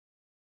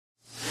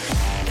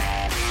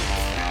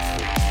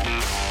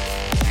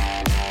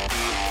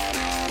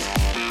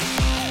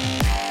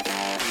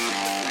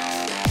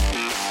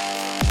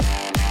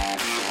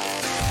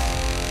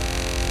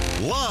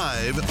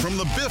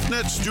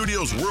Sportsnet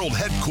Studios World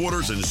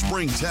Headquarters in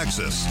Spring,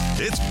 Texas,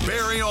 it's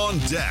Barry on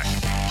Deck,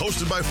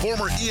 hosted by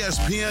former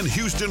ESPN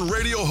Houston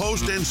radio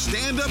host and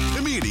stand-up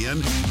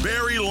comedian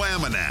Barry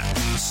Laminack,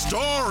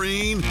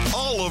 starring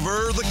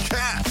Oliver the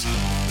Cat.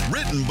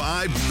 Written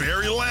by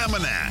Barry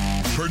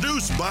Laminack,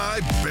 produced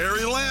by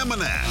Barry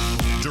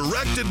Laminack,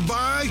 directed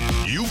by,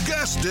 you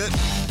guessed it,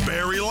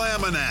 Barry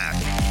Laminack,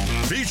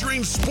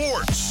 featuring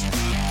sports,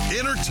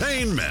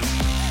 entertainment,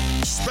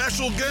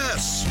 special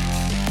guests,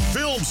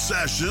 film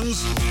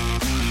sessions,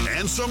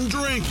 and some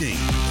drinking.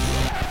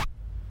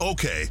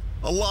 Okay,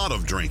 a lot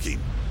of drinking.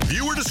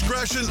 Viewer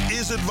discretion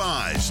is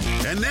advised.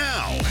 And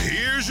now,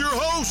 here's your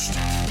host,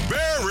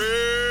 Barry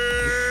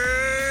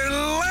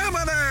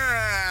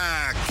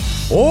Laminack.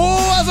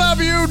 What's up,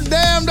 you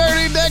damn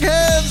dirty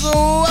deckheads?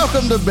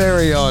 Welcome to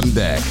Barry on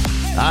Deck.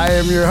 I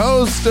am your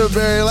host,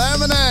 Barry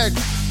Laminack.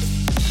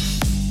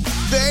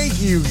 Thank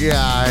you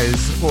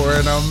guys for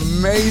an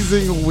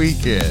amazing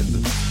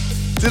weekend.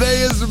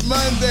 Today is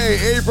Monday,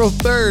 April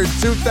 3rd,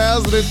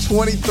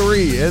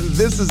 2023, and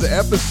this is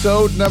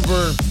episode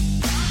number,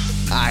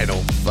 I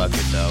don't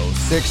fucking know,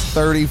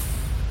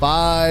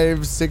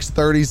 635,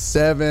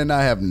 637,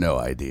 I have no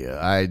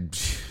idea.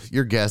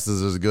 Your guess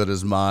is as good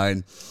as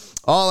mine.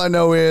 All I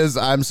know is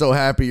I'm so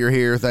happy you're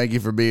here. Thank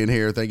you for being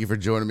here. Thank you for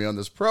joining me on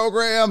this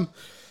program.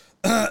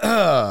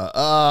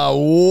 What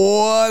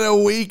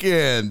a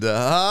weekend,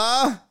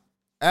 huh?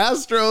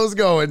 Astros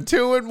going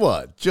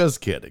 2-1.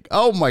 Just kidding.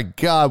 Oh my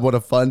God, what a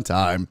fun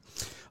time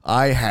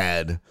I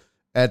had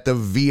at the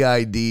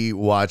VID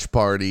watch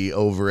party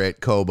over at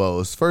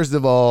Kobos. First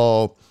of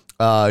all,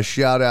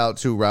 shout out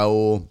to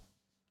Raul,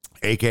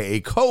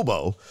 aka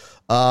Kobo,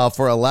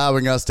 for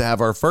allowing us to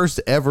have our first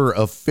ever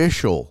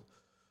official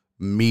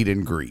meet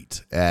and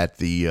greet at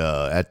the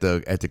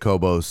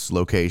Kobos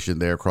location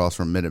there across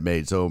from Minute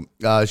Maid. So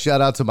shout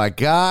out to my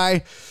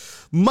guy.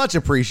 Much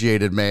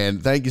appreciated, man.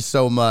 Thank you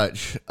so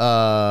much.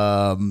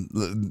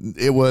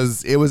 It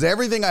was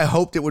everything I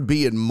hoped it would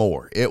be and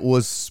more. It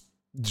was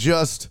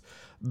just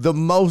the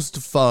most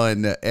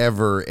fun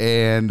ever.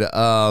 And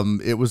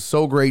it was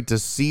so great to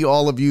see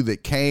all of you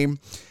that came.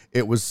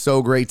 It was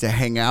so great to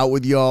hang out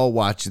with y'all,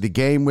 watch the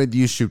game with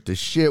you, shoot the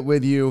shit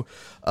with you,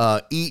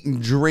 eat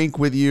and drink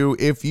with you.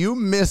 If you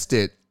missed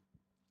it,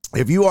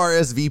 if you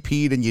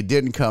RSVP'd and you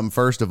didn't come,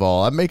 first of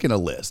all, I'm making a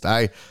list.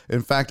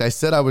 In fact, I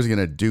said I was going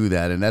to do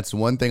that, and that's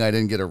one thing I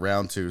didn't get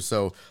around to.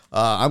 So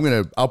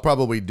I'll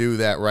probably do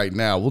that right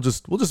now. We'll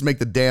just make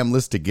the damn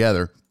list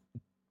together.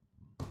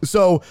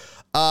 So,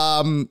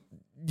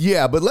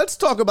 yeah, but let's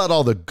talk about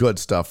all the good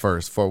stuff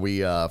first before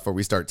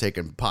we start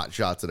taking pot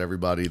shots at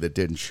everybody that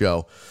didn't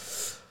show.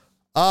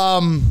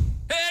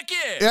 Heck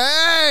yeah!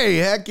 Hey,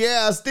 heck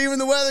yeah, Steven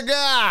the Weather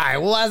Guy,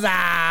 what's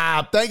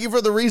up? Thank you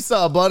for the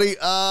resub, buddy.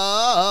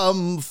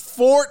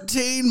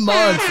 14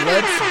 months,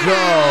 let's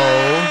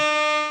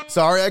go.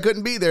 Sorry I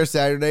couldn't be there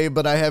Saturday,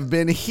 but I have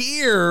been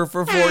here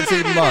for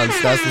 14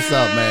 months. That's what's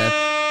up, man.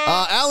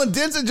 Alan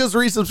Denson just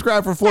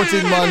resubscribed for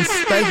 14 months.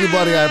 Thank you,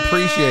 buddy, I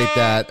appreciate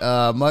that.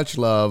 Much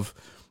love.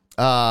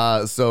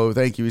 So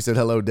thank you. He said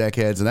hello,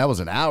 deckheads, and that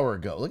was an hour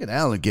ago. Look at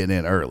Alan getting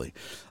in early.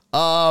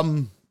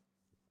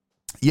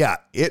 Yeah,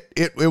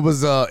 it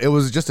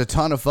was just a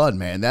ton of fun,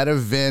 man. That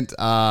event,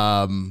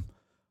 I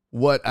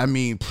really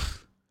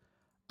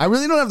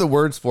don't have the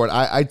words for it.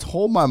 I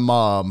told my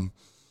mom,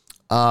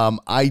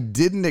 I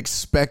didn't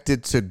expect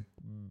it to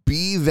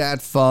be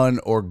that fun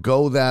or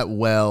go that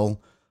well,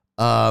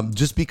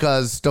 just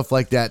because stuff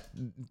like that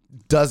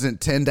doesn't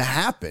tend to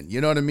happen.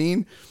 You know what I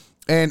mean?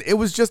 And it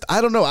was just,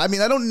 I don't know. I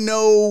mean, I don't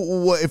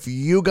know if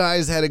you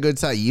guys had a good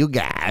time. You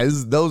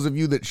guys, those of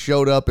you that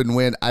showed up and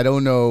went, I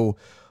don't know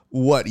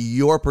what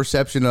your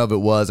perception of it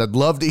was. I'd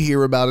love to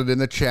hear about it in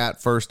the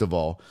chat, first of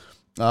all.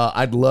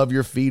 I'd love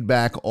your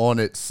feedback on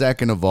it,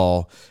 second of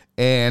all.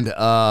 And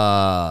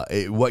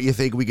what you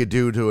think we could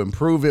do to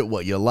improve it,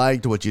 what you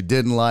liked, what you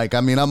didn't like.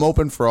 I mean, I'm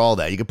open for all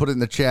that. You can put it in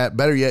the chat.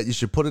 Better yet, you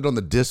should put it on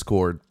the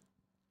Discord,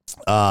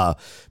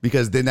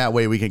 because then that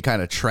way we can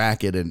kind of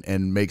track it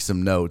and make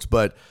some notes.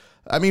 But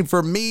I mean,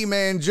 for me,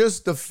 man,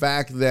 just the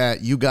fact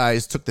that you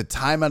guys took the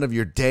time out of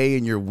your day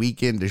and your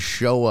weekend to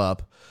show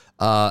up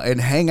and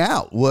hang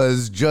out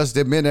was just,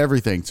 it meant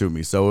everything to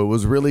me. So it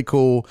was really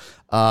cool.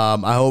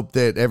 I hope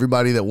that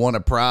everybody that won a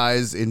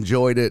prize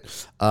enjoyed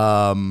it.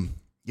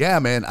 Yeah,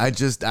 man, I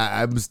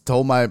was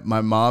told my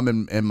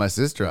mom and my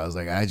sister, I was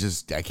like, I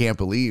can't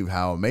believe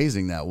how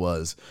amazing that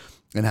was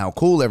and how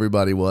cool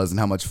everybody was and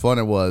how much fun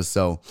it was.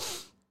 So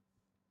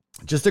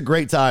just a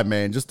great time,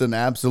 man. Just an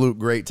absolute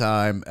great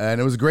time. And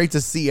it was great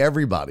to see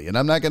everybody. And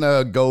I'm not going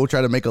to go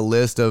try to make a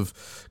list of,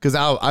 because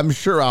I'm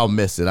sure I'll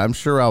miss it. I'm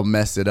sure I'll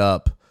mess it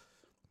up.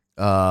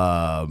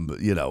 I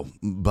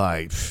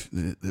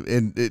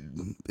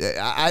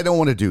don't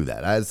want to do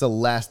that. It's the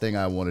last thing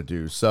I want to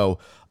do. So,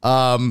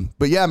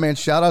 but yeah, man,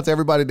 shout out to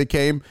everybody that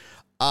came.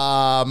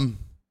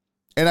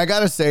 And I got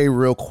to say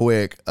real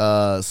quick,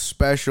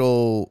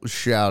 special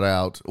shout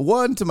out,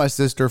 one, to my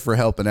sister for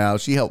helping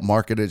out. She helped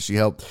market it. She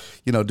helped,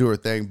 do her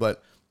thing,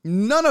 but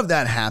none of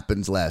that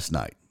happens last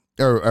night.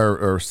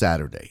 or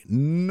Saturday.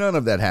 None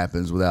of that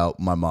happens without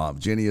my mom,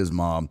 Jenny's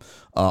mom,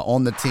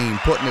 on the team,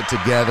 putting it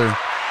together.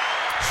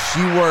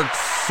 She worked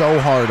so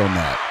hard on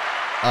that.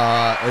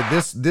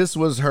 This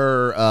was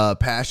her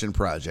passion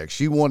project.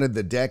 She wanted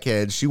the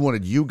Deckheads. She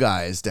wanted you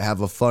guys to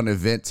have a fun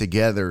event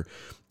together.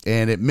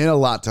 And it meant a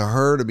lot to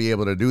her to be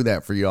able to do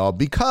that for y'all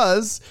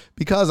because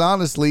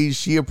honestly,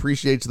 she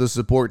appreciates the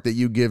support that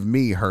you give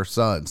me, her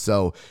son.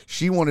 So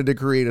she wanted to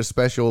create a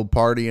special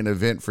party and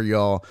event for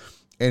y'all.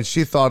 And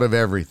she thought of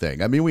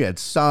everything. I mean, we had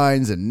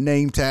signs and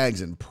name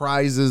tags and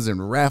prizes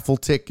and raffle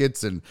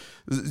tickets and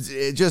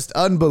just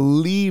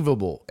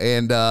unbelievable.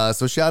 And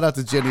so shout out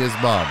to Jenny's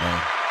mom,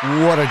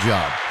 man. What a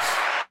job.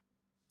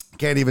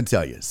 Can't even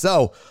tell you.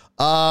 So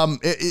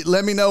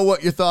let me know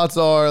what your thoughts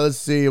are. Let's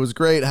see. It was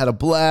great. Had a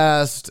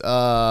blast.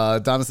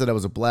 Donna said it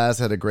was a blast.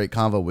 Had a great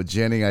convo with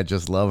Jenny. I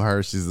just love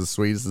her. She's the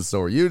sweetest, and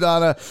so are you,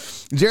 Donna.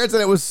 Jared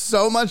said it was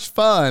so much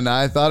fun.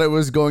 I thought it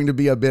was going to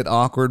be a bit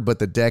awkward, but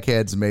the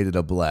Deckheads made it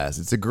a blast.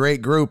 It's a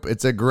great group.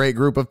 It's a great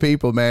group of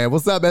people, man.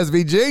 What's up,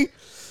 SVG?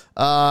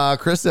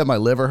 Chris said my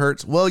liver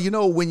hurts. Well, you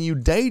know, when you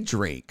day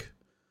drink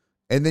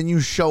and then you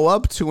show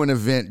up to an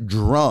event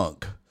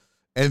drunk,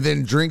 and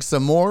then drink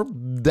some more,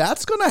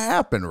 that's going to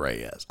happen,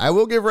 Reyes. I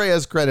will give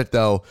Reyes credit,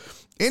 though.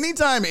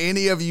 Anytime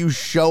any of you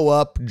show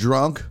up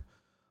drunk,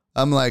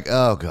 I'm like,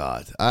 oh,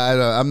 God,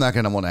 I'm not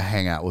going to want to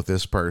hang out with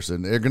this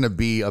person. They're going to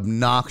be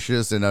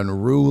obnoxious and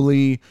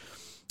unruly.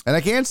 And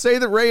I can't say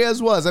that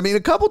Reyes was. I mean,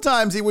 a couple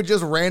times he would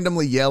just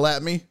randomly yell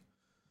at me.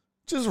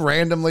 Just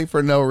randomly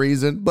for no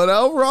reason. But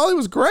overall, it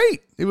was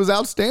great. It was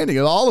outstanding.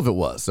 All of it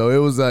was. So it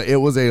was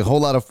a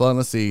whole lot of fun.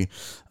 Let's see.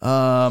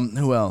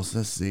 Who else?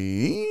 Let's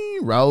see.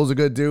 Raul's a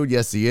good dude.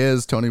 Yes, he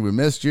is. Tony, we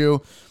missed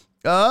you.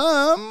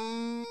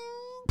 I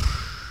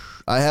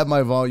have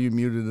my volume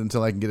muted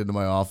until I can get into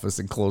my office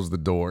and close the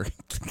door.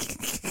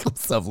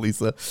 What's up,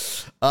 Lisa?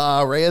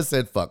 Reyes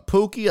said, fuck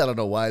Pookie. I don't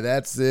know why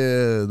that's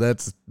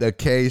the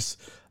case.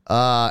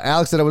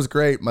 Alex said it was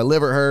great. My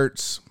liver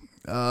hurts.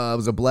 It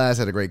was a blast.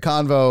 Had a great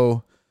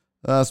convo.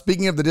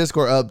 Speaking of the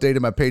Discord, I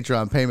updated my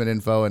Patreon payment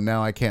info, and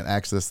now I can't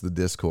access the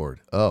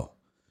Discord. Oh,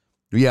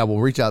 yeah. Well,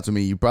 reach out to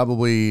me. You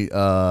probably,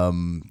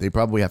 they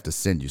probably have to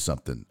send you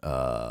something.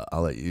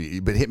 I'll let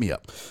you, but hit me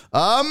up.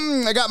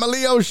 I got my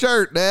Leo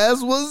shirt.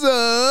 That's what's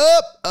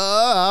up.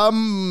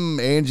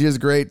 Angie is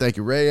great. Thank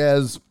you,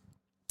 Reyes.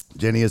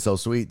 Jenny is so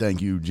sweet.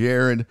 Thank you,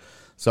 Jared.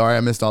 Sorry,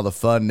 I missed all the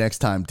fun. Next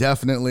time,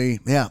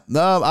 definitely. Yeah,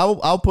 no,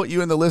 I'll put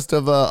you in the list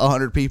of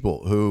 100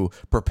 people who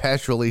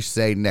perpetually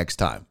say next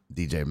time,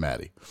 DJ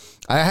Maddie.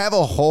 I have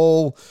a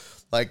whole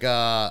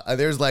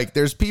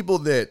there's people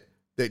that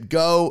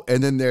go,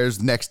 and then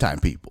there's next time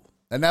people,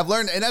 and I've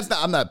learned, and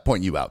I'm not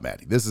pointing you out,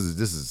 Maddie. This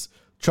is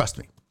trust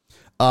me.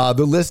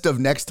 The list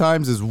of next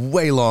times is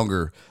way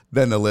longer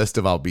than the list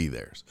of I'll be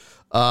there's.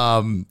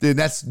 And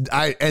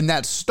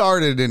that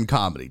started in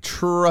comedy.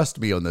 Trust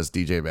me on this,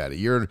 DJ Maddie.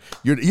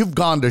 You've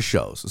gone to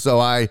shows, so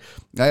I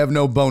have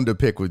no bone to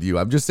pick with you.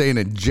 I'm just saying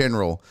in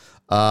general,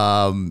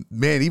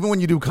 man. Even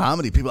when you do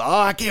comedy, people,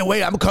 I can't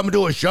wait. I'm coming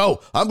to a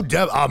show.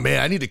 Oh man,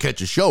 I need to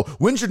catch a show.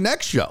 When's your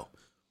next show?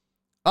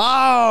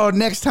 Oh,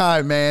 next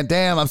time, man.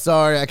 Damn, I'm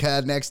sorry. I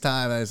had next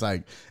time. And it's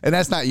like, and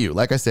that's not you.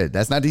 Like I said,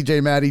 that's not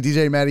DJ Maddie.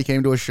 DJ Maddie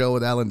came to a show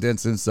with Alan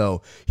Denson,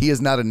 so he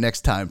is not a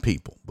next time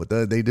people, but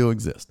they do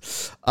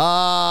exist.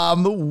 I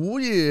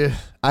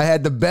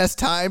had the best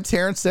time,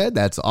 Terrence said.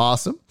 That's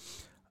awesome.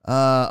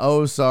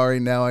 Oh, sorry.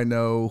 Now I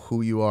know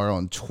who you are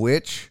on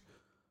Twitch.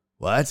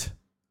 What?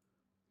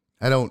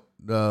 I don't.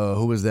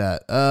 Who was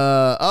that?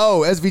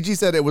 SVG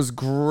said it was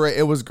great.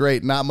 It was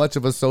great. Not much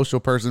of a social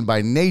person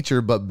by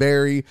nature, but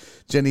Barry,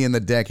 Jenny, and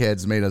the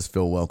Deckheads made us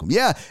feel welcome.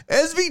 Yeah,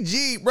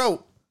 SVG,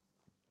 bro.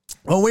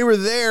 When we were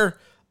there,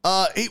 we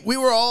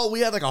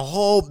had like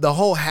the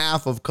whole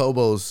half of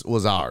Kobo's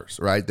was ours,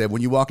 right? That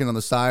when you walk in on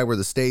the side where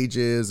the stage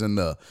is and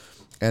the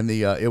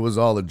it was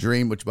all a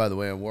dream. Which, by the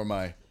way, I wore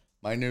my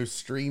new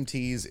stream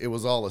tees. It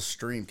was all a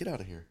stream. Get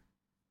out of here.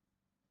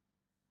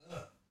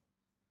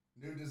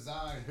 New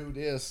design. Who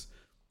dis?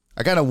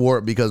 I kind of wore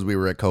it because we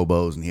were at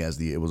Kobo's and he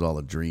has it was all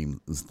a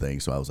dream thing.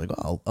 So I was like,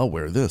 I'll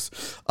wear this.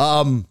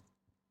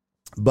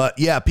 But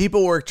yeah,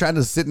 people were trying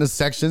to sit in the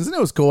sections and it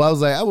was cool. I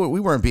was like, we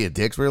weren't being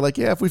dicks. We were like,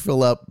 yeah, if we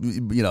fill up,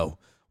 we'll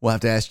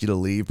have to ask you to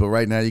leave. But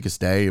right now you can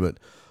stay. But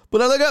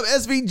I look up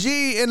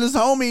SVG and his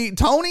homie,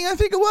 Tony, I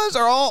think it was,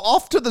 are all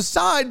off to the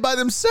side by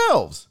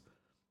themselves.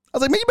 I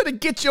was like, man, you better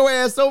get your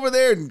ass over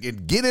there and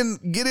get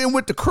in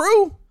with the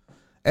crew.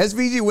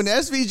 SVG, when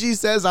SVG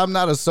says I'm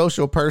not a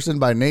social person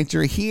by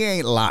nature, he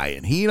ain't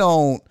lying. He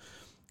don't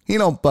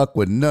fuck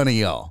with none of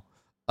y'all.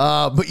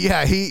 But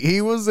yeah,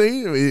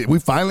 we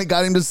finally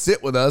got him to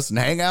sit with us and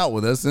hang out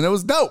with us, and it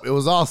was dope. It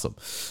was awesome.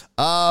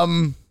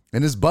 And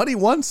his buddy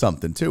won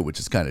something too,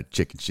 which is kind of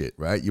chicken shit,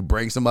 right? You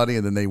bring somebody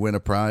and then they win a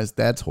prize.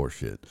 That's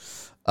horseshit.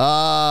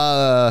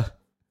 Oh,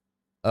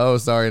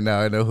 sorry. Now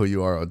I know who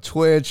you are on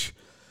Twitch.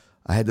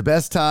 I had the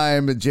best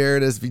time.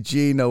 Jared,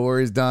 SVG, no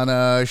worries,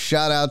 Donna.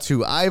 Shout out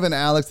to Ivan,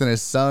 Alex, and his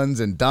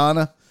sons, and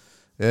Donna.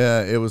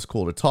 Yeah, it was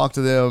cool to talk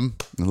to them.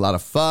 A lot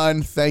of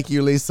fun. Thank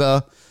you,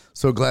 Lisa.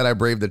 So glad I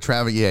braved the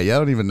traffic. Yeah, y'all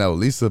don't even know.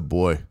 Lisa,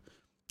 boy,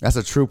 that's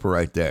a trooper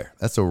right there.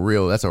 That's a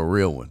real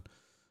one.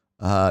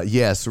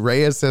 Yes,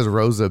 Reyes says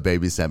Rosa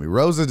babysat me.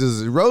 Rosa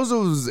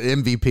was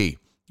MVP.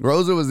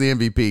 Rosa was the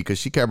MVP because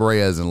she kept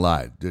Reyes in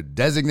line. The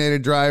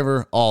designated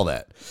driver, all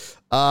that.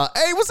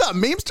 Hey, what's up,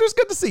 Memesters?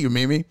 Good to see you,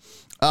 Mimi.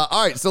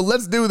 All right, so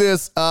let's do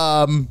this.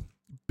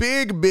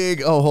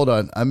 Big. Oh, hold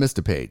on. I missed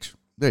a page.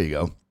 There you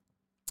go.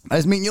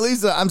 Nice meeting you,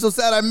 Lisa. I'm so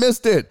sad I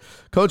missed it.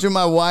 Coach and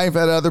my wife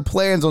had other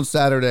plans on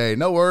Saturday.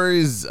 No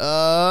worries.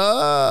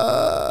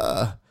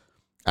 I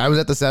was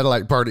at the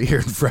satellite party here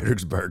in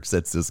Fredericksburg,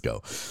 said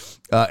Cisco.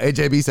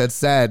 AJB said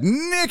sad.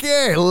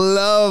 Nikki,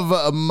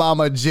 love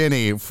Mama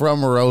Jenny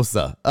from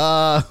Rosa.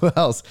 Who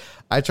else?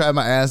 I tried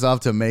my ass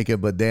off to make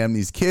it, but damn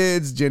these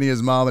kids. Jenny,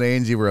 his mom, and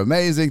Angie were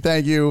amazing.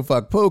 Thank you.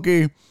 Fuck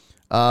Pookie.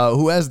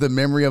 Who has the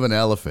memory of an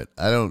elephant?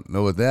 I don't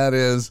know what that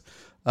is.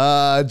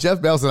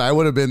 Jeff Bell said I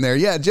would have been there.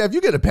 Yeah, Jeff,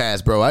 you get a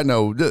pass, bro. I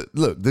know.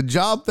 Look, the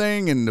job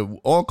thing and the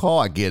on-call,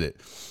 I get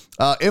it.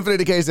 Infinite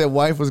Decay said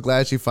wife was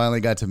glad she finally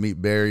got to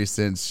meet Barry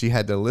since she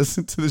had to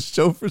listen to the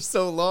show for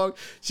so long.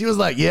 She was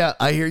like, yeah,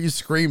 I hear you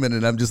screaming.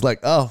 And I'm just like,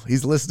 oh,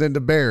 he's listening to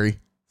Barry.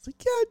 It's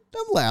like, yeah,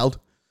 I'm loud.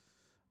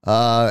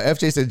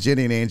 FJ said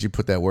Jenny and Angie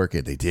put that work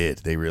in. They did.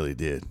 They really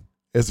did.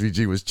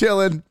 SVG was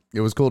chilling.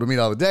 It was cool to meet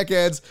all the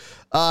deckheads.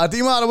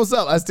 D-Model, what's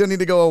up? I still need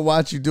to go and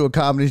watch you do a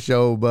comedy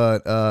show,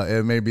 but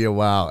it may be a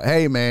while.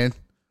 Hey, man.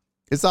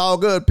 It's all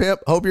good,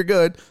 pimp. Hope you're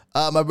good.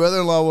 My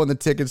brother-in-law won the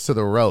tickets to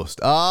the roast.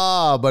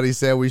 But he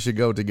said we should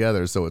go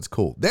together, so it's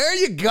cool. There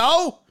you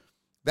go.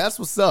 That's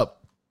what's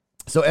up.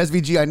 So,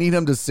 SVG, I need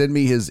him to send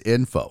me his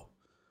info.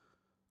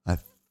 I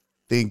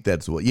think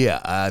that's what. Yeah,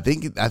 I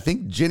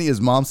think Jenny,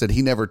 his mom, said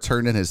he never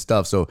turned in his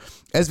stuff. So,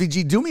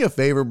 SVG, do me a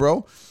favor,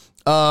 bro.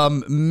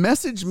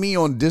 Message me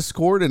on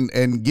Discord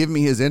and give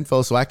me his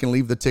info so I can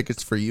leave the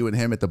tickets for you and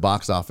him at the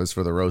box office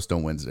for the roast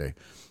on Wednesday.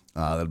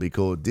 That'll be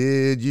cool.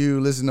 Did you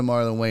listen to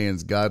Marlon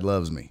Wayans? God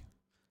Loves Me.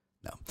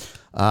 No,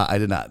 I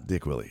did not.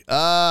 Dick Willie.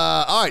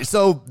 All right.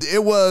 So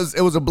it was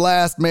a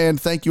blast, man.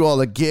 Thank you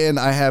all again.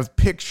 I have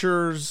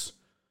pictures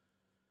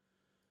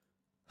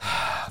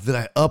that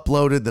I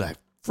uploaded that I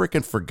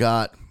freaking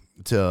forgot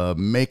to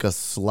make a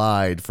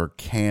slide for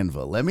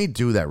Canva. Let me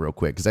do that real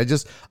quick.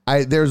 Cause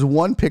there's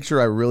one picture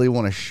I really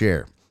want to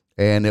share.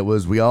 And it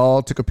was, we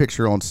all took a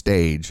picture on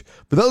stage.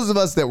 For those of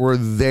us that were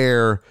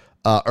there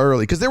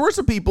early, because there were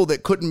some people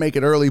that couldn't make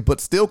it early, but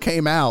still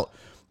came out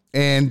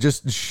and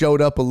just showed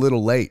up a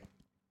little late.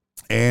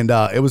 And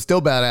it was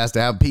still badass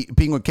to have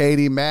Penguin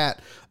Katie, Matt,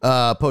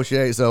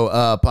 Poche.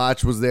 So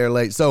Potch was there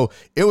late. So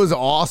it was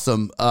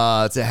awesome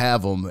to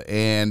have them.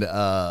 And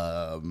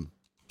I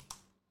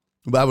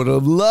would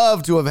have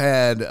loved to have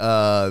had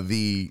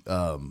the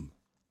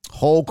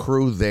whole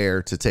crew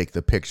there to take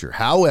the picture.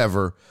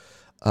 However,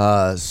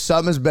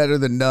 some is better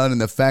than none. And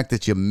the fact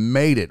that you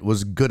made it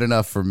was good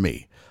enough for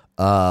me.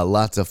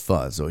 Lots of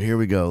fun. So here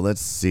we go.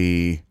 Let's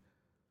see.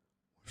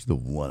 Where's the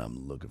one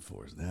I'm looking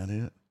for? Is that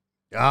it?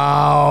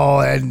 Oh,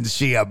 isn't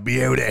she a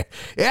beauty?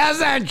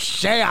 Isn't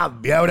she a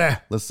beauty?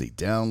 Let's see.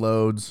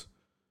 Downloads.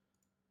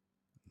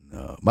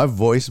 No. My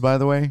voice, by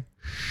the way,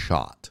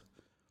 shot.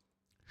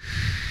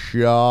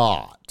 It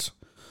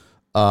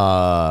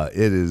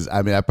is.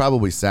 I mean, I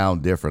probably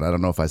sound different. I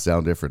don't know if I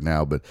sound different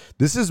now, but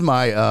this is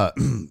my,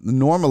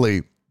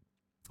 normally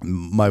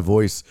my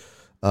voice,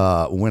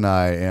 when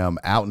I am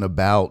out and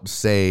about,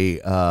 say,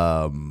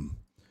 what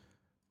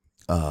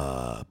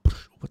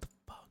the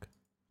fuck?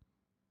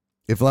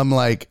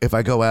 If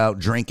I go out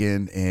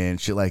drinking and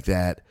shit like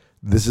that,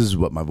 this is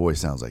what my voice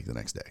sounds like the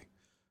next day.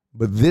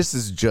 But this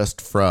is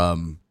just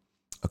from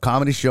a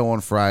comedy show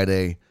on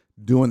Friday,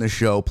 doing the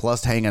show,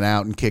 plus hanging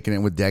out and kicking it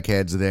with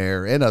deckheads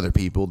there and other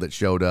people that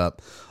showed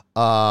up.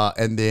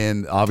 And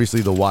then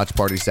obviously the watch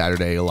party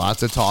Saturday,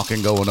 lots of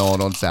talking going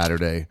on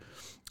Saturday.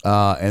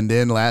 And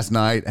then last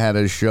night had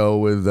a show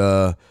with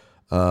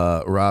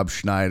Rob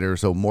Schneider.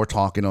 So more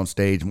talking on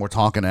stage, more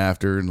talking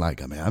after. And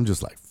I'm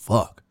just like,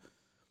 fuck.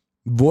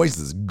 Voice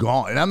is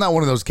gone. And I'm not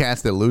one of those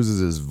cats that loses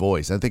his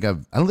voice. I don't think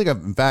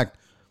I've, in fact,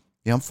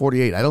 I'm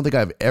 48. I don't think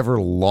I've ever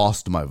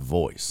lost my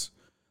voice.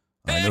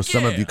 I know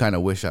some of you kind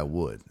of wish I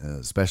would,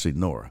 especially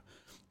Nora.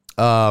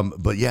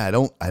 But yeah,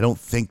 I don't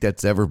think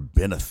that's ever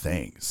been a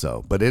thing.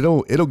 So, but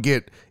it'll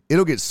get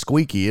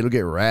squeaky. It'll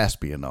get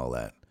raspy and all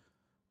that.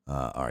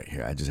 All right,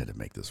 here, I just had to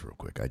make this real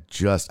quick. I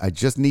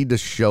just need to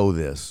show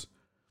this.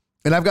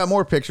 And I've got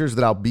more pictures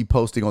that I'll be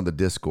posting on the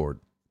Discord.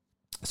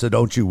 So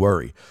don't you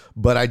worry.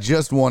 But I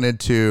just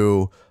wanted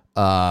to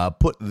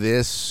put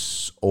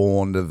this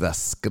on the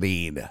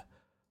screen.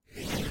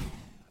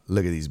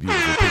 Look at these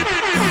beautiful people.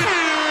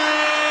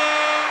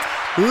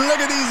 Look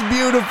at these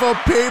beautiful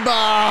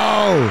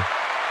people.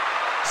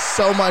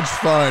 So much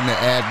fun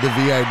at the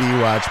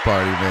VID watch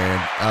party,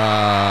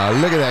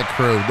 man. Look at that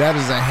crew. That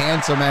is a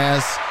handsome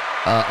ass,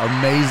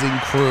 amazing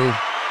crew.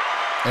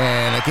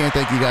 And I can't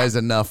thank you guys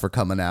enough for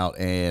coming out.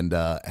 And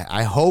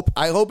I hope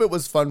it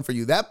was fun for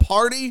you. That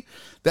party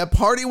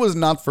was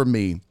not for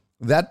me.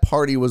 that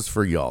party was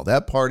for y'all.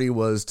 That party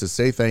was to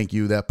say thank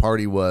you. That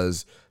party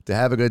was to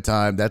have a good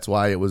time. That's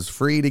why it was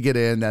free to get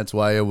in. That's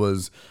why it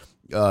was,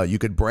 you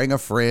could bring a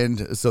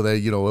friend so that,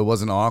 it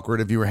wasn't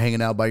awkward if you were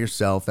hanging out by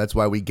yourself. That's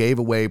why we gave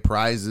away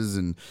prizes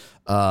and,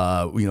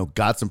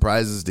 got some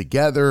prizes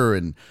together.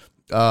 And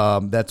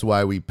that's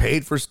why we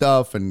paid for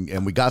stuff.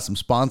 And we got some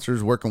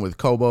sponsors working with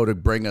Kobo to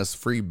bring us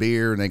free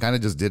beer. And they kind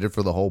of just did it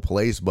for the whole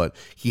place. But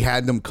he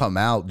had them come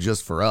out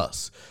just for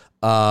us.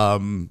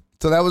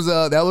 So that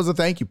was a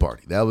thank you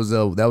party. That was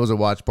a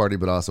watch party,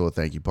 but also a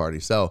thank you party.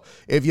 So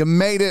if you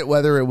made it,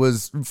 whether it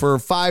was for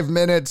 5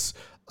 minutes,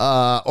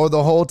 or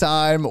the whole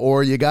time,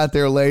 or you got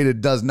there late, it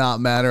does not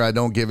matter. I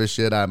don't give a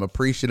shit. I'm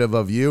appreciative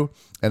of you.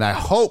 And I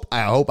hope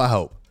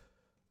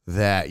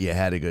that you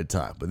had a good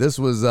time, but this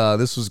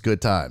was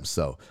good times.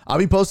 So I'll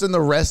be posting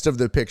the rest of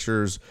the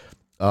pictures,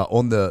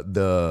 on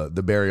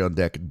the Barry on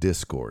Deck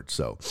Discord.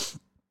 So,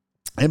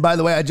 and by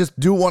the way, I just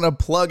do want to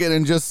plug it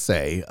and just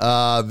say,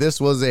 this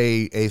was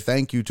a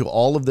thank you to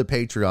all of the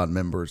Patreon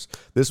members.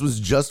 This was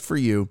just for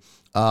you,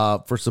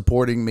 for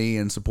supporting me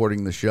and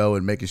supporting the show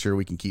and making sure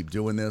we can keep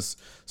doing this.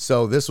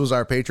 So this was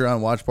our Patreon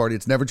watch party.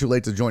 It's never too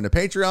late to join the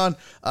Patreon,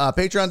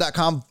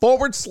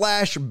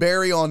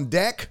 patreon.com/Barry on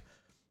Deck.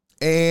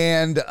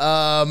 And,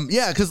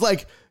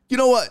 cause you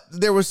know what?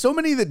 There were so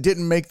many that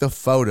didn't make the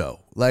photo.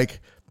 Like,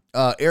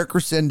 Eric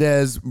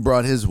Resendez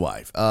brought his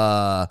wife,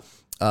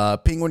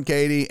 Penguin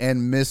Katie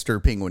and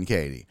Mr. Penguin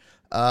Katie.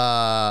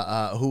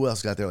 Who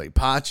else got there? Like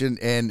Potch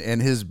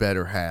and his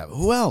better half.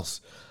 Who else?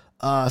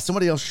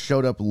 Somebody else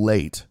showed up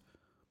late.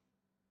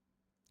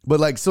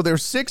 But so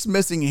there's 6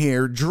 missing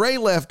here. Dre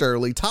left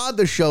early. Todd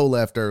the Show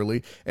left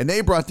early. And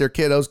they brought their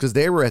kiddos because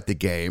they were at the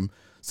game.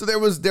 So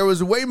there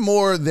was way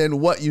more than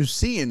what you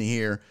see in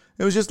here.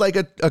 It was just like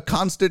a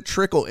constant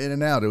trickle in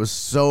and out. It was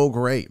so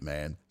great,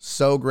 man.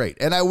 So great.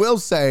 And I will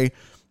say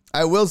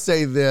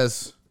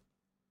this.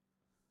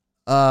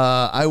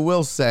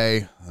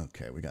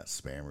 Okay, we got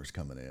spammers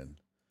coming in.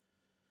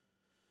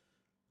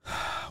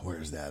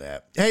 Where's that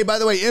at? Hey, by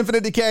the way,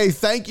 Infinite Decay,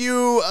 thank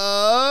you.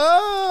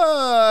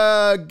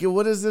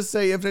 What does this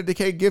say? Infinite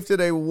Decay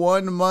gifted a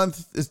 1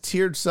 month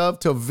tiered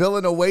sub to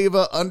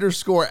Villanueva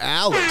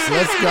 _Alex.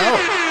 Let's go.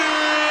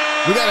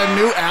 We got a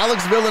new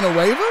Alex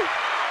Villanueva?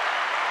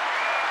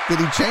 Did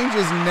he change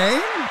his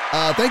name?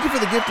 Thank you for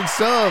the gifted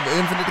sub,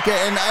 Infinite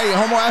Decay. And hey,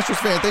 Homo Astros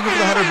fan, thank you for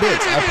the 100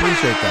 bits. I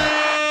appreciate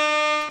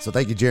that. So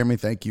thank you, Jeremy.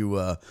 Thank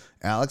you,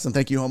 Alex. And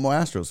thank you, Homo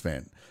Astros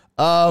fan.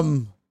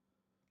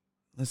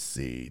 Let's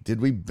see. Did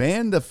we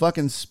ban the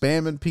fucking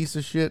spamming piece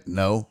of shit?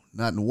 No,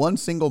 not in one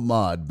single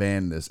mod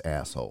banned this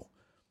asshole.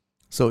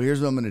 So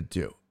here's what I'm going to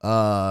do.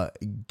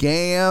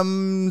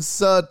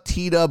 Gamsa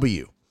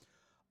TW.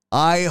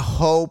 I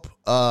hope,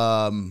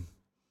 I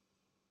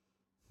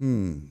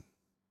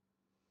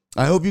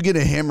hope you get a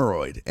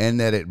hemorrhoid and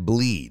that it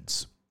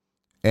bleeds.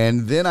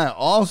 And then I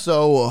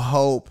also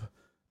hope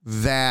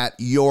that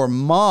your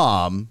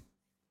mom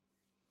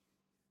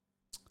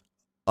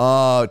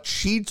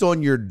cheats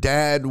on your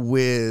dad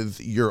with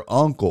your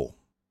uncle,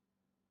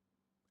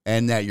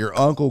 and that your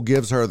uncle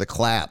gives her the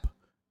clap,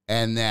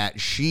 and that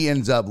she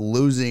ends up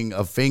losing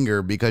a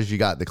finger because you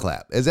got the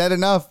clap. Is that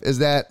enough? Is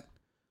that,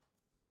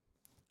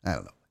 I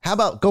don't know. How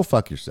about go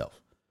fuck yourself?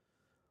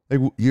 Like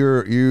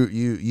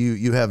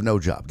you have no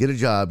job. Get a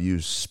job. You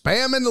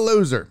spamming the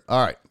loser.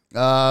 All right.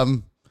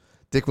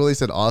 Dick Willie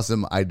said,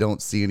 awesome. I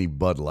don't see any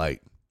Bud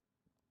Light.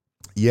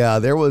 Yeah,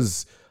 there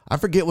was, I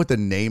forget what the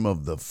name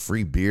of the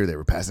free beer they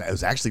were passing. It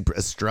was actually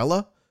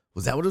Estrella.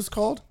 Was that what it was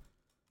called?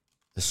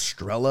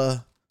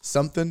 Estrella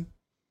something.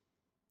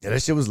 Yeah,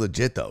 that shit was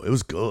legit though. It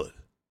was good.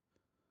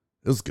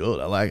 It was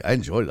good. I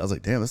enjoyed it. I was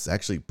like, damn, this is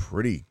actually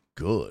pretty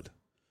good.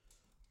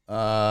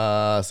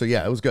 So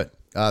yeah, it was good.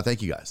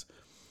 Thank you guys.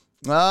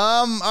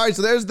 All right,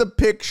 so there's the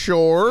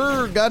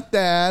picture. Got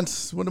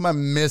that. What am I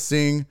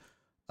missing?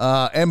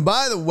 And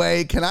by the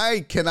way, can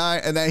I,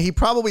 and he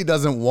probably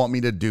doesn't want me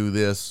to do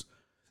this.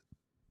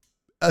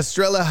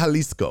 Estrella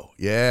Jalisco.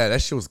 Yeah, that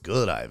shit was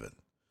good, Ivan.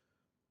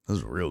 That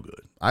was real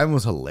good. Ivan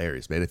was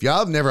hilarious, man. If y'all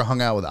have never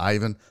hung out with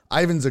Ivan,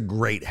 Ivan's a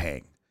great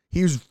hang.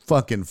 He was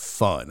fucking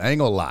fun. I ain't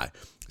gonna lie.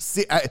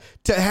 See,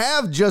 to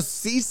have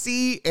just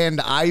CC and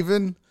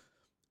Ivan,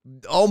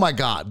 oh my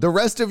God. The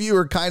rest of you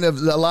are kind of,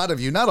 a lot of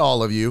you, not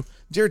all of you.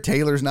 Jared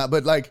Taylor's not,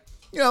 but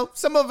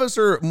some of us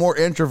are more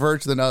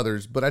introverts than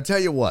others. But I tell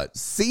you what,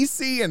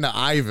 CC and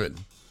Ivan,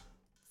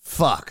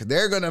 fuck,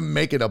 they're going to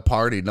make it a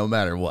party no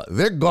matter what.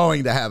 They're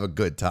going to have a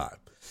good time.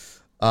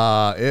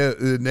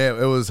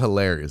 It was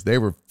hilarious. They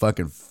were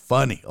fucking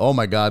funny. Oh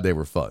my God, they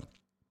were fun.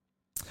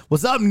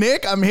 What's up,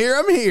 Nick? I'm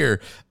here.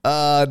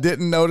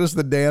 Didn't notice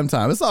the damn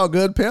time. It's all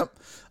good, pimp.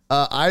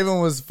 Ivan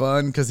was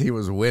fun because he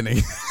was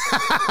winning.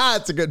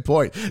 That's a good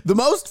point. The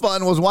most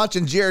fun was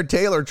watching Jared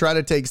Taylor try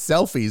to take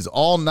selfies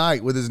all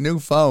night with his new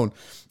phone.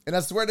 And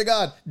I swear to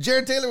God,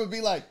 Jared Taylor would be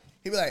like,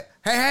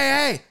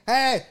 hey,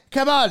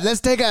 come on, let's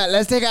take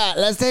a.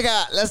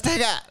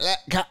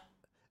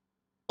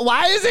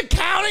 Why is it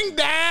counting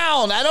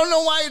down? I don't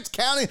know why it's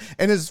counting.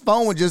 And his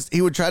phone would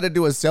he would try to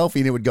do a selfie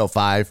and it would go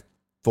 5,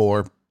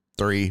 4,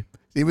 3.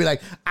 He'd be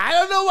like, I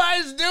don't know why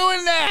he's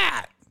doing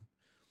that.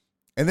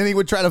 And then he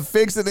would try to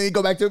fix it. And then he'd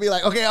go back to it and be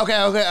like, okay.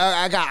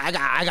 I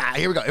got.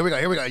 Here we go.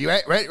 You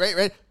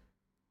ready?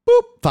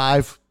 Boop.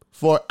 5,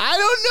 4. I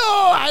don't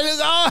know.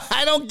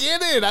 I don't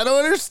get it. I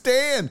don't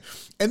understand.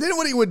 And then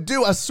what he would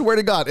do, I swear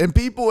to God, and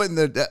people in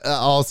the,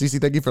 CC,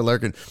 thank you for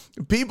lurking.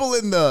 People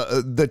in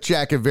the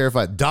chat can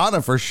verify.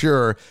 Donna for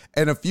sure,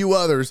 and a few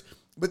others.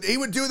 But he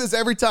would do this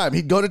every time.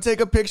 He'd go to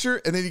take a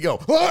picture, and then he'd go,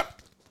 ah!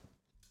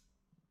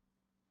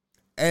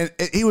 And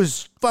he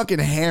was fucking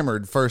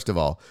hammered, first of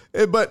all.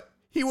 But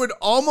he would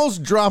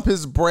almost drop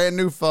his brand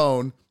new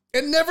phone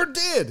and never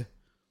did.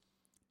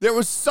 There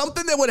was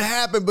something that would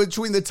happen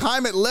between the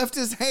time it left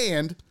his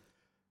hand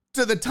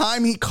to the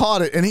time he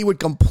caught it, and he would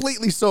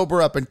completely sober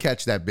up and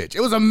catch that bitch.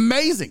 It was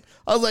amazing.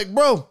 I was like,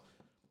 bro,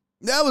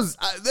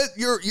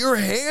 your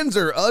hands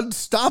are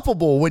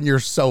unstoppable when you're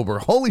sober.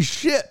 Holy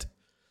shit.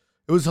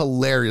 It was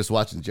hilarious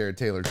watching Jared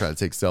Taylor try to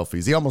take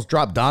selfies. He almost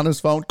dropped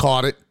Donna's phone,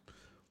 caught it.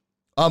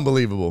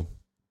 Unbelievable.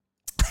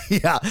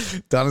 Yeah,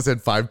 Donna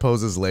said 5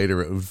 poses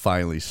later, it would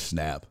finally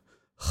snap.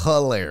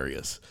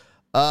 Hilarious.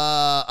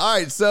 All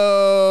right,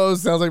 so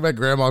sounds like my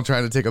grandma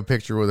trying to take a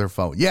picture with her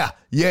phone. Yeah.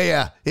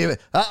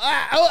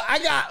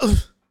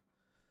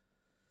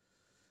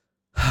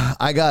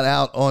 I got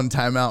out on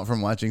timeout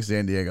from watching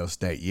San Diego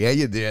State. Yeah,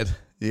 you did.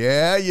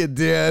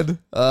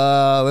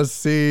 Let's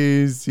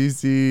see.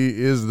 CC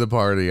is the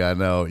party. I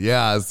know.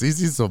 Yeah,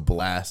 CC's a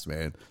blast,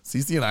 man.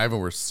 CC and Ivan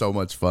were so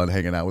much fun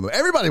hanging out with them.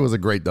 Everybody was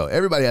great, though.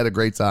 Everybody had a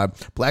great time.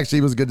 Black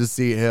Sheep was good to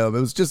see him. It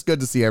was just good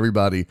to see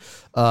everybody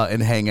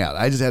and hang out.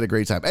 I just had a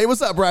great time. Hey,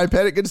 what's up, Brian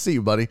Pettit? Good to see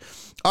you, buddy.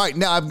 All right,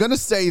 now I'm going to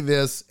say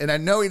this, and I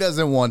know he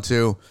doesn't want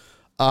to,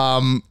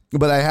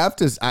 but I have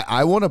to.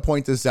 I want to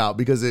point this out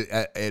because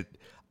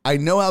I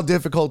know how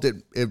difficult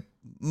it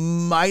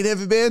might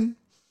have been.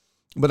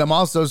 But I'm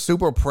also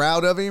super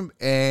proud of him,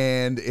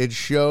 and it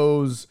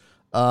shows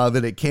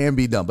that it can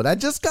be done. But I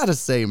just got to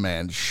say,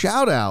 man,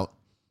 shout out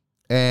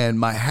and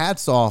my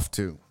hat's off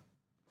to,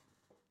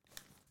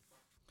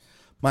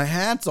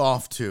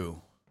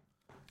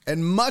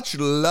 and much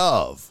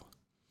love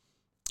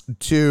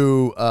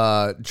to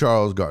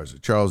Charles Garza,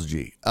 Charles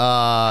G.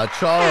 Charles,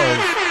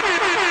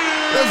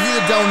 those of you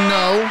that don't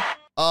know,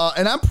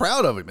 and I'm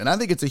proud of him, and I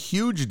think it's a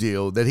huge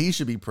deal that he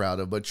should be proud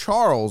of, but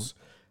Charles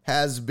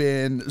has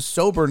been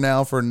sober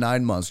now for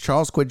 9 months.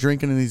 Charles quit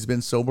drinking and he's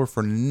been sober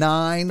for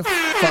 9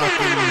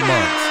 fucking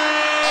months.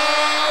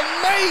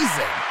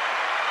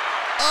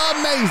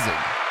 Amazing.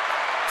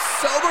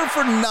 Sober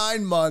for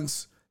 9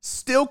 months,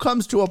 still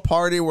comes to a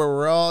party where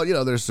we're all,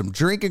 there's some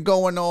drinking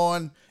going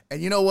on.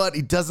 And you know what?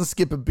 He doesn't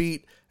skip a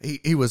beat.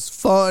 He was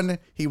fun.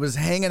 He was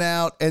hanging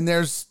out. And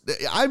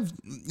I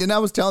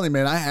was telling him,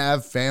 man, I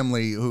have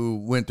family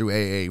who went through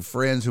AA,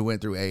 friends who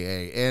went through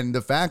AA. And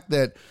the fact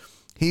that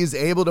he's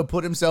able to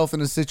put himself in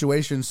a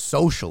situation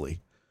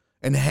socially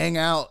and hang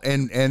out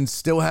and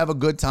still have a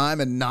good time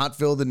and not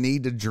feel the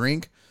need to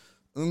drink.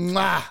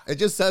 It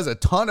just says a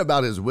ton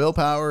about his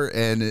willpower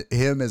and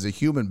him as a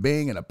human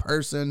being and a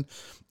person.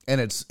 And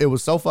it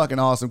was so fucking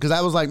awesome because I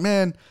was like,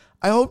 man,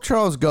 I hope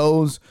Charles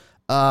goes.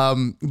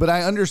 But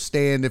I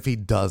understand if he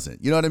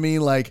doesn't. You know what I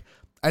mean? Like,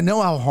 I know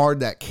how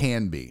hard that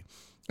can be.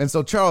 And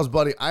so, Charles,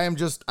 buddy, I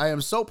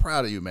am so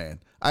proud of you,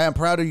 man. I am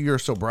proud of your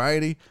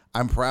sobriety.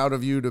 I'm proud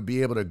of you to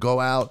be able to go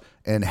out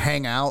and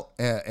hang out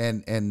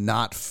and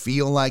not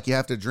feel like you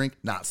have to drink,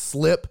 not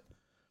slip.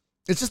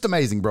 It's just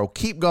amazing, bro.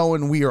 Keep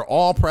going. We are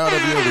all proud of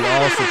you. We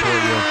all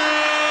support you.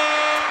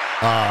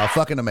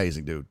 Fucking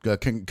amazing, dude.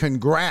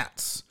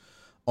 Congrats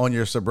on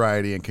your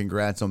sobriety and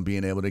congrats on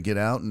being able to get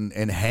out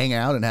and hang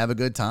out and have a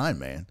good time,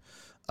 man.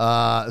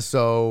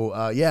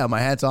 Yeah, my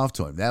hat's off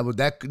to him.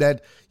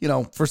 That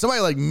for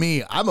somebody like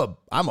me, I'm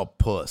a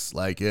puss.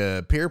 Like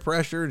peer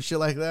pressure and shit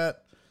like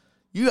that.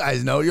 You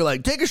guys know, you're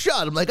like, take a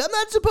shot. I'm like, I'm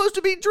not supposed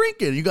to be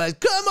drinking. You guys,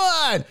 come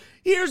on,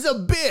 here's a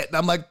bit. And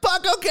I'm like,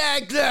 fuck,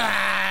 okay.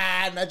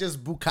 And I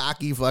just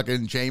bukkake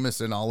fucking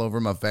Jameson all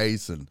over my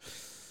face. And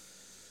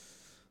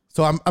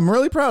so I'm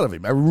really proud of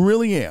him. I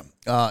really am.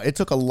 It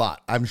took a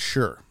lot, I'm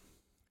sure.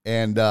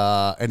 And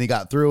he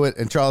got through it.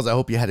 And Charles, I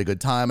hope you had a good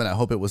time and I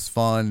hope it was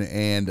fun.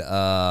 And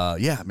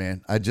yeah,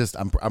 man,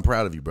 I'm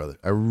proud of you, brother.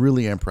 I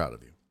really am proud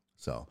of you.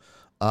 So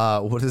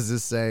what does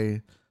this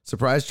say?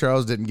 Surprised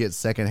Charles didn't get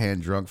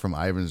secondhand drunk from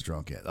Ivan's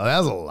drunk yet. Oh, that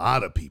was a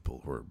lot of people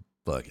who were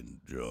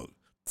fucking drunk.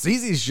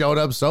 Cece showed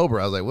up sober.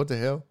 I was like, what the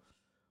hell?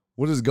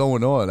 What is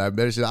going on? I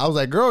was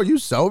like, girl, you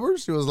sober?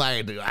 She was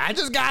like, dude, I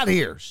just got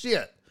here.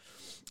 Shit.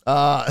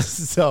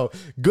 So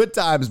good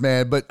times,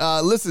 man. But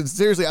listen,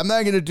 seriously, I'm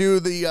not going to do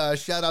the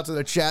shout out to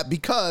the chat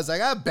because I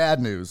got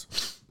bad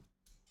news.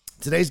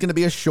 Today's going to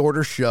be a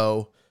shorter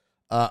show.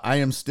 I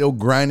am still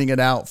grinding it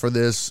out for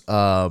this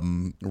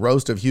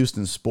Roast of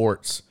Houston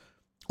Sports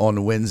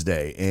on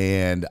Wednesday.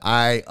 And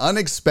I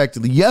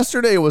unexpectedly,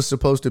 yesterday was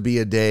supposed to be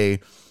a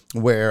day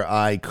where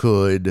I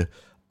could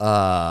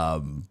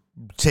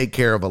take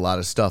care of a lot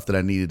of stuff that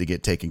I needed to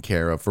get taken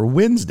care of for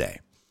Wednesday.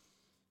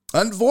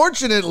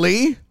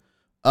 Unfortunately,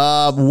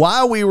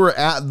 while we were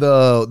at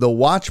the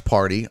watch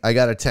party, I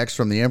got a text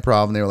from the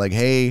Improv and they were like,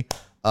 hey,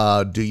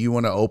 do you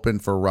want to open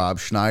for Rob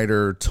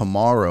Schneider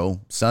tomorrow,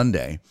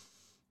 Sunday?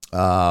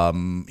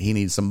 He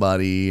needs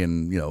somebody,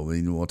 and he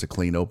wants a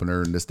clean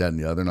opener and this, that, and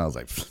the other. And I was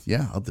like,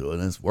 yeah, I'll do it.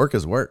 It's work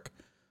is work.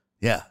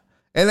 Yeah.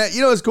 And that,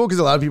 it's cool because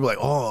a lot of people are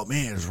like, oh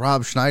man, it's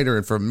Rob Schneider.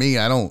 And for me,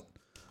 I don't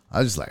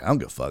give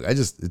a fuck.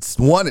 It's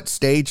one, it's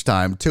stage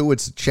time. Two,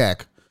 it's a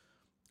check.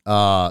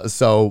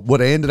 So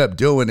what I ended up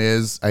doing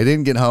is I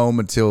didn't get home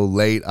until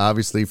late,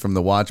 obviously from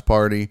the watch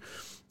party.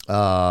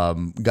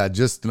 Got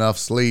just enough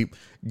sleep,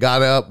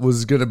 got up,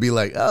 was going to be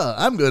like, oh,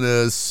 I'm going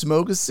to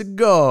smoke a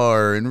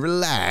cigar and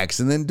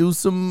relax and then do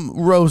some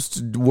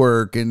roast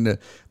work, and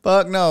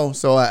fuck no.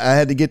 So I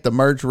had to get the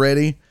merch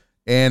ready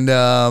and,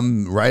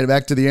 right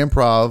back to the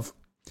Improv.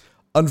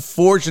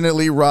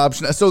 Unfortunately,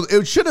 so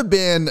it should have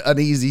been an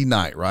easy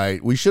night,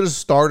 right? We should have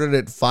started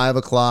at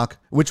 5:00,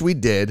 which we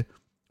did.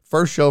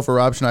 First show for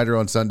Rob Schneider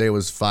on Sunday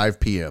was 5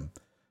 p.m.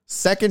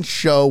 Second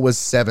show was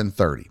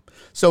 7:30.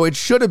 So it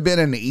should have been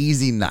an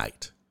easy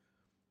night.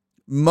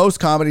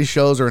 Most comedy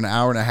shows are an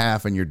hour and a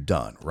half and you're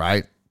done,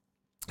 right?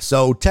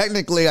 So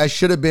technically I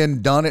should have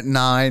been done at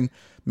 9,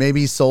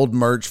 maybe sold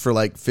merch for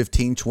like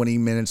 15, 20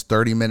 minutes,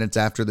 30 minutes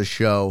after the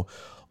show,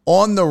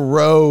 on the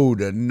road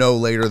no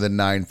later than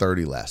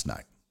 9:30 last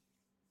night.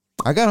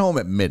 I got home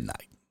at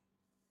midnight.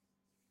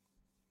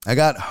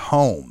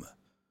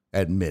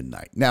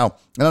 Now,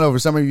 I don't know, for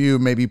some of you,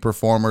 maybe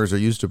performers or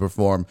used to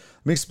perform,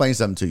 let me explain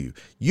something to you.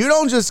 You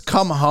don't just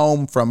come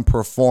home from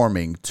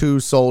performing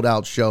 2 sold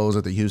out shows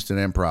at the Houston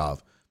Improv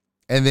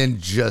and then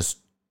just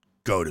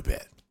go to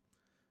bed.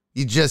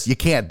 You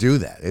can't do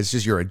that. It's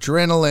just your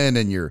adrenaline,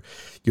 and you're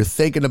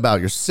thinking about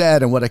your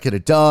set and what I could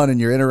have done, and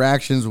your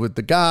interactions with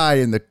the guy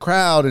and the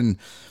crowd, and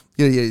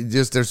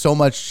there's so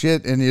much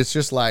shit, and it's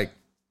just like,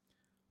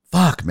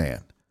 fuck,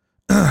 man.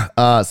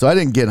 So I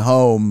didn't get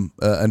home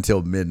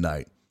until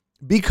midnight.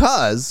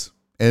 Because,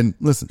 and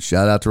listen,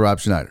 shout out to Rob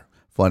Schneider.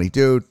 Funny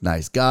dude,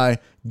 nice guy.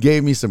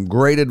 Gave me some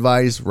great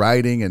advice,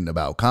 writing and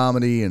about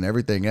comedy and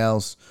everything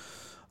else.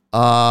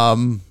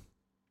 But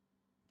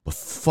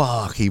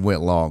fuck, he went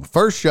long.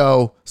 First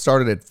show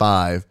started at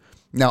 5.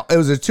 Now, it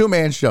was a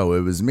 2-man show.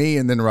 It was me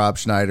and then Rob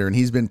Schneider, and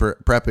he's been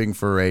prepping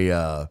for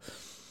a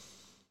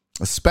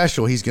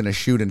special he's going to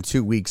shoot in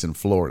 2 weeks in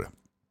Florida.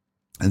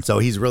 And so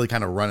he's really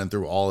kind of running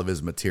through all of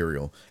his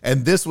material.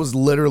 And this was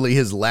literally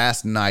his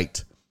last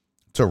night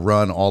to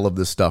run all of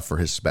this stuff for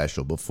his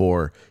special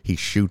before he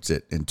shoots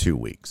it in 2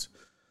 weeks.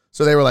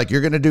 So they were like,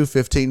 you're going to do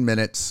 15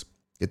 minutes,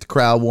 get the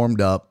crowd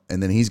warmed up,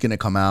 and then he's going to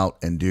come out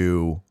and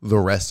do the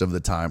rest of the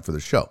time for the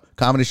show.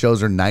 Comedy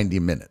shows are 90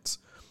 minutes.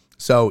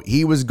 So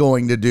he was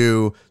going to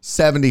do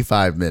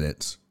 75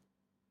 minutes.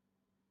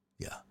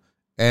 Yeah.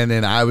 And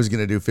then I was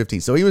going to do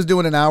 15. So he was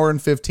doing an hour and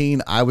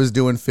 15. I was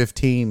doing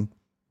 15.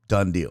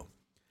 Done deal.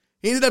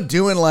 He ended up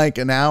doing like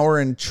an hour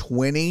and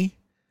 20.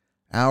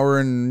 Hour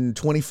and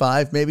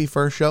 25, maybe,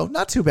 first show.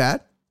 Not too bad.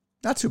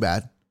 He's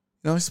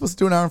supposed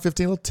to do an hour and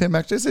 15, a little Tim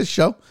extra. It's his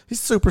show.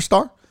 He's a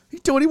superstar. He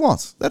can do what he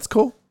wants. That's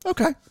cool.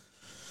 Okay.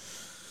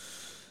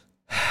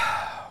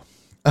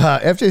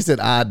 FJ said,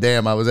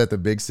 damn, I was at the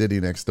big city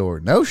next door.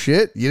 No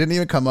shit. You didn't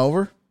even come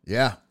over?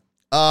 Yeah.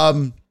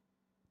 I'd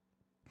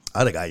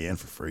have got you in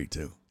for free,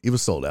 too. He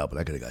was sold out, but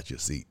I could have got you a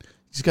seat.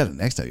 You just got it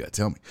next time. You got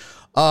to tell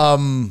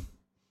me.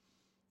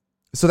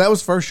 So that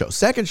was first show.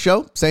 Second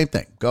show, same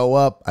thing. Go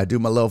up. I do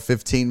my little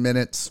 15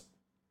 minutes.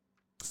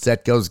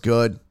 Set goes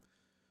good.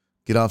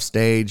 Get off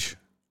stage.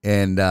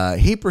 And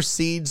he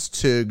proceeds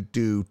to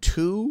do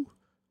 2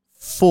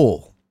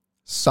 full,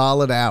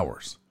 solid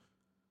hours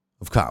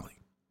of comedy.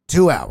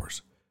 2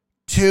 hours.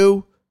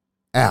 2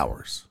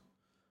 hours.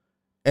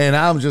 And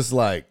I'm just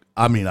like,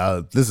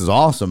 this is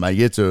awesome. I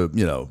get to,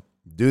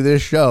 do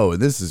this show.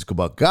 And this is,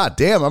 but God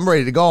damn, I'm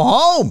ready to go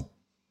home.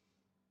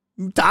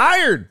 I'm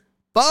tired.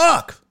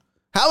 Fuck.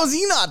 How is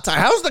he not tired?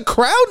 How's the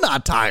crowd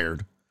not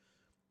tired?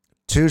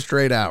 2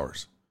 straight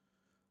hours.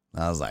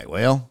 I was like,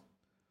 well,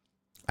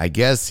 I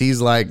guess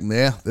he's like,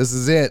 yeah, this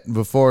is it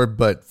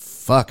but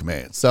fuck,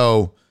 man.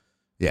 So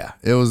yeah,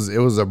 it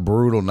was a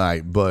brutal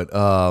night, but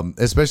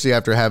especially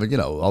after having,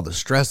 all the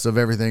stress of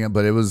everything,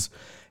 but it was,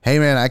 hey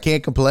man, I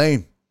can't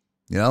complain.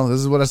 This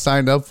is what I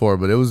signed up for,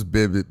 but it was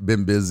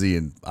been busy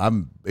and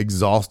I'm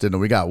exhausted,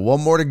 and we got one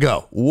more to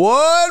go.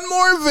 One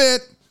more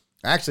event.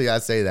 Actually, I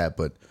say that,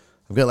 but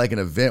I've got like an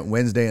event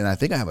Wednesday, and I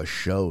think I have a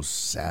show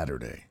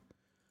Saturday.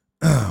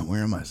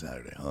 Where am I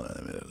Saturday? Hold on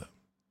a minute.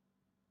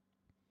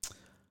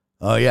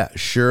 Oh, yeah,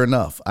 sure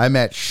enough. I'm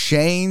at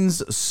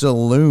Shane's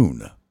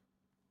Saloon.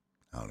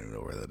 I don't even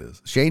know where that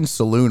is. Shane's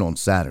Saloon on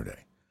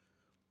Saturday.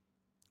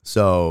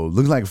 So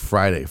looks like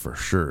Friday for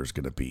sure is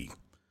going to be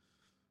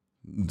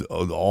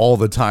all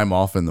the time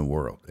off in the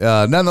world.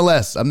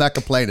 Nonetheless, I'm not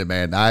complaining,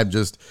 man.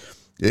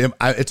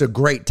 It's a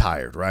great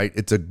tired, right?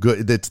 It's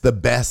the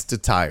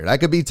best tired. I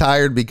could be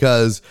tired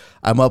because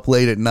I'm up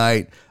late at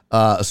night,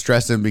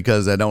 stressing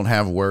because I don't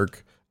have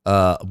work.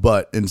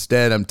 But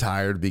instead I'm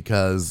tired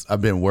because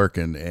I've been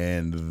working,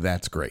 and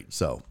that's great.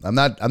 So I'm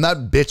not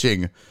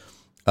bitching,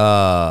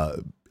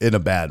 in a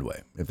bad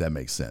way, if that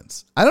makes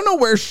sense. I don't know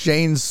where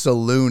Shane's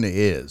Saloon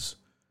is.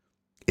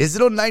 Is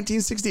it on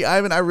 1960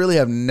 Ivan? I really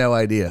have no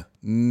idea.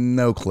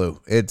 No clue.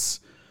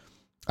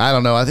 I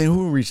don't know. I think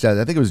who reached out?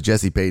 I think it was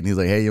Jesse Payton. He's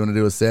like, hey, you want to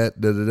do a set?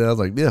 I was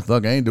like, yeah,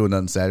 fuck, I ain't doing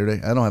nothing Saturday.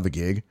 I don't have a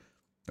gig.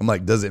 I'm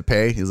like, does it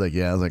pay? He's like,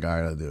 yeah. I was like, all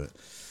right, I'll do it.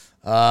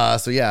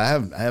 So yeah,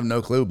 I have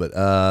no clue, but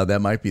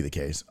that might be the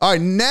case. All right,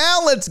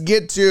 now let's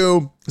get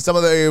to some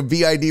of the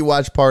VID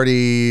watch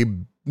party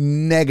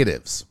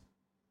negatives.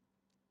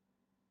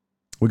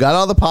 We got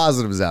all the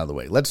positives out of the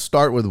way. Let's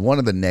start with one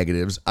of the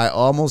negatives. I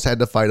almost had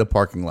to fight a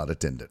parking lot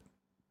attendant.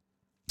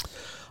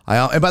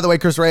 And by the way,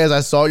 Chris Reyes,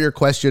 I saw your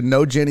question.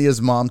 No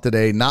Jennia's mom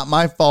today. Not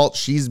my fault.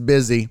 She's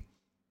busy.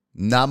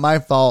 Not my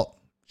fault.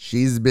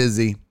 She's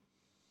busy.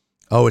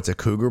 Oh, it's a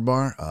Cougar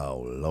bar?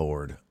 Oh,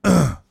 Lord.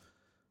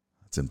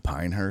 It's in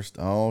Pinehurst.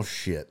 Oh,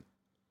 shit.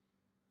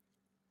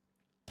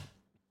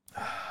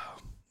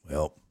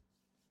 Well,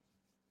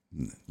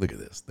 look at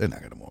this. They're not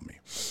going to want me.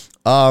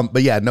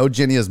 But yeah, no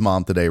Jennia's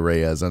mom today,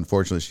 Reyes.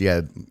 Unfortunately, she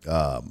had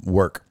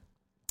work.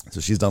 So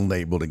she's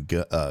unable to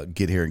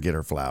get here and get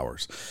her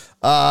flowers.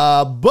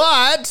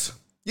 But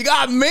you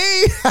got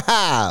me.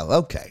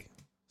 Okay.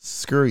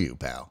 Screw you,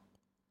 pal.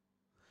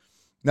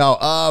 No,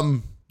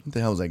 what the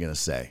hell was I going to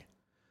say?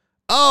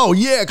 Oh,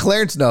 yeah,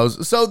 Clarence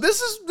knows. So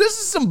this is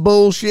some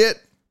bullshit,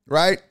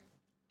 right?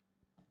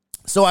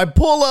 So I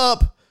pull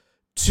up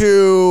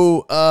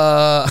to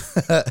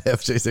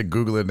FJ said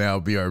Google it now,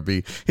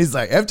 BRB.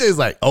 FJ's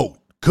like, oh,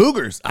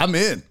 Cougars, I'm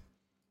in.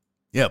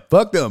 Yeah,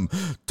 fuck them.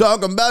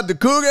 Talking about the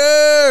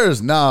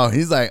Cougars. No,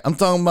 he's like, I'm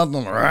talking about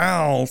them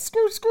round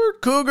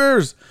skirt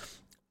Cougars.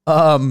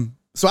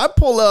 So I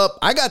pull up.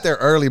 I got there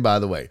early, by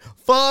the way.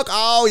 Fuck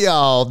all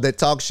y'all that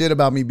talk shit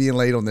about me being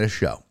late on this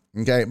show.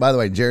 Okay. By the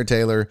way, Jared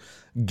Taylor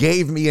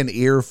gave me an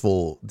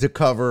earful to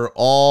cover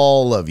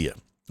all of you.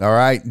 All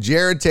right.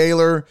 Jared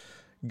Taylor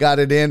got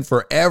it in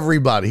for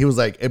everybody. He was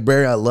like, hey,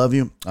 Barry, I love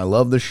you. I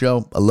love the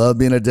show. I love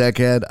being a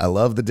deckhead. I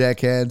love the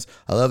deckheads.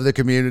 I love the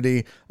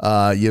community.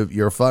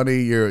 You're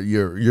funny.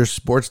 Your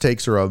sports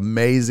takes are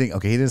amazing.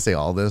 Okay, he didn't say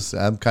all this.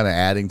 I'm kind of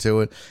adding to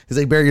it. He's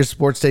like, Barry, your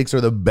sports takes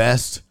are the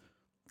best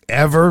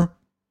ever,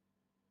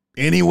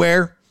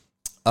 anywhere.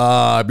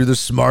 You're the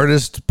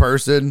smartest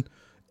person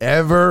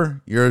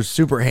ever. You're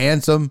super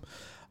handsome.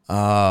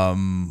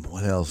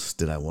 What else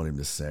did I want him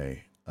to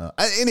say?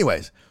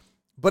 Anyways,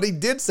 but he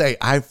did say,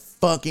 I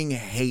fucking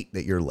hate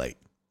that you're late.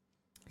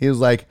 He was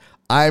like,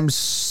 I'm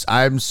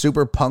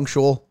super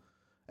punctual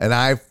and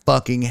I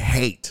fucking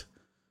hate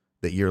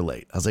that you're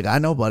late. I was like, I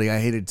know, buddy. I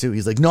hate it too.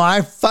 He's like, no,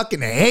 I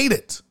fucking hate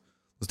it.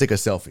 Let's take a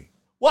selfie.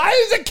 Why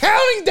is it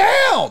counting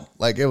down?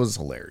 Like, it was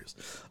hilarious.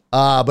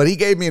 But he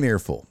gave me an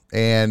earful.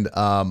 And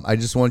I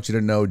just want you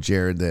to know,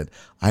 Jared, that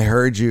I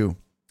heard you.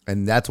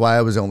 And that's why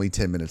I was only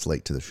 10 minutes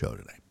late to the show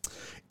today.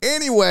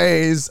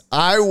 Anyways,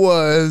 I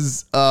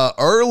was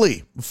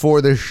early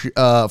for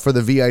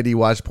the VID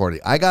watch party.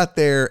 I got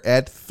there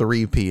at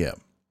 3 p.m.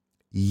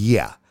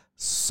 Yeah,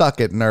 suck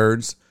it,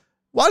 nerds.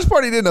 Watch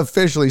party didn't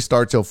officially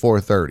start till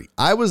 4:30.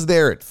 I was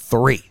there at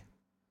 3.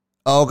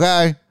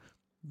 Okay?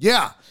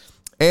 Yeah.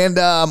 And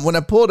when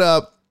I pulled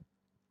up,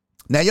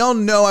 now y'all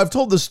know I've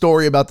told the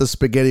story about the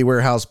Spaghetti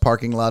Warehouse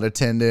parking lot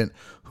attendant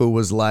who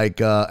was like,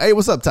 hey,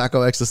 what's up,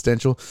 Taco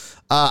Existential?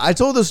 I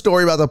told the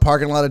story about the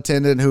parking lot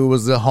attendant who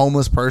was a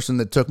homeless person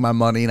that took my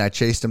money and I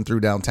chased him through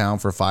downtown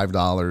for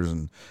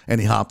 $5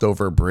 and he hopped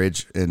over a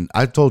bridge. And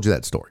I told you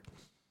that story.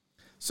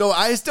 So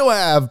I still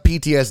have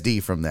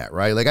PTSD from that,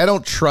 right? Like, I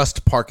don't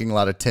trust parking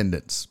lot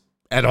attendants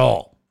at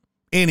all,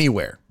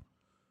 anywhere.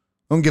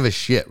 I don't give a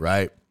shit,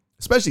 right?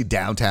 Especially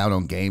downtown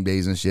on game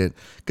days and shit.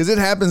 Because it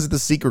happens at the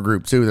Secret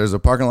Group, too. There's a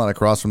parking lot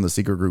across from the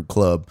Secret Group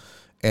Club.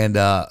 And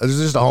there's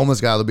just a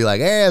homeless guy that'll be like,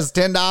 hey, it's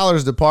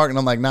 $10 to park. And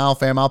I'm like, nah,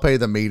 fam, I'll pay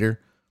the meter.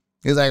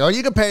 He's like, oh,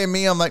 you can pay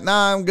me. I'm like,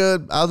 nah, I'm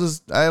good. I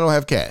don't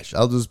have cash.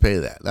 I'll just pay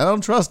that. I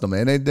don't trust him,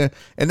 man.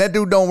 And that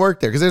dude don't work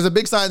there. Because there's a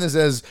big sign that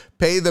says,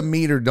 pay the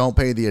meter, don't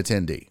pay the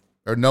attendee.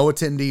 Or no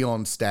attendee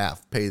on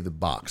staff, pay the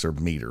box or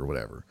meter or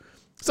whatever.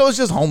 So it's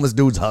just homeless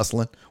dudes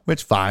hustling,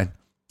 which fine.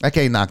 I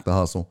can't knock the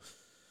hustle.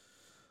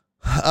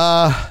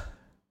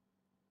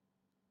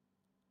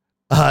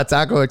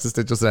 Taco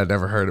Existential said I'd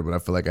never heard it, but I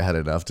feel like I had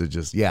enough to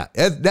just,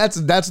 that's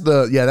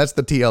the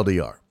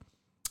TLDR.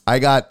 I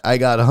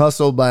got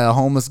hustled by a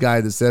homeless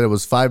guy that said it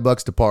was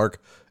 $5 to park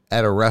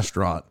at a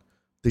restaurant.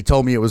 They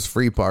told me it was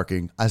free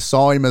parking. I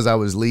saw him as I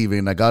was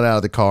leaving. I got out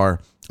of the car.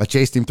 I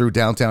chased him through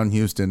downtown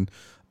Houston.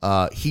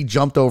 He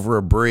jumped over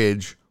a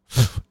bridge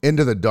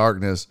into the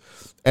darkness,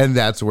 and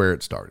that's where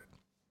it started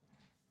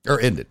or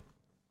ended.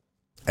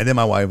 And then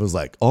my wife was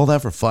like, all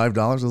that for $5?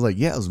 I was like,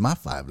 yeah, it was my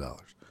 $5.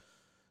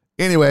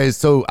 Anyways,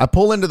 so I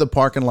pull into the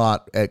parking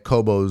lot at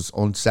Kobo's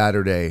on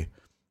Saturday.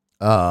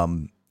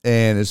 And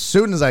as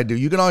soon as I do,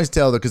 you can always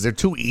tell because they're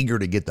too eager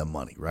to get the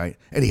money, right?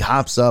 And he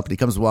hops up and he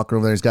comes walking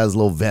over there. He's got his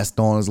little vest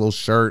on, his little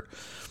shirt.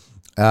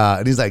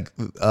 And he's like,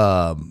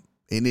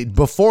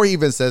 before he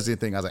even says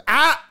anything, I was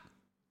like,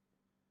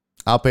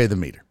 I'll pay the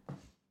meter.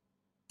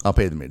 I'll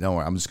pay the meter. Don't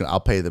worry. I'll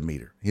pay the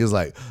meter. He was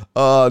like,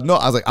 no.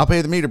 I was like, I'll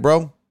pay the meter,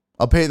 bro.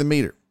 I'll pay the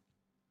meter.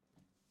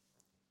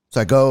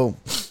 So I go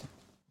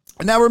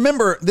Now,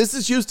 remember, this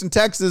is Houston,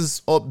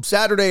 Texas,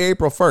 Saturday,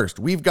 April 1st.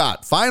 We've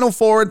got Final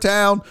Four in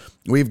town.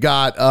 We've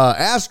got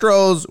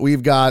Astros.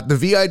 We've got the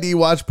VID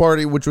watch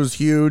party, which was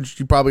huge.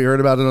 You probably heard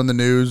about it on the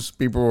news.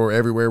 People were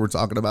everywhere. We're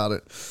talking about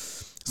it.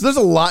 So there's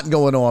a lot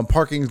going on.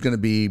 Parking is going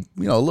to be,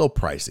 a little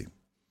pricey.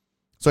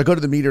 So I go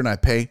to the meter and I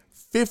pay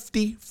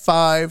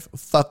 $55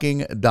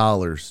 fucking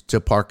dollars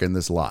to park in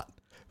this lot.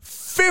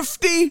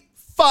 $55.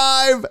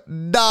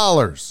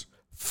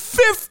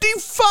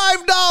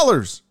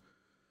 $55.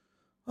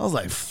 I was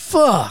like,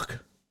 fuck.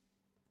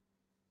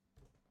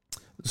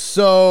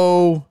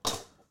 So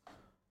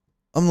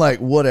I'm like,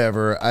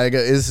 whatever.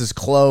 This is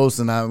close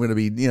and I'm going to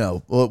be,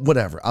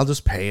 whatever. I'll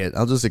just pay it.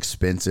 I'll just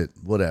expense it.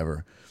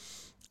 Whatever.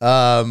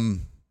 Yeah,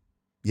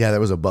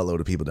 there was a buttload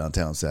of people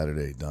downtown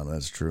Saturday, Donna.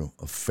 That's true.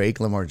 A fake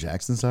Lamar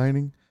Jackson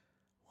signing?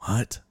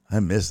 What? I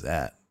missed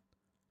that.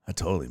 I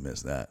totally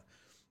missed that.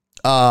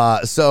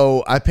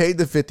 So I paid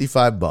the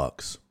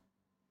 $55.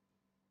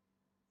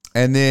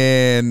 And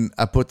then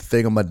I put the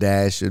thing on my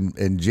dash,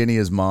 and Jenny,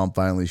 his mom,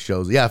 finally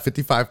shows. Yeah,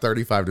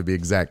 $55.35 to be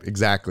exact.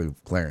 Exactly,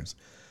 Clarence.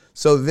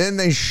 So then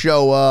they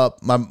show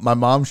up. My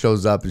mom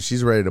shows up, and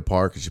she's ready to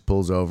park, and she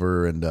pulls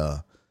over, and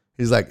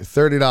he's like,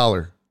 $30.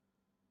 I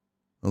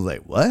was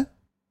like, what?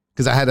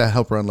 Because I had to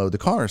help her unload the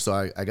car,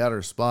 so I got her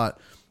a spot,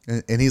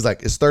 and he's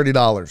like, it's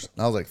 $30.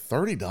 And I was like,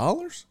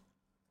 $30?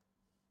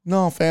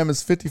 No, fam,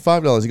 it's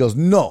 $55. He goes,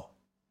 no,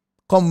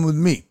 come with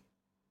me.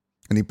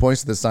 And he points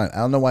to the sign. I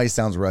don't know why he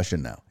sounds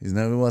Russian now. He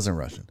wasn't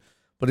Russian.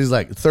 But he's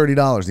like,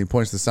 $30. And he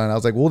points to the sign. I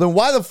was like, well, then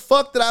why the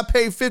fuck did I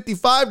pay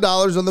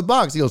 $55 on the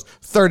box? He goes,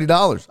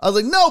 $30. I was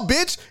like, no,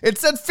 bitch. It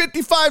said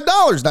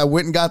 $55. And I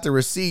went and got the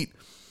receipt.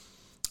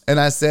 And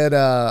I said,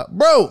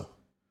 bro,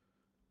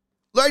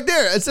 right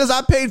there, it says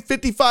I paid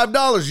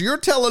 $55. You're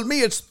telling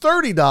me it's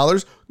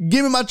 $30.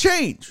 Give me my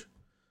change.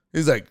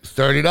 He's like,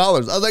 $30. I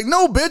was like,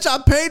 no, bitch,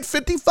 I paid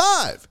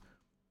 $55.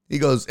 He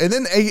goes, and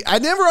then I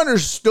never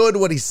understood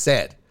what he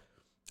said.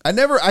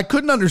 I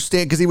couldn't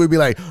understand because he would be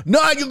like, no,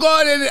 you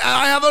go ahead and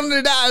I have only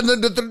the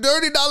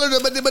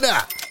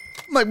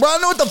 $30. I'm like, bro, I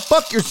know what the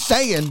fuck you're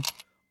saying.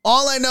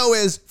 All I know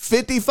is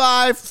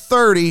 55,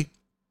 30,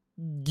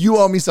 you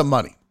owe me some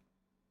money.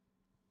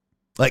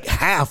 Like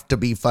half to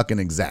be fucking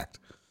exact.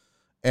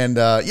 And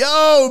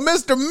yo,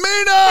 Mr.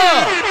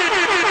 Mina!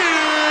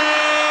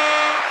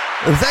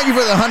 Thank you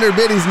for the 100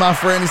 biddies, my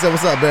friend. He said,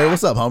 what's up, Barry?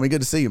 What's up, homie?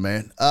 Good to see you,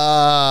 man.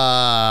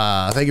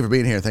 Thank you for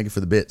being here. Thank you for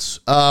the bits.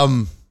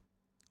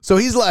 So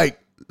he's like,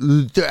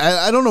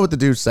 I don't know what the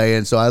dude's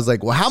saying. So I was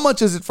like, well, how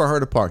much is it for her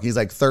to park? He's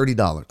like,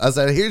 $30. I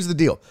said, here's the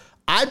deal.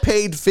 I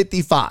paid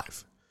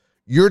 $55.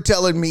 You're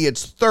telling me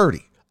it's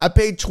 $30. I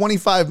paid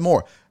 $25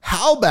 more.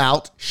 How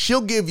about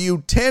she'll give you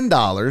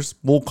 $10,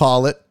 we'll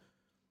call it,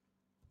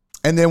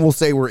 and then we'll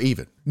say we're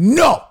even.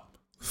 No,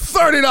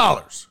 $30.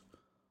 I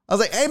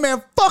was like, hey,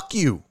 man, fuck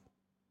you.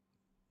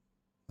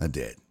 I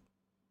did.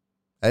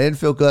 I didn't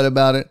feel good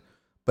about it,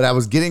 but I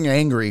was getting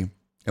angry.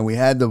 And we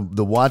had the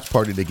watch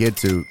party to get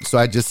to. So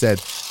I just said,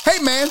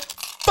 hey, man,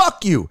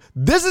 fuck you.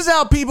 This is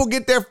how people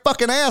get their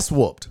fucking ass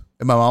whooped.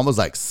 And my mom was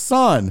like,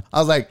 son. I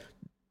was like,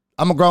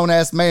 I'm a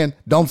grown-ass man.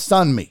 Don't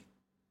son me.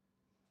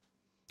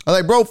 I was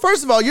like, bro,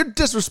 first of all, you're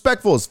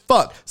disrespectful as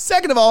fuck.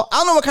 Second of all, I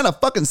don't know what kind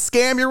of fucking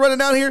scam you're running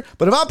down here,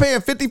 but if I'm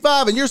paying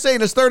 55 and you're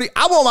saying it's 30,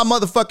 I want my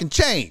motherfucking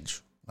change.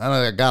 I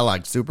know that guy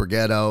like super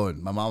ghetto.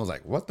 And my mom was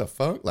like, what the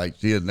fuck? Like,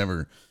 she had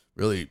never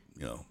really,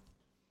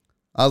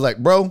 I was like,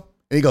 bro. And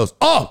he goes,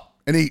 oh.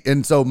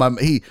 And so my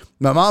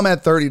mom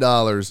had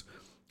 $30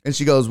 and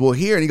she goes, well,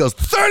 here. And he goes,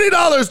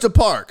 $30 to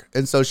park.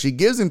 And so she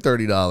gives him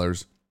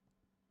 $30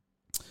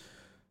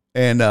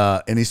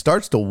 and he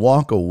starts to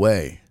walk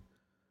away.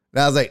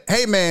 And I was like,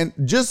 hey, man,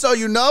 just so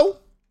you know,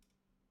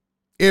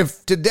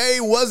 if today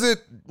wasn't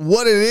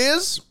what it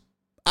is,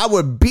 I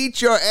would beat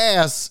your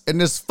ass in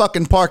this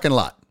fucking parking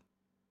lot.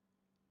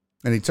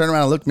 And he turned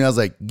around and looked at me. I was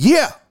like,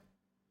 yeah,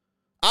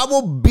 I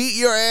will beat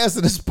your ass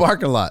in this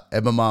parking lot.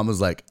 And my mom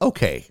was like,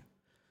 okay.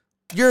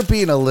 You're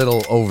being a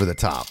little over the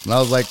top. And I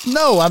was like,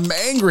 no, I'm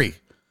angry.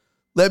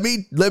 Let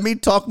me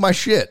talk my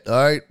shit.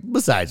 All right.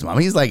 Besides, mom,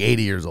 he's like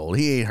 80 years old.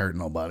 He ain't hurting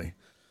nobody.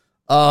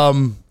 I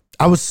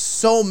was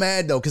so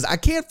mad though, because I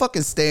can't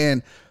fucking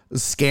stand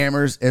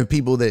scammers and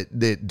people that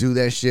do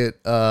that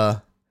shit.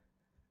 Clarence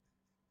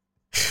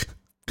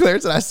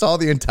and I saw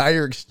the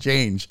entire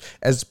exchange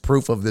as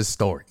proof of this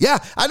story. Yeah,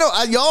 I know.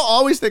 Y'all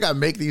always think I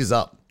make these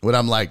up when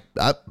I'm like,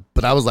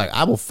 but I was like,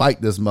 I will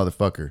fight this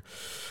motherfucker.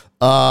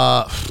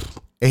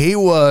 He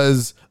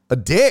was a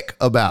dick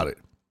about it.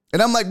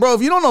 And I'm like, bro,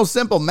 if you don't know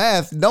simple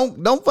math,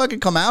 don't fucking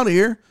come out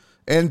here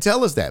and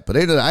tell us that. But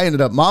I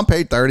ended up, mom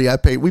paid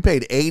 30. We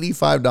paid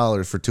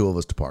 $85 for two of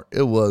us to park.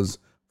 It was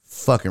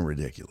fucking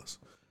ridiculous.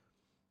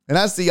 And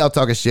I see y'all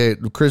talking shit.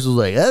 Chris was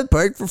like, I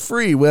parked for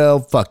free. Well,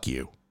 fuck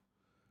you.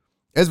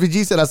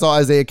 SVG said, I saw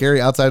Isaiah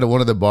Carey outside of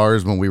one of the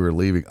bars when we were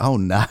leaving. Oh,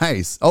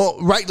 nice.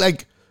 Oh, right.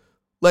 Like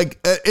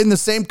in the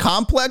same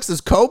complex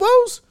as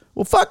Kobo's?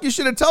 Well, fuck, you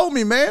should have told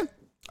me, man.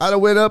 I'd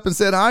have went up and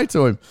said hi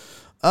to him.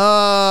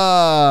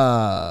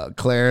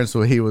 Clarence,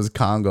 when he was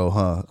Congo,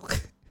 huh?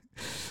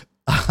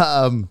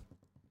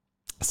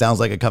 Sounds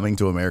like a Coming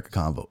to America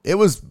convo. It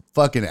was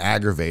fucking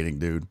aggravating,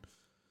 dude.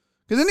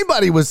 Because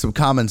anybody with some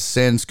common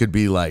sense could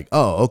be like,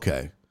 oh,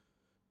 okay.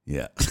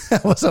 Yeah.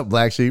 What's up,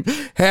 Black Sheep?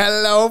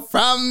 Hello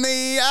from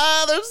the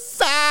other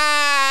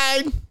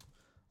side.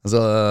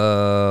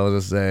 So, I'll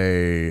just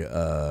say,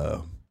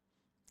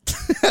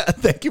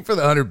 thank you for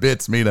the 100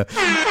 bits, Mina.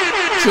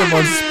 Jim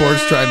on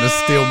sports trying to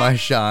steal my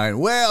shine.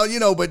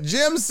 Well, but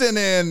Jim sent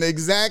in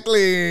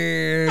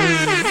exactly 69.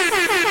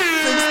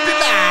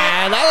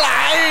 I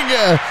like.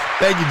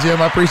 Thank you,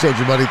 Jim. I appreciate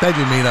you, buddy. Thank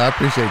you, Mina. I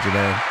appreciate you,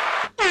 man.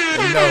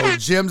 And no,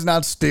 Jim's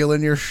not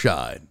stealing your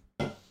shine.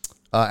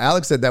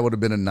 Alex said that would have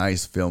been a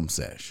nice film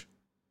sesh.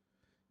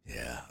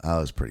 Yeah, I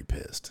was pretty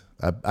pissed.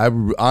 I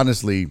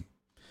honestly,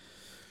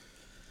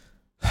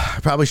 I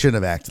probably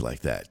shouldn't have acted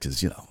like that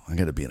because, I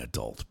got to be an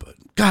adult. But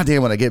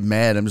goddamn, when I get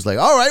mad, I'm just like,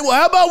 all right, well,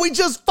 how about we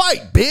just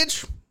fight,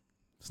 bitch?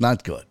 It's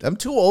not good. I'm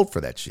too old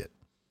for that shit.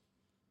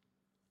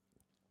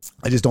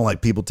 I just don't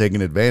like people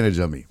taking advantage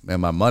of me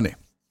and my money.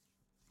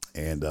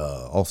 And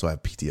also I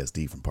have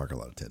PTSD from parking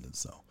lot attendance.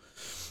 So,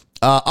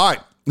 all right.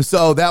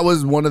 So that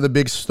was one of the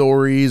big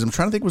stories. I'm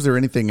trying to think, was there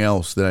anything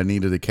else that I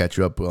needed to catch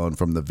up on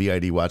from the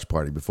VID watch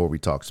party before we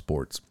talk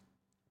sports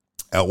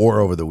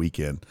or over the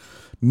weekend?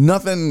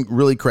 Nothing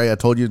really crazy. I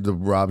told you the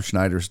Rob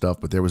Schneider stuff,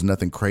 but there was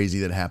nothing crazy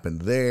that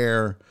happened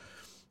there.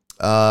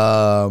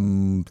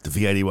 The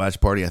VID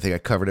watch party, I think I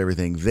covered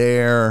everything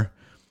there.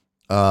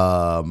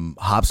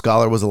 Hop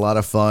Scholar was a lot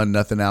of fun.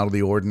 Nothing out of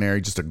the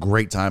ordinary. Just a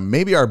great time.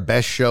 Maybe our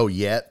best show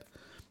yet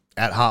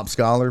at Hop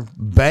Scholar.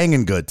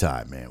 Banging good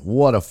time, man.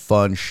 What a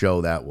fun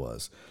show that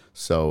was.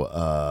 So,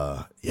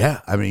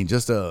 yeah, I mean,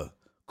 just a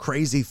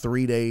crazy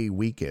 3-day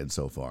weekend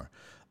so far.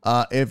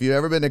 If you've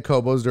ever been to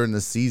Kobo's during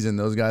the season,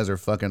 those guys are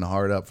fucking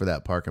hard up for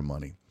that parking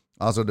money.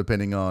 Also,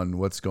 depending on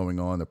what's going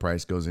on, the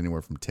price goes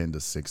anywhere from 10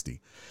 to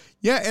 60.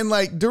 Yeah, and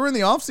like during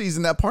the off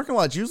season, that parking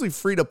lot's usually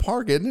free to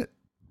park, isn't it?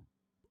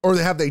 Or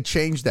have they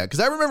changed that? Because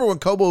I remember when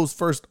Kobo's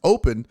first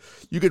opened,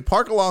 you could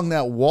park along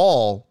that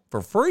wall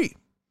for free.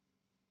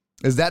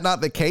 Is that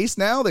not the case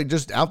now? They're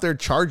just out there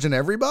charging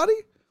everybody?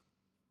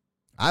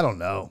 I don't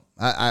know.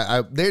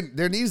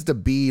 There needs to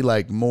be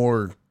like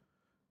more.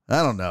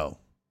 I don't know.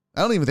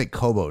 I don't even think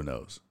Kobo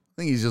knows.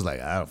 I think he's just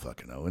like, I don't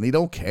fucking know. And he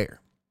don't care.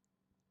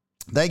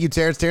 Thank you,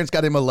 Terrence. Terrence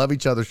got him a Love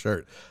Each Other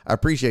shirt. I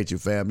appreciate you,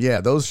 fam. Yeah,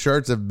 those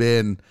shirts have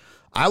been.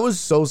 I was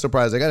so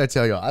surprised. I got to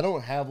tell you, I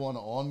don't have one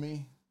on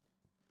me.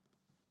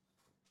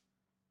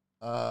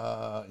 Yeah,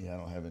 I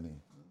don't have any.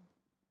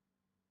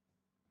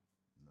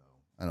 No,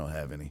 I don't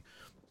have any.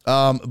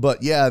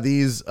 But yeah,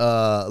 these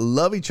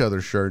Love Each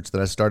Other shirts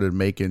that I started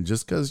making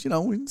just because,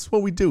 it's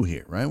what we do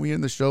here, right? We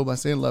end the show by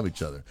saying love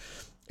each other.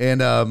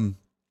 And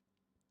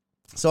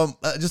so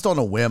just on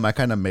a whim, I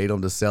kind of made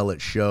them to sell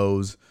at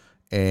shows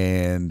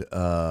and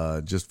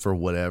just for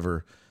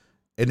whatever.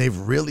 And they've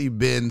really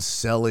been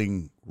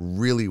selling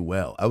really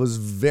well. I was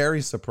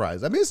very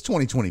surprised. I mean, it's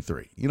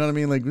 2023. You know what I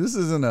mean? Like, this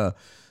isn't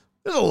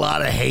there's a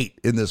lot of hate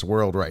in this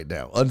world right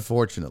now,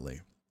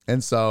 unfortunately.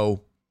 And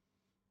so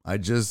I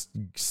just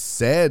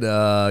said,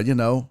 I'll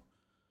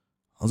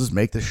just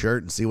make the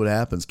shirt and see what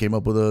happens. Came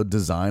up with a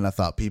design I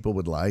thought people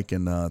would like,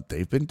 and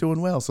they've been doing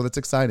well. So that's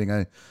exciting.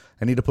 I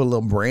need to put a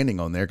little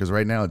branding on there because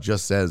right now it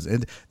just says,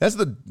 and that's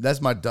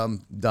my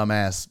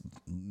dumbass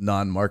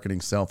non-marketing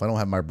self. I don't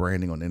have my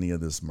branding on any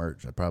of this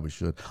merch. I probably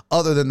should,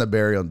 other than the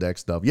Barry on Deck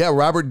stuff. Yeah,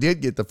 Robert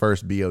did get the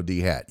first BOD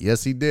hat.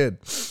 Yes, he did.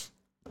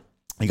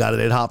 He got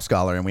it at Hop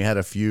Scholar, and we had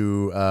a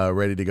few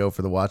ready to go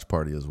for the watch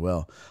party as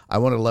well. I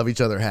want to Love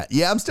Each Other hat.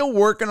 Yeah, I'm still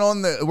working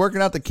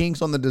out the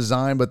kinks on the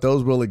design, but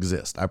those will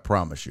exist, I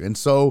promise you. And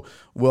so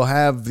we'll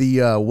have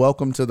the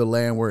Welcome to the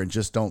Land where it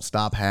just don't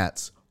stop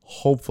hats,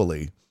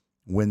 hopefully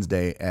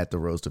Wednesday at the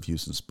Roast of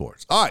Houston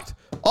Sports. All right,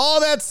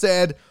 all that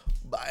said,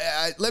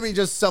 let me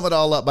just sum it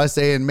all up by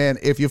saying, man,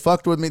 if you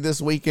fucked with me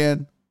this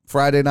weekend,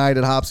 Friday night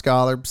at Hop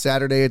Scholar,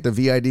 Saturday at the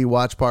VID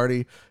watch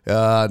party.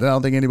 I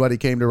don't think anybody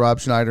came to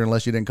Rob Schneider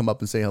unless you didn't come up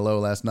and say hello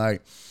last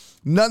night.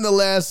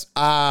 Nonetheless,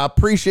 I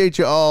appreciate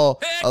you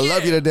all. I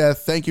love you to death.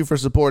 Thank you for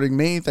supporting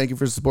me. Thank you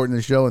for supporting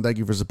the show, and thank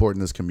you for supporting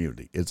this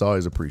community. It's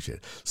always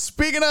appreciated.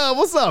 Speaking of,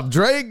 what's up,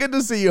 Dre? Good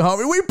to see you,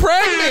 homie. We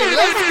pregnant.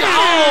 Let's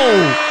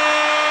go.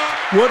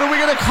 What are we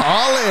going to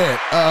call it?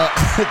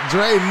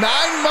 Dre, 9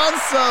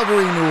 months of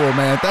renewal,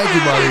 man. Thank you,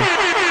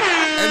 buddy.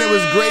 And it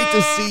was great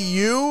to see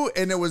you,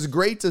 and it was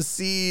great to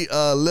see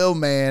Lil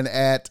Man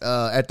at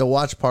the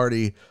watch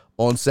party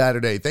on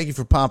Saturday. Thank you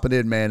for popping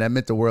in, man. That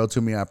meant the world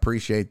to me. I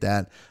appreciate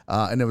that.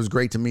 And it was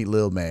great to meet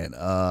Lil Man.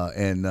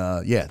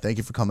 Yeah, thank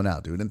you for coming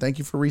out, dude. And thank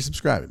you for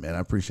resubscribing, man. I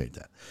appreciate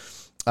that.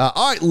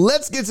 All right,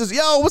 let's get this.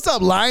 Yo, what's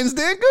up, Lions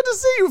Den? Good to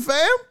see you,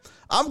 fam.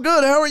 I'm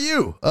good. How are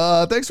you?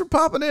 Thanks for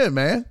popping in,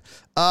 man.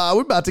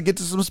 We're about to get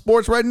to some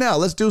sports right now.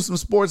 Let's do some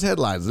sports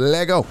headlines.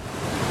 Let go.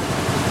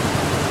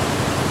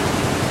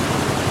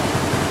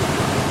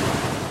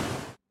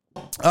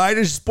 All right,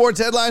 there's sports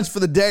headlines for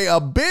the day. A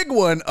big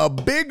one, a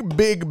big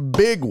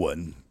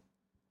one.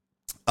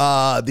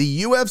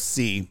 The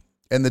UFC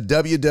and the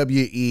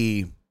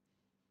WWE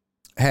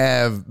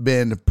have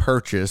been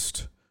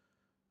purchased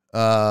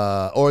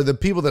or the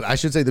people that I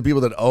should say the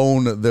people that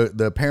own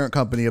the parent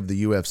company of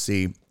the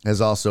UFC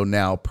has also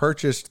now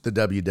purchased the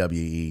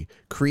WWE,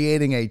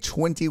 creating a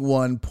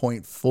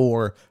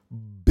 $21.4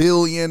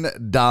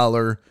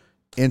 billion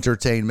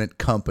entertainment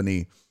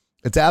company.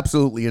 It's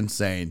absolutely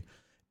insane.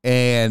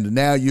 And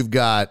now you've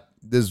got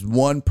this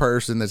one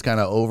person that's kind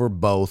of over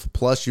both.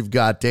 Plus you've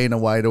got Dana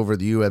White over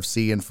the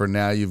UFC. And for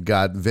now you've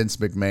got Vince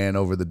McMahon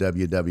over the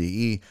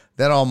WWE.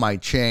 That all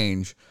might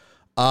change.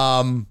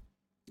 The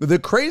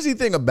crazy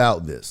thing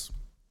about this,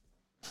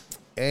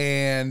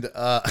 and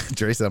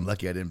Dre said, I'm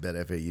lucky I didn't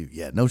bet FAU.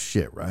 Yeah, no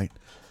shit, right?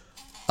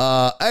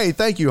 Hey,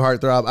 thank you,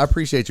 Heartthrob. I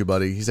appreciate you,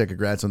 buddy. He said,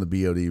 congrats on the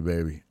BOD,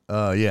 baby.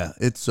 Yeah,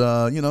 it's,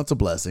 it's a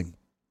blessing.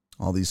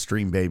 All these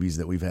stream babies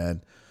that we've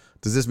had.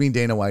 Does this mean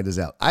Dana White is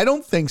out? I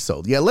don't think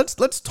so. Yeah,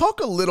 let's talk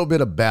a little bit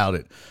about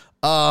it.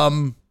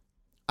 I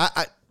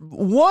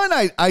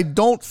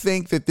don't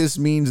think that this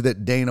means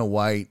that Dana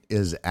White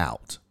is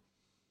out.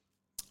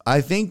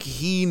 I think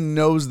he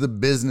knows the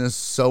business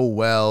so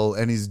well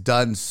and he's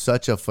done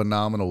such a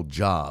phenomenal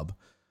job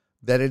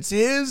that it's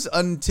his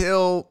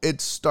until it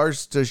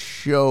starts to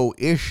show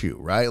issue,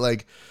 right?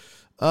 Like,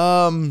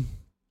 I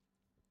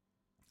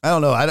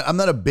don't know. I'm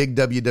not a big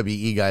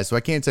WWE guy, so I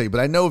can't tell you, but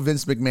I know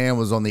Vince McMahon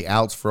was on the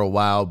outs for a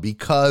while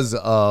because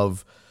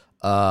of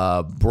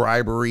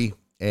bribery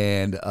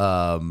and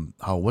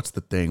what's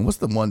the thing? What's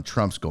the one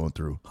Trump's going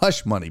through?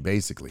 Hush money,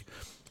 basically.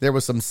 There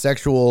was some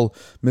sexual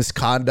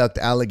misconduct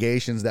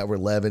allegations that were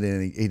levied,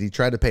 and he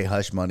tried to pay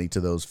hush money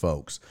to those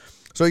folks.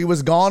 So he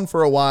was gone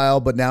for a while,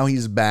 but now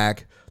he's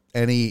back,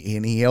 and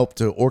he helped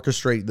to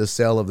orchestrate the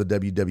sale of the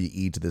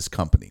WWE to this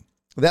company.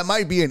 That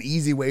might be an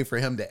easy way for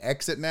him to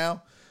exit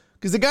now,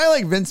 because a guy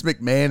like Vince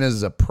McMahon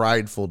is a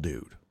prideful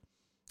dude,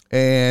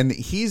 and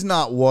he's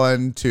not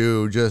one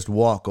to just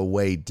walk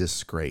away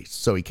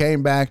disgraced. So he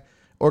came back,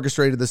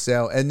 orchestrated the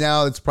sale, and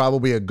now it's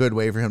probably a good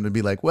way for him to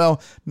be like,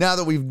 well, now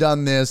that we've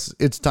done this,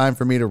 it's time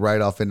for me to ride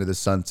off into the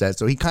sunset.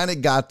 So he kind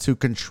of got to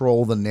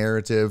control the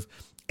narrative,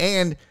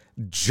 and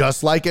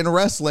just like in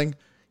wrestling,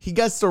 he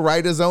gets to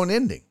write his own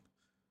ending.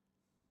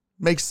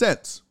 Makes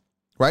sense,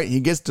 right?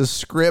 He gets to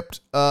script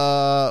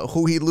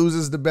who he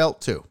loses the belt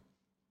to.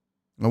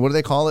 And what do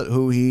they call it?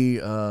 Who he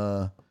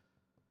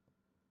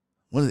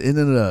what is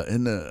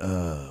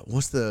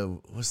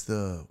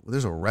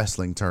there's a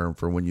wrestling term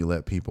for when you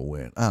let people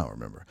win. I don't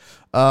remember.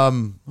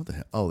 What the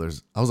hell? Oh,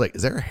 I was like,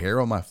 is there a hair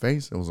on my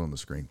face? It was on the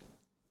screen.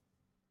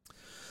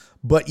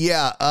 But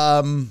yeah,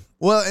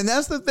 well, and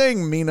that's the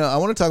thing, Mina. I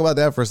want to talk about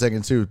that for a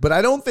second too. But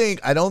I don't think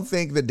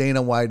that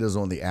Dana White is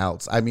on the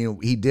outs. I mean,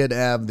 he did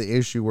have the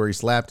issue where he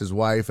slapped his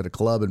wife at a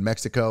club in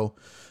Mexico,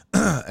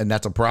 and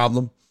that's a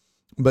problem.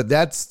 But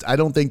I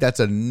don't think that's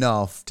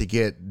enough to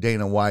get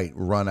Dana White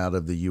run out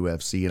of the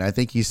UFC. And I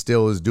think he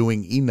still is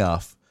doing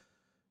enough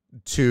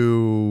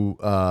to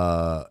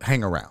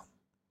hang around.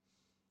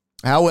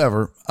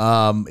 However,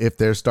 if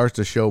there starts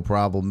to show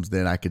problems,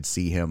 then I could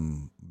see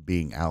him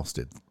being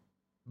ousted.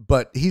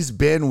 But he's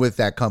been with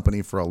that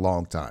company for a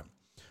long time.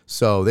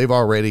 So they've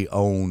already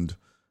owned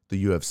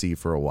the UFC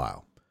for a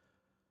while.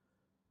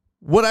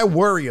 What I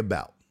worry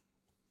about,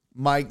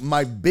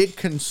 my big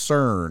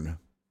concern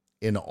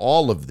in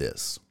all of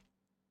this,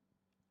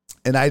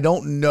 and I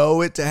don't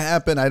know it to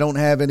happen. I don't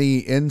have any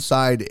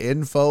inside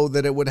info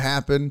that it would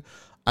happen.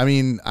 I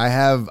mean,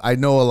 I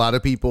know a lot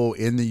of people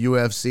in the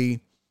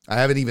UFC. I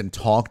haven't even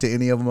talked to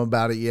any of them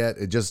about it yet.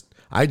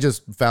 I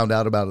just found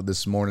out about it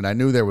this morning. I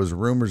knew there was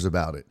rumors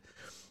about it,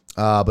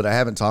 but I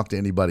haven't talked to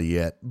anybody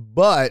yet.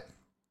 But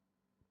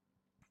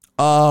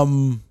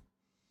I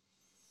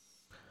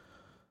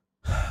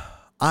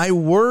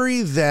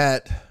worry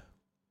that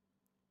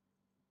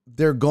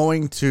they're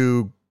going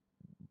to,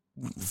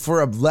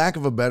 for a lack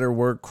of a better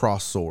word,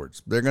 cross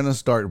swords. They're going to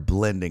start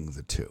blending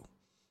the two.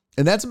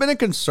 And that's been a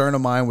concern of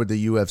mine with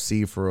the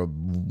UFC for a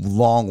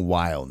long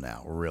while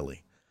now,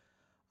 really.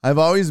 I've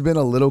always been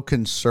a little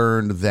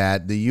concerned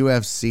that the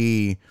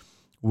UFC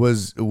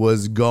was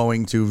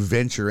going to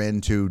venture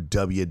into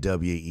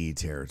WWE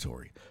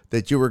territory.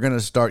 That you were going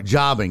to start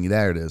jobbing.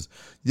 There it is.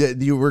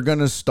 That you were going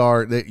to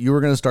start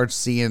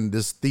seeing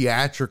this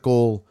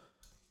theatrical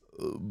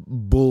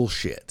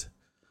bullshit.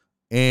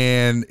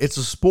 And it's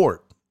a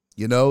sport,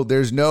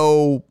 there's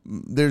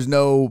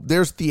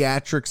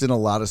theatrics in a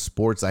lot of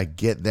sports. I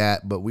get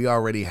that, but we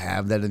already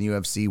have that in the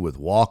UFC with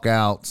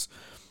walkouts.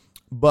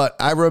 But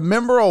I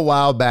remember a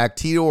while back,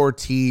 Tito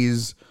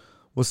Ortiz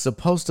was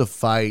supposed to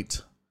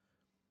fight.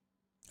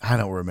 I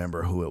don't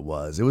remember who it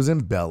was. It was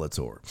in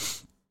Bellator.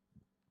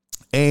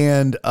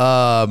 And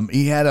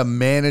he had a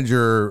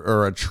manager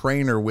or a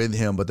trainer with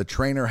him, but the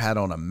trainer had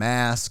on a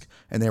mask,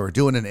 and they were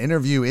doing an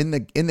interview in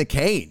the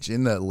cage,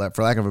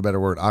 for lack of a better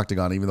word,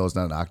 octagon, even though it's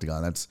not an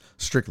octagon. That's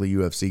strictly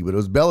UFC, but it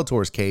was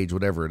Bellator's cage,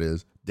 whatever it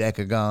is.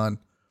 Decagon,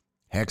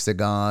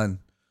 Hexagon,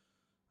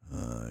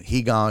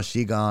 He-gon,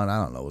 She-gon,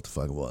 I don't know what the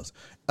fuck it was.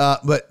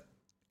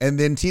 And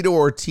then Tito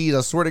Ortiz,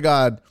 I swear to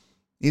God,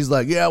 he's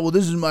like, yeah, well,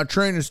 this is my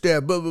training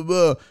staff, blah, blah,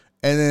 blah.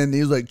 And then he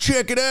was like,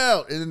 check it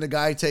out. And then the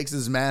guy takes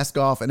his mask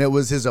off, and it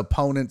was his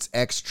opponent's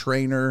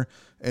ex-trainer.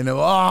 And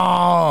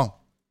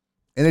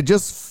And it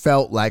just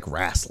felt like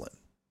wrestling.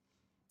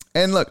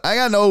 And look,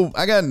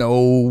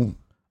 I'm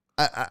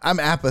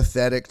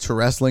apathetic to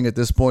wrestling at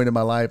this point in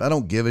my life. I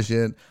don't give a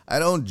shit. I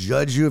don't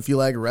judge you if you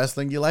like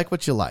wrestling. You like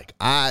what you like.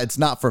 It's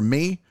not for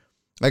me.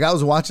 Like, I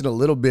was watching a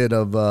little bit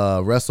of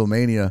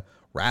WrestleMania.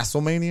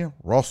 WrestleMania.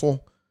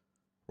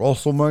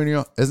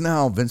 Isn't that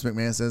how Vince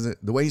McMahon says it?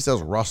 The way he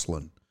says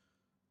wrestling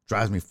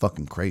drives me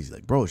fucking crazy.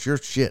 Like, bro, it's your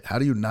shit. How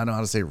do you not know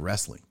how to say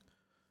wrestling?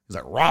 He's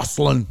like,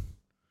 wrestling.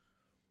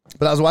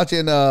 But I was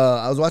watching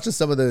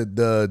some of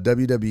the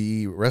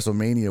WWE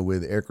WrestleMania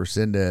with Eric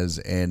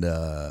Resendez and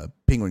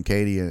Penguin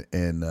Katie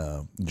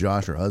and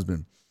Josh, her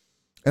husband.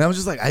 And I was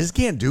just like, I just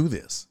can't do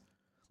this.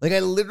 Like, I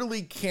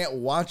literally can't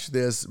watch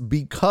this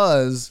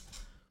because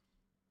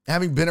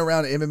having been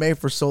around MMA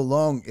for so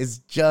long is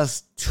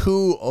just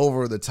too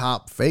over the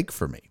top fake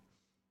for me.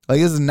 Like,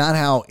 this is not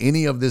how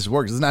any of this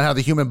works. This is not how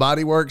the human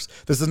body works.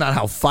 This is not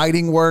how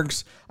fighting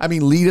works. I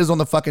mean, Lita's on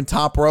the fucking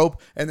top rope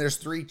and there's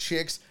 3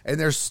 chicks and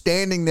they're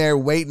standing there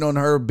waiting on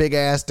her big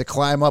ass to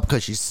climb up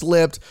because she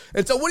slipped.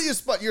 And so what do you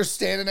spot? You're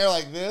standing there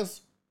like this.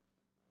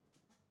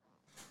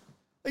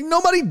 Like,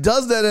 nobody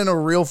does that in a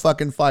real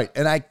fucking fight.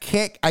 And I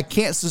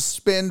can't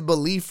suspend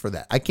belief for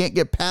that. I can't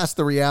get past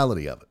the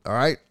reality of it. All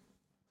right.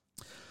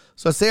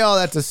 So I say all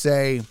that to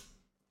say,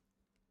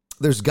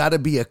 there's got to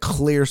be a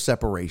clear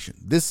separation.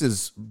 This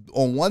is,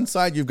 on one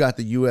side, you've got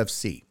the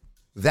UFC.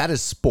 That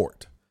is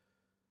sport.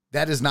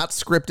 That is not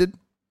scripted.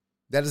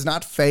 That is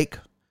not fake.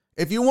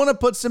 If you want to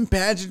put some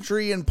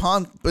pageantry and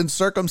pomp and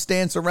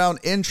circumstance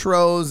around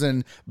intros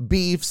and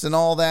beefs and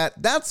all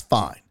that, that's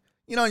fine.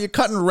 You know, you're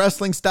cutting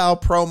wrestling style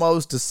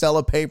promos to sell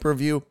a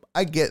pay-per-view.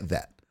 I get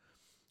that.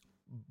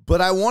 But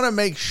I want to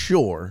make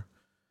sure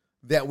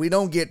that we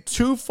don't get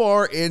too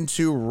far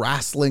into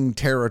wrestling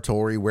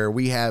territory where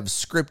we have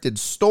scripted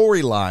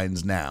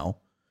storylines now,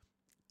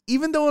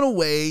 even though in a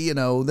way, you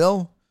know,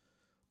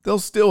 they'll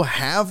still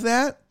have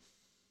that,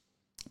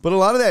 but a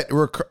lot of that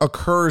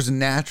occurs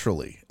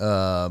naturally. You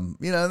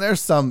know,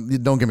 there's some,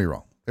 don't get me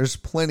wrong, there's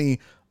plenty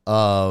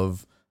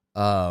of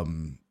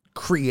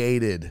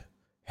created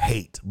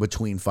hate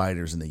between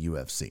fighters in the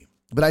UFC,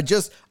 but I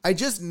just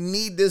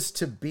need this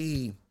to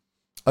be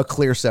a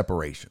clear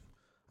separation.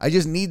 I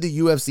just need the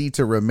UFC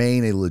to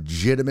remain a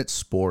legitimate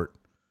sport.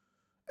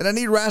 And I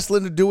need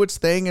wrestling to do its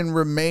thing and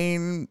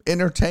remain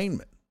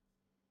entertainment.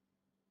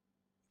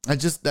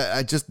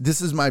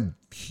 This is my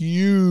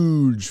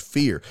huge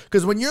fear.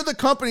 Because when you're the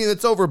company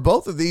that's over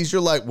both of these,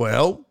 you're like,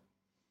 well,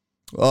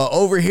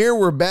 over here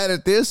we're bad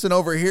at this and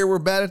over here we're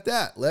bad at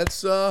that.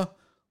 Let's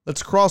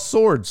cross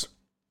swords.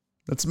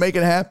 Let's make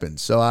it happen.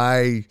 So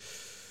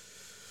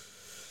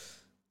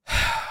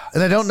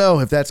and I don't know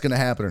if that's going to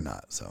happen or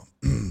not. So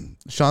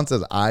Sean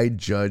says, I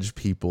judge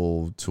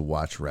people to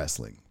watch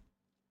wrestling.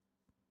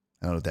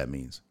 I don't know what that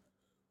means.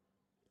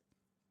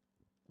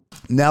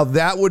 Now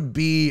that would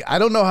be, I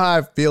don't know how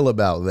I feel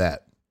about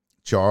that.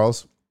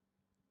 Charles.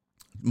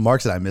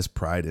 Mark said, I miss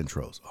Pride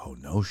intros. Oh,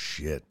 no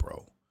shit,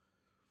 bro.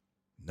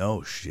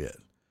 No shit.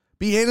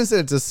 B. Hannon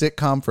said it's a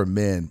sitcom for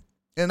men.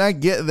 And I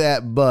get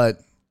that, but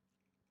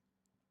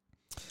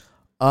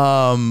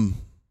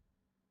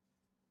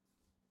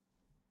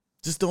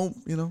just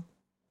don't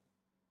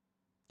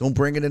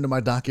bring it into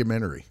my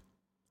documentary,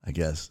 I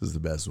guess is the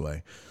best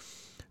way.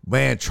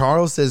 Man,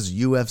 Charles says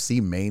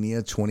UFC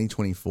Mania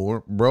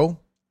 2024. Bro,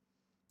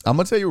 I'm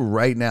going to tell you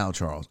right now,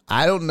 Charles,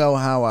 I don't know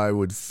how I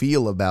would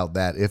feel about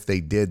that if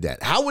they did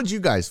that. How would you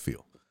guys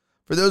feel?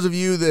 For those of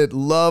you that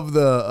love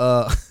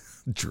the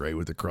Dre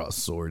with the cross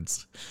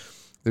swords,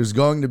 there's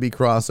going to be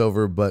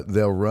crossover, but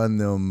they'll run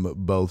them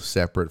both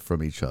separate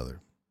from each other.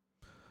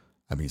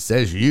 I mean,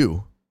 says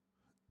you.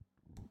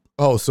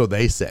 Oh, so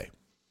they say.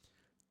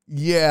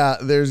 Yeah,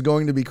 there's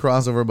going to be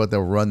crossover, but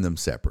they'll run them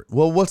separate.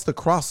 Well, what's the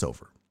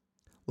crossover?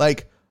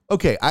 Like,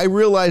 okay, I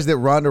realized that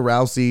Ronda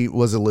Rousey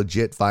was a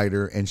legit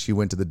fighter and she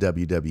went to the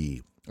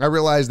WWE. I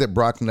realized that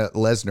Brock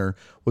Lesnar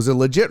was a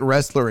legit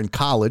wrestler in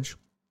college,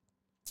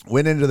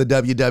 went into the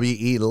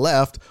WWE,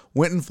 left,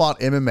 went and fought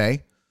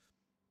MMA,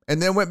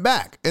 and then went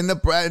back. And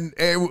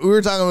we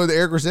were talking with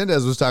Eric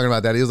Resendez was talking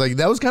about that. He was like,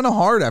 that was kind of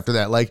hard after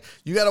that. Like,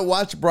 you got to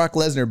watch Brock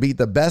Lesnar beat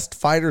the best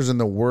fighters in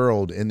the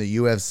world in the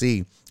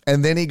UFC.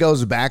 And then he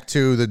goes back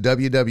to the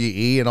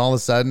WWE and all of a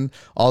sudden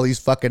all these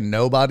fucking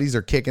nobodies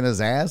are kicking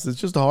his ass. It's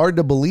just hard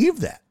to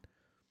believe that.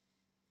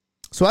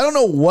 So I don't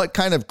know what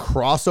kind of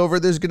crossover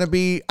there's going to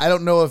be. I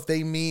don't know if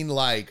they mean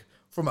like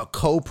from a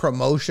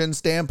co-promotion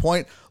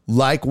standpoint,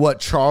 like what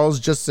Charles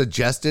just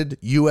suggested,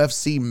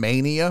 UFC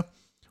Mania,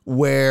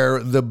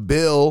 where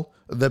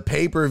the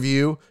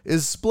pay-per-view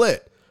is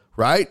split.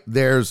 Right?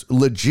 There's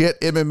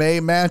legit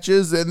MMA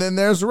matches and then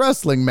there's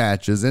wrestling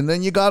matches and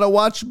then you got to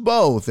watch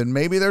both. And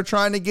maybe they're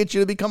trying to get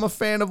you to become a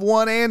fan of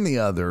one and the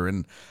other.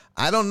 And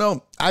I don't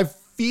know. I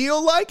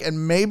feel like,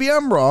 and maybe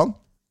I'm wrong,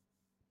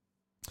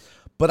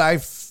 but I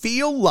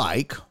feel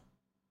like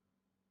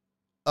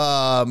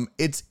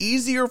it's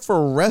easier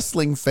for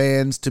wrestling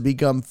fans to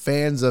become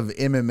fans of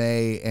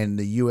MMA and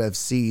the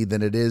UFC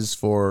than it is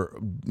for,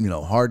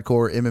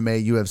 hardcore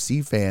MMA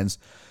UFC fans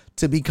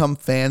to become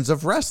fans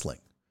of wrestling.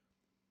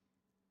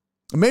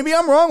 Maybe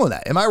I'm wrong with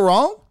that. Am I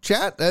wrong?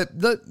 Chat,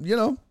 let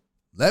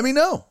me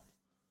know.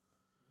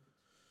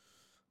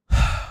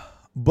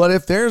 But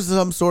if there's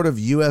some sort of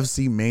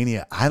UFC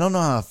mania, I don't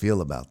know how I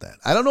feel about that.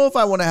 I don't know if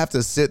I want to have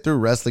to sit through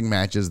wrestling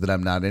matches that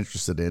I'm not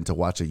interested in to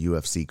watch a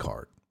UFC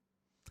card.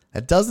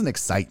 That doesn't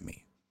excite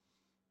me.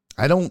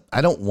 I don't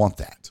want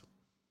that.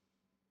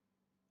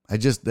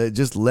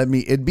 Just let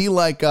me, it'd be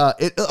like,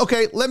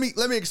 okay, let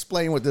me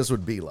explain what this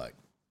would be like.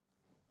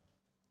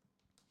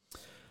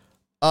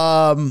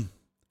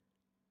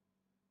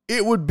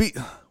 It would be,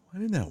 why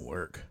didn't that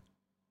work?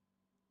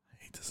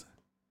 I hate this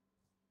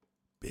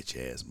bitch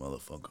ass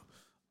motherfucker.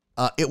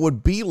 It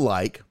would be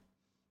like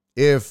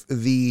if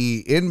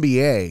the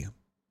NBA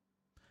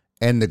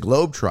and the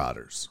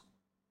Globetrotters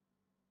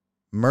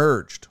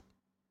merged.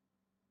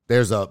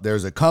 There's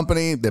a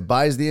company that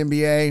buys the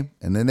NBA,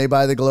 and then they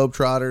buy the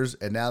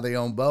Globetrotters, and now they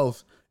own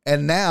both.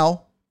 And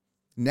now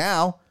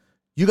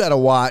you got to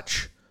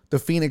watch the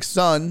Phoenix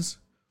Suns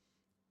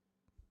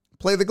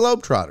play the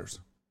Globetrotters,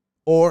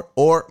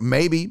 or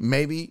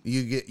maybe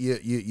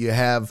you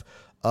have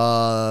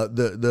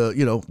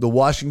the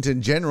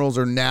Washington Generals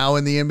are now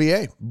in the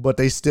NBA, but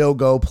they still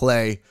go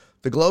play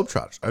the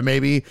Globetrotters. Or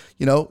maybe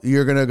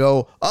you're gonna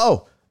go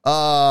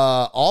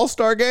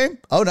All-Star game.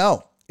 Oh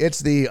no. It's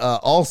the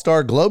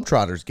All-Star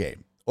Globetrotters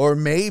game. Or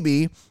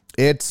maybe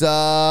it's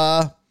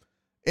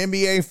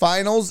NBA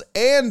Finals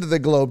and the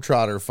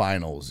Globetrotter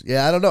Finals.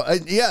 Yeah, I don't know.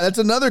 Yeah, that's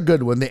another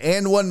good one. The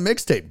And One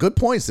mixtape. Good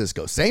point,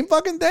 Cisco. Same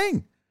fucking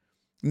thing.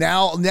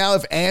 Now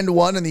if And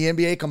One and the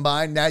NBA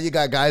combined, now you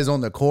got guys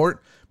on the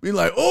court being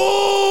like,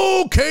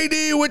 oh,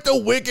 KD with the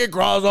wicked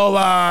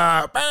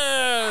crossover.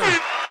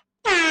 Bam!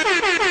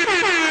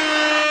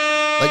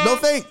 Like, no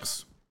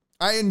thanks.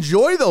 I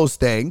enjoy those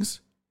things.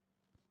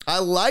 I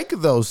like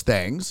those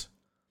things,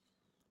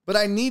 but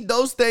I need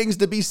those things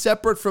to be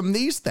separate from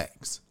these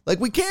things. Like,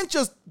 we can't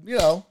just,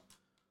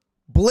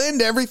 blend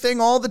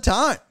everything all the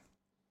time.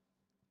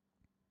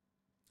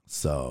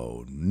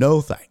 So,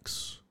 no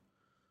thanks.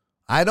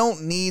 I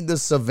don't need the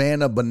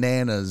Savannah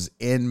Bananas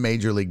in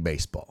Major League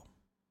Baseball,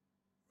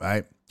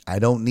 right? I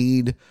don't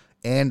need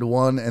And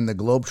One and the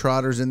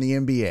Globetrotters in the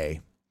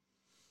NBA,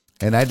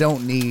 and I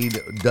don't need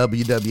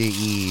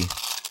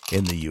WWE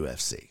in the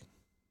UFC.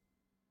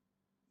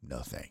 No,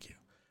 thank you.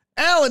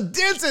 Alan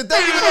Denson,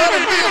 thank you for the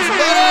 100 bits,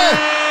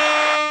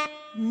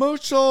 buddy.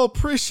 Mucho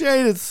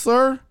appreciated,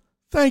 sir.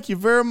 Thank you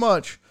very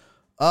much.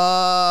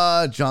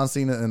 John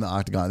Cena in the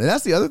Octagon. And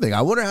that's the other thing.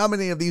 I wonder how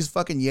many of these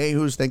fucking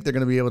yahoos think they're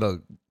going to be able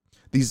to...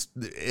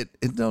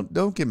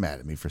 Don't get mad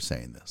at me for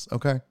saying this,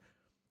 okay?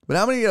 But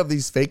how many of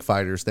these fake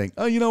fighters think,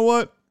 oh, you know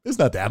what? It's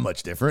not that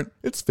much different.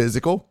 It's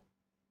physical.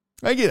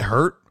 I get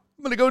hurt.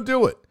 I'm going to go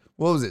do it.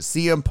 What was it,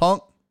 CM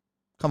Punk?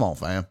 Come on,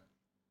 fam.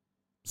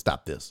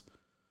 Stop this.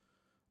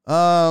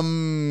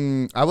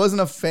 I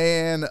wasn't a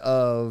fan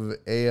of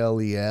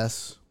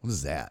ALES. What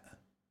is that?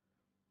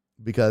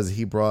 Because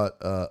he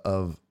brought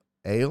of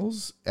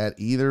Ales at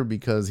either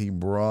because he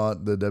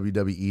brought the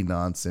WWE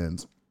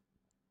nonsense.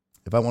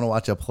 If I want to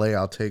watch a play,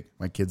 I'll take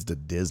my kids to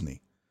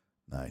Disney.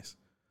 Nice.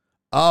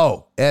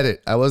 Oh,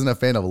 edit. I wasn't a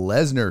fan of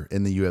Lesnar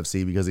in the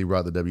UFC because he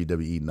brought the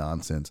WWE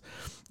nonsense.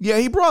 Yeah,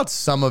 he brought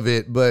some of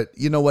it, but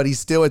you know what? He's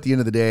still, at the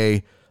end of the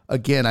day,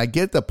 again, I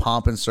get the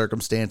pomp and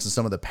circumstance and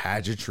some of the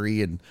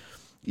pageantry and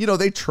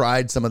they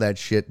tried some of that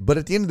shit, but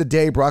at the end of the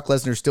day, Brock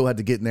Lesnar still had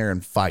to get in there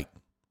and fight.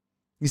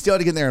 He still had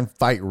to get in there and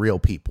fight real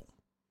people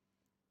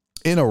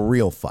in a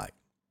real fight.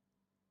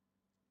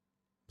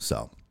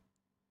 So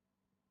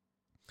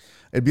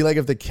it'd be like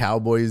if the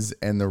Cowboys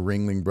and the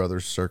Ringling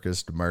Brothers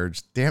Circus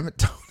merged. Damn it,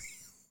 Tony.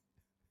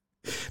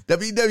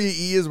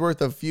 WWE is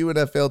worth a few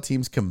NFL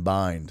teams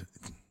combined.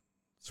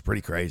 It's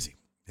pretty crazy.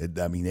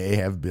 They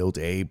have built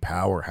a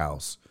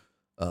powerhouse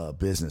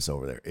business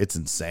over there. It's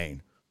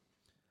insane.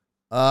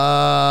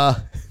 So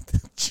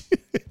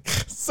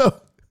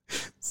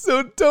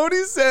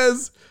Tony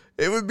says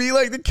it would be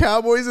like the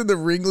Cowboys and the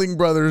Ringling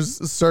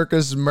Brothers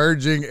Circus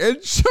merging, and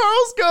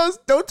Charles goes,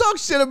 don't talk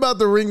shit about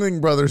the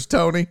Ringling Brothers,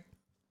 Tony.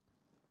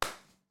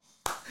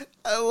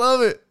 I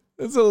love it.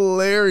 It's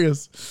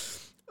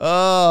hilarious.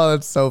 Oh,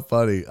 that's so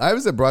funny. I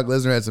was said Brock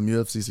Lesnar had some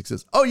UFC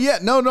success. Oh yeah,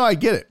 no, I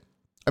get it.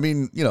 I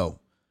mean,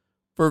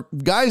 for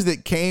guys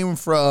that came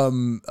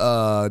from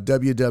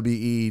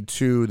WWE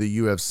to the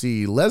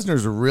UFC,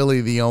 Lesnar's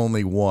really the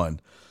only one.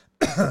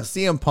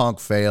 CM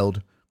Punk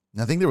failed.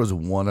 I think there was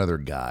one other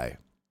guy.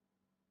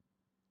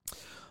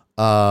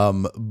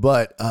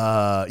 But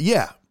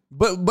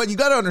you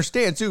got to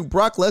understand too,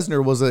 Brock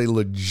Lesnar was a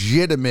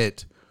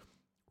legitimate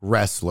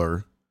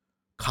wrestler,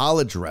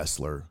 college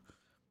wrestler,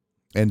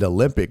 and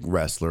Olympic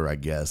wrestler, I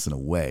guess, in a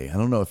way. I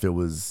don't know if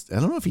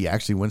he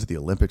actually went to the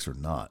Olympics or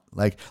not.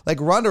 Like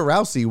Ronda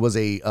Rousey was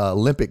a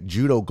Olympic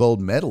judo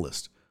gold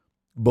medalist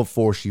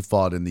before she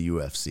fought in the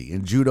UFC.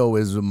 And judo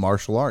is a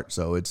martial art,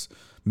 so it's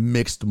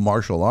mixed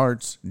martial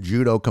arts.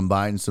 Judo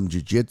combines some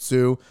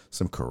jiu-jitsu,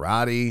 some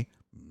karate.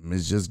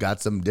 It's just got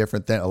some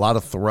different things, a lot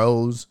of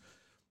throws.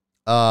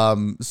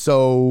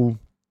 So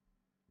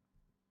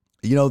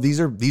these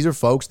are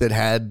folks that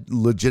had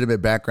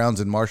legitimate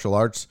backgrounds in martial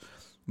arts.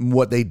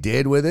 what they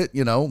did with it.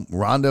 You know,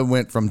 Ronda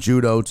went from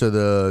judo to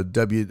the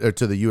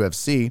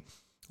UFC.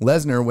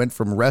 Lesnar went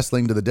from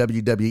wrestling to the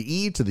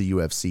WWE to the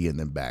UFC and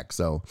then back.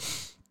 So,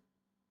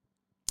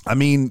 I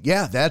mean,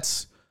 yeah,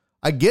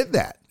 I get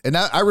that. And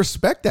I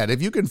respect that.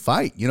 If you can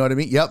fight, you know what I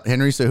mean? Yep.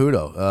 Henry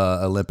Cejudo,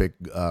 Olympic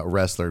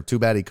wrestler. Too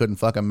bad he couldn't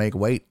fucking make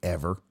weight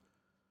ever.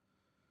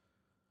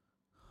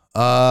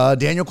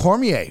 Daniel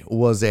Cormier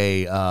was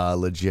a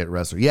legit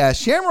wrestler. Yeah,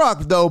 Shamrock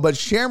though, but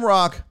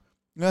Shamrock,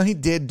 well, he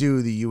did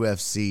do the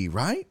UFC,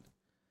 right?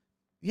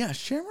 Yeah,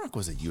 Shamrock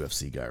was a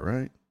UFC guy,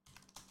 right?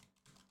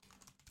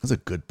 That's a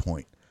good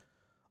point.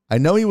 I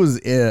know he was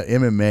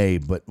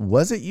MMA, but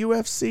was it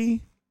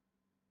UFC?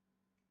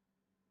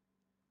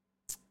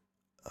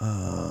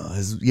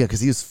 Because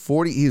he was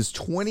 40. He was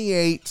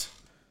 28,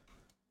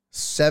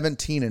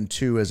 17 and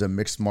 2 as a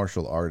mixed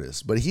martial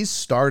artist. But he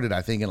started,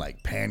 I think, in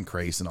like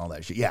Pancrase and all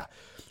that shit. Yeah,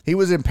 he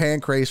was in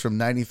Pancrase from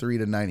 93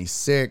 to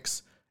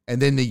 96,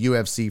 and then the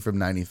UFC from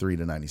 93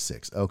 to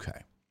 96.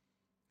 Okay.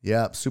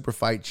 Yep, Super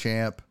Fight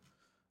Champ.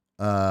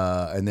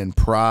 And then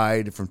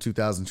Pride from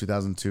 2000,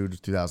 2002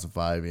 to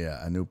 2005.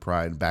 Yeah, I knew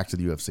Pride. Back to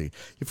the UFC.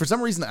 For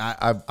some reason,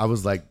 I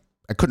was like,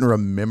 I couldn't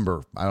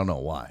remember. I don't know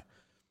why.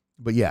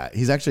 But yeah,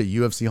 he's actually a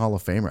UFC Hall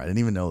of Famer. I didn't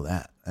even know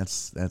that.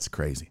 That's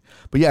crazy.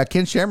 But yeah,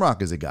 Ken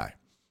Shamrock is a guy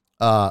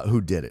who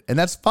did it. And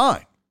that's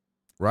fine,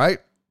 right?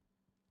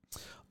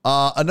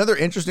 Another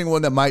interesting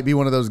one that might be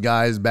one of those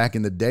guys back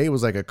in the day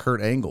was like a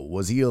Kurt Angle.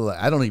 Was he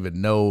I don't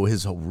even know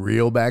his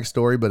real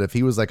backstory, but if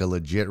he was like a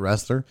legit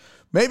wrestler,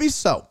 maybe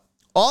so.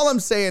 All I'm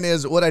saying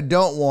is what I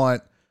don't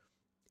want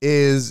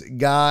is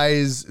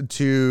guys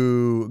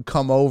to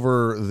come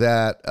over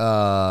that,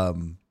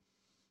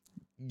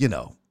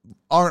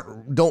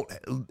 don't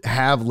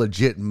have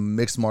legit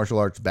mixed martial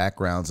arts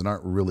backgrounds and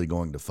aren't really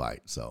going to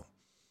fight. So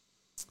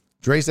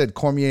Dre said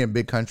Cormier and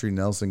Big Country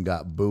Nelson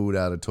got booed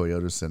out of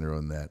Toyota Center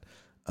on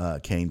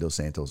that Kane Dos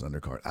Santos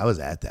undercard. I was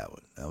at that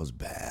one. That was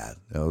bad.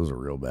 That was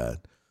real bad.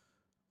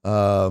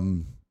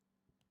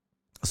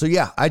 So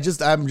yeah,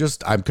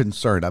 I'm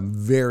concerned. I'm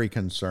very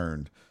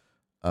concerned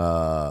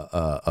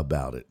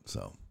about it.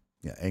 So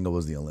yeah, Angle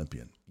was the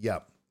Olympian.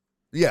 Yeah.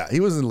 Yeah, he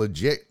was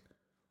legit.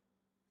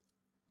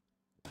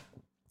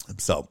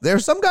 So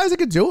there's some guys that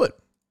could do it.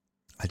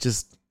 I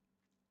just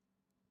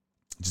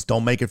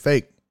don't make it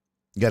fake.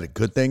 You got a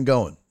good thing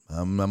going.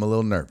 I'm a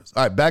little nervous.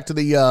 All right, back to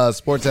the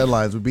sports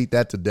headlines. We beat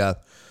that to death.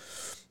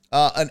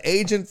 The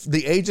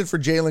agent for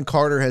Jalen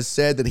Carter has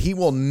said that he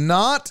will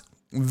not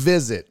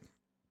visit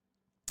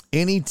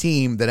any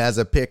team that has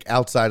a pick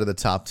outside of the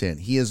top 10.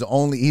 He's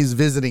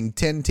visiting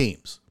 10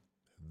 teams.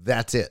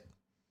 That's it.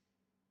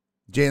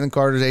 Jalen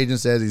Carter's agent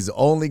says he's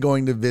only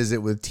going to visit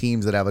with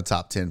teams that have a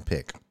top 10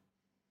 pick.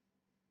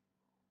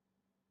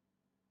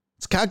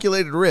 It's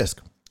calculated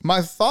risk.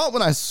 My thought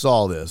when I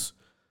saw this,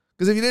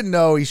 because if you didn't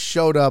know, he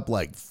showed up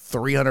like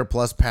 300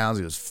 plus pounds.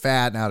 He was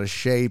fat and out of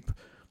shape.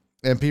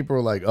 And people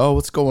were like, oh,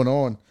 what's going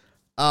on?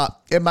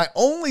 And my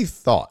only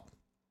thought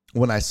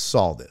when I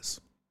saw this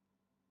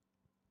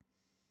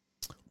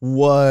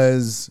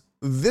was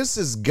this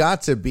has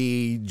got to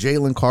be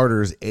Jalen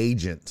Carter's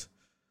agent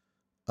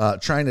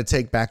trying to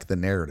take back the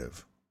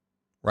narrative,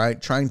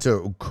 right? Trying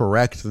to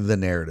correct the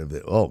narrative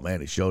that, oh,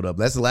 man, he showed up.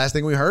 That's the last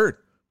thing we heard.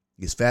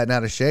 He's fat and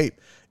out of shape.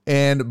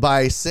 And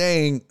by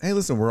saying, hey,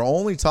 listen, we're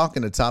only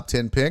talking to top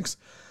 10 picks,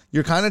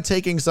 you're kind of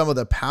taking some of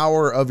the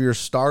power of your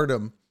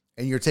stardom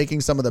and you're taking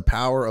some of the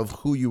power of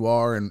who you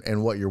are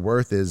and what your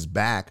worth is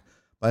back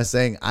by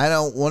saying, I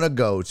don't want to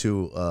go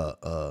to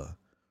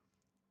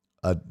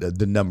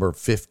the number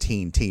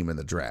 15 team in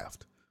the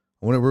draft.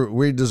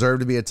 We deserve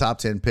to be a top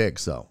 10 pick.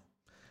 So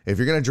if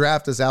you're going to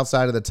draft us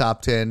outside of the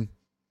top 10,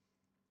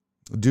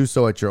 do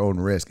so at your own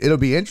risk. It'll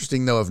be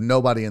interesting, though, if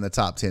nobody in the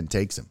top 10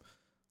 takes him.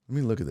 Let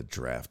me look at the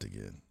draft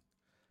again.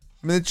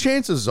 I mean, the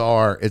chances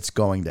are it's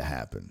going to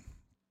happen.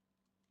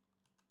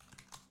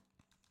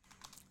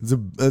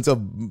 It's a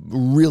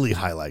really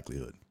high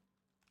likelihood.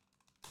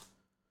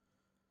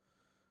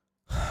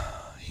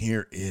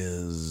 Here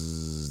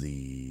is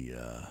the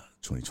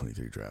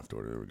 2023 draft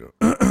order. There we go.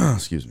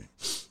 Excuse me.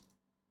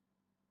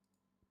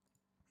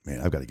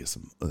 Man, I've got to get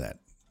some of that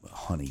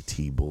honey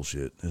tea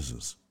bullshit. This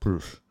is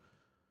proof.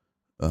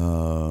 There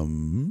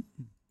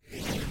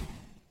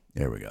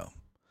we go.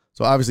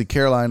 So obviously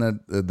Carolina,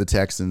 the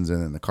Texans,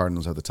 and then the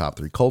Cardinals have the top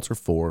 3. Colts are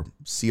 4.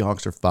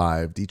 Seahawks are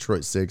 5.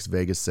 Detroit 6.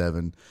 Vegas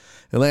 7.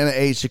 Atlanta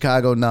 8.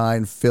 Chicago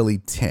 9. Philly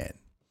 10.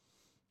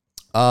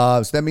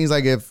 So that means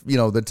like if,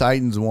 the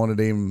Titans wanted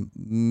him,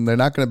 they're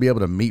not going to be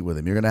able to meet with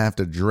him. You're going to have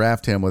to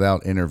draft him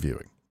without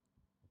interviewing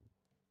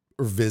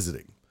or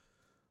visiting.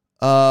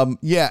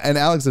 Yeah, and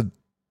Alex said,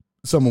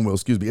 someone will,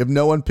 excuse me. If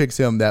no one picks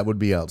him, that would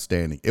be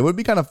outstanding. It would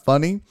be kind of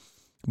funny,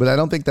 but I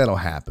don't think that'll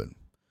happen.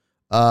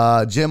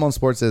 Jim on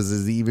Sports says,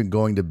 is he even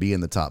going to be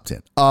in the top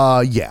 10?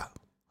 Yeah,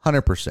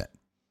 100%.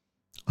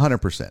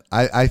 100%.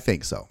 I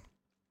think so.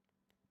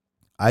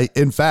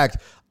 In fact,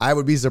 I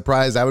would be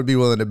surprised. I would be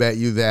willing to bet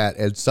you that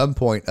at some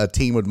point a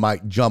team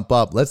might jump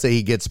up. Let's say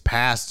he gets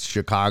past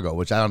Chicago,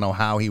 which I don't know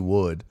how he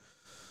would,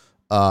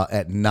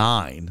 at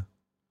 9.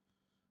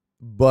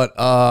 But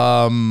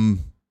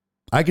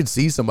I could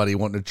see somebody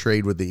wanting to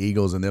trade with the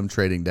Eagles and them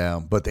trading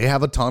down. But they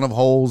have a ton of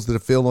holes to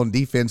fill on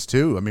defense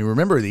too. I mean,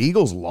 remember, the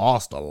Eagles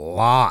lost a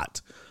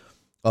lot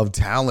of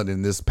talent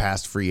in this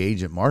past free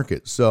agent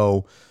market.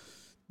 So,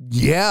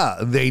 yeah,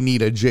 they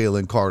need a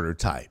Jalen Carter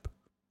type.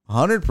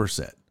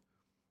 100%.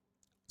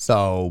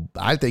 So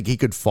I think he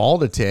could fall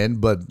to 10,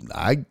 but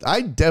I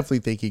definitely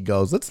think he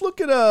goes. Let's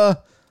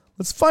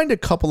find a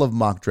couple of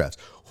mock drafts.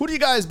 Who do you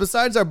guys,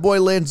 besides our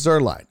boy Lance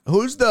Zierlein,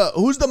 who's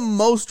the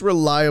most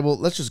reliable?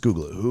 Let's just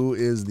Google it. Who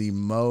is the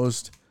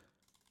most,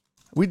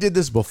 we did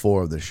this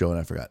before the show and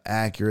I forgot,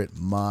 accurate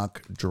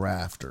mock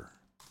drafter.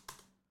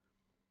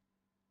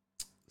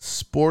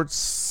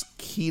 Sports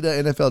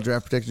Kita NFL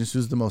draft protections.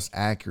 Who's the most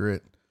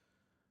accurate?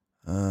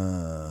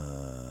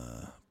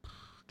 No,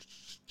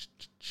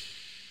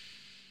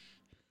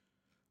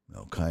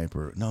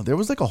 Kuiper. No, there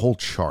was like a whole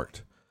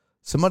chart.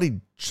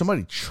 Somebody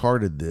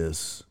charted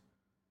this.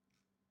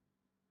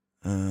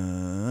 Fuck,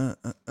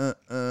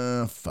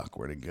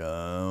 where'd it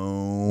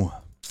go?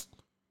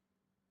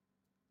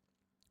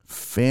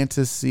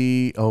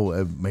 Fantasy.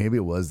 Oh, maybe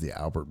it was the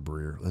Albert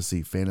Breer. Let's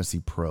see. Fantasy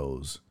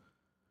Pros.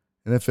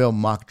 NFL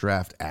mock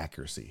draft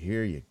accuracy.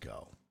 Here you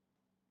go.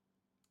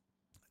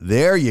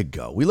 There you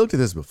go. We looked at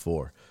this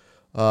before.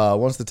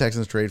 Once the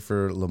Texans trade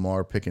for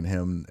Lamar, picking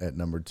him at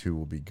number 2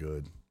 will be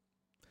good.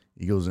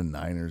 Eagles and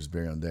Niners,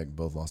 Barry on deck,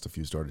 both lost a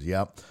few starters.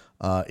 Yep.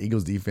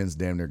 Eagles defense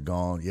damn near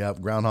gone. Yep.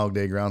 Groundhog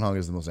Day. Groundhog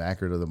is the most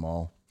accurate of them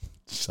all.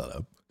 Shut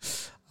up.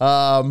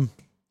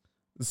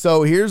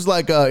 So here's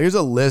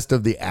a list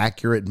of the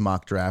accurate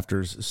mock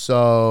drafters.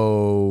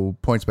 So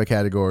points by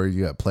category,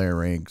 you got player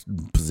rank,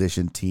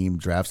 position, team,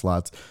 draft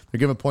slots. They're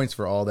giving points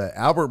for all that.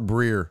 Albert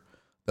Breer,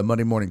 the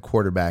Monday morning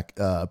quarterback,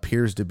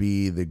 appears to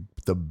be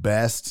the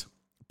best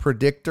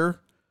predictor.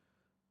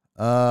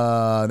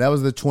 That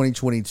was the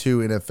 2022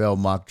 NFL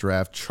mock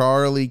draft.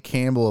 Charlie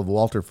Campbell of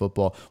Walter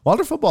Football.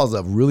 Walter Football is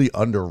a really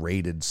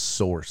underrated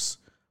source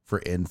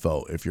for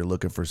info if you're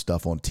looking for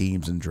stuff on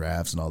teams and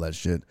drafts and all that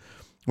shit.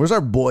 Where's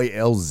our boy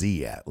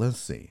LZ at? Let's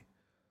see.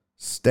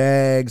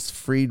 Stags,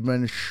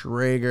 Friedman,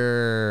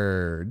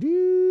 Schrager.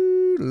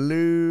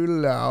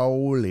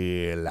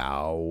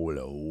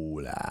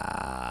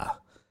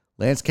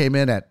 Lance came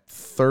in at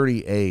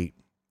 38,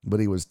 but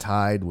he was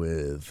tied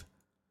with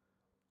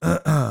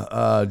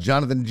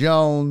Jonathan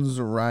Jones,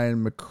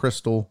 Ryan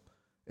McChrystal,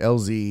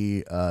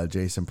 LZ,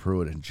 Jason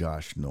Pruitt, and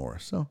Josh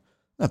Norris. So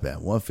not bad.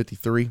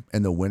 153,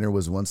 and the winner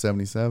was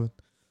 177.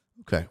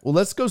 Okay, well,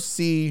 let's go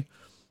see.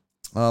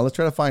 Let's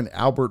try to find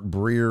Albert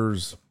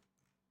Breer's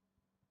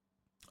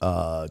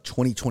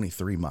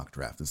 2023 mock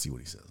draft and see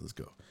what he says. Let's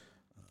go.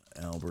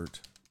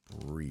 Albert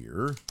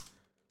Breer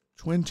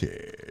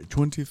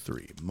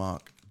 2023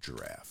 mock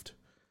draft.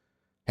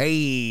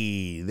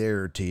 Hey,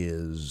 there it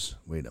is.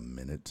 Wait a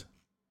minute.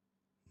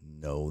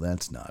 No,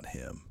 that's not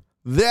him.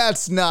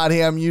 That's not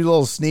him, you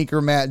little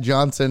sneaker, Matt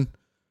Johnson.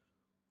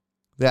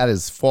 That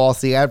is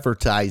falsy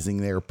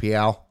advertising there,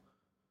 pal.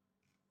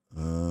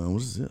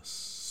 What is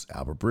this?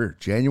 Albert Breer,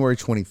 January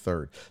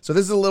 23rd. So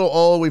this is a little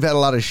old. We've had a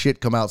lot of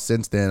shit come out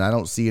since then. I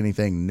don't see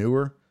anything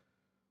newer.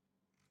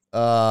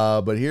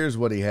 But here's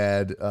what he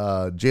had.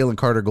 Jalen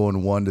Carter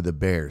going 1 to the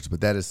Bears,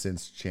 but that has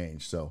since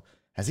changed. So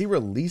has he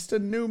released a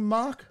new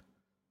mock?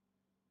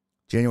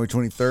 January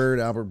 23rd,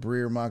 Albert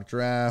Breer mock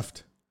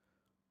draft.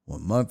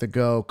 1 month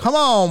ago. Come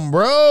on,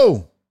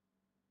 bro.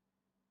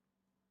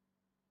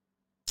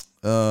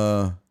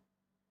 Oh,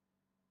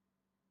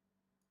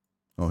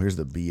 here's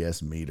the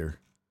BS meter.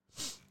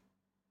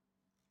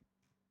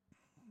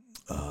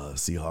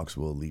 Seahawks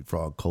will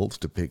leapfrog Colts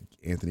to pick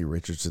Anthony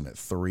Richardson at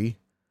 3. I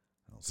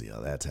don't see how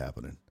that's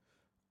happening.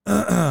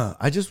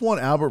 I just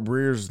want Albert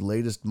Breer's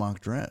latest mock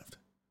draft.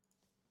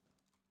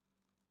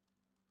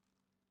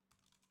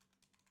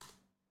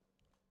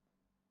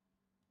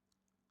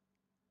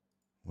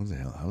 What the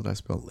hell? How did I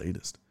spell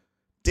latest?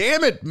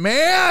 Damn it,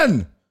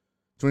 man!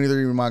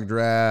 23 mock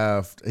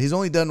draft. He's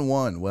only done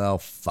 1. Well,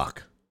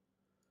 fuck.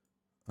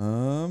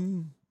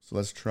 So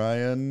let's try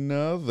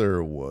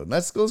another one.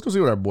 Let's go see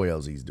what our boy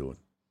LZ's doing.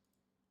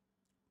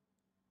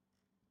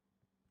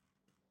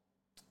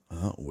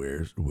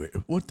 Where's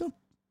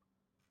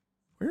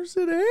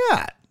it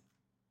at?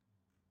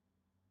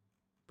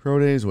 Pro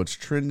days, what's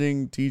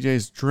trending?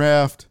 TJ's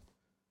draft.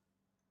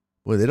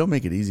 Boy, they don't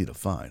make it easy to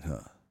find,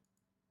 huh?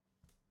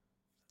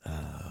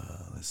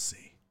 Let's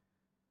see.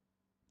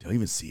 Do I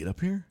even see it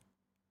up here?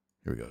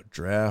 Here we go.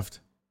 Draft.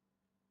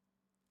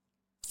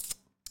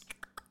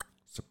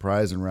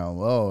 Surprise and round.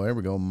 Oh, there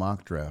we go.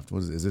 Mock draft.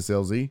 What is this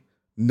LZ?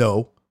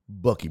 No.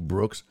 Bucky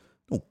Brooks.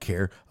 Don't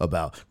care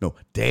about no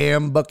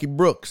damn Bucky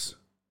Brooks.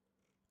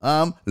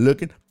 I'm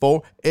looking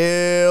for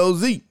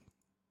LZ.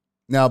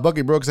 Now,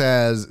 Bucky Brooks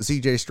has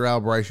CJ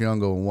Stroud, Bryce Young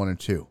going 1 and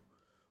 2.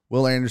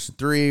 Will Anderson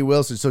 3.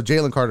 Wilson. So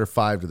Jalen Carter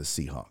 5 to the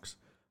Seahawks.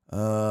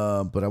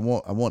 But I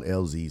want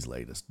LZ's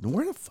latest.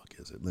 Where the fuck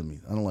is it?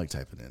 I don't like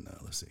typing in.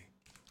 Let's see.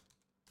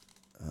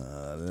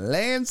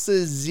 Lance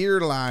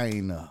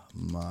Zierlein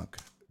mock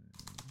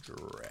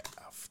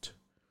draft.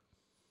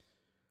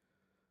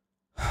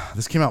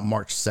 This came out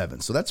March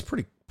 7th, so that's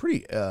pretty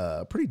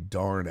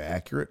darn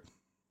accurate,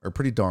 or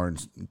pretty darn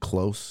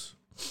close.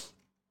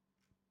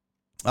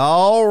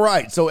 All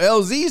right, so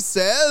LZ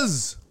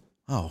says,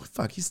 oh,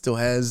 fuck, he still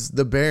has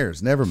the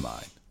Bears. Never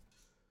mind.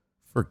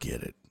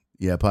 Forget it.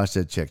 Yeah, Posh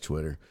said check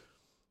Twitter.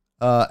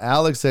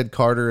 Alex said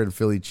Carter and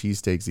Philly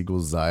cheesesteaks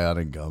equals Zion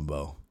and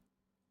gumbo.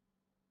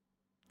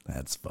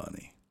 That's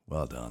funny.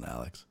 Well done,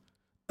 Alex.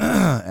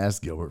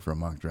 Ask Gilbert for a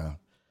mock draft.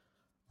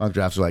 Mock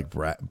drafts are like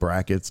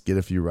brackets. Get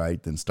a few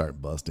right, then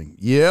start busting.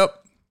 Yep.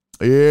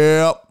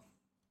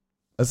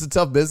 That's a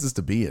tough business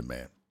to be in,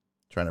 man.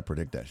 Trying to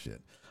predict that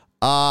shit.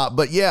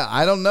 But yeah,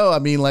 I don't know. I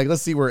mean, like,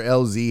 let's see where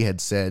LZ had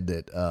said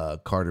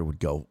that Carter would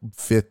go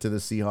 5th to the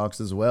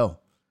Seahawks as well.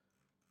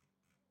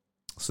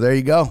 So there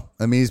you go.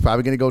 I mean, he's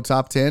probably going to go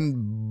top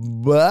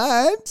 10, but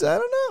I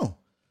don't know.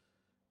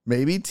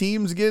 Maybe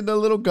teams getting a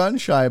little gun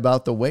shy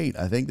about the weight.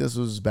 I think this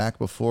was back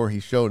before he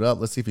showed up.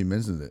 Let's see if he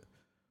mentions it.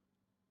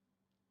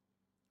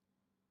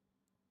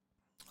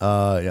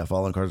 Yeah,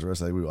 following Carter's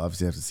arrest, we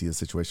obviously have to see the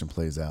situation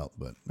plays out.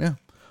 But yeah,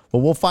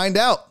 well, we'll find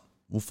out.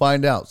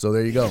 So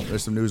there you go.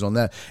 There's some news on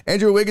that.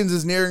 Andrew Wiggins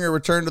is nearing a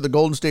return to the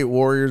Golden State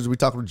Warriors. We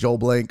talked with Joel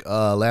Blank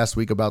last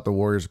week about the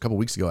Warriors, a couple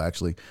weeks ago,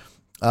 actually.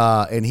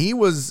 And he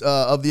was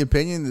of the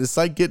opinion that it's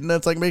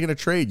like making a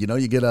trade. You know,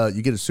 you get a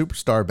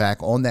superstar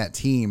back on that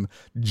team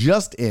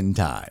just in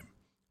time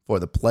for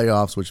the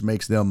playoffs, which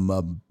makes them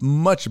a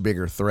much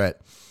bigger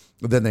threat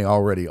than they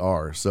already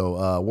are.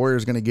 So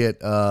Warriors going to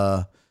get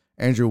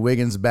Andrew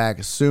Wiggins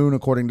back soon,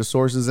 according to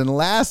sources. And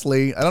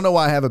lastly, I don't know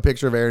why I have a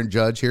picture of Aaron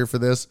Judge here for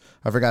this.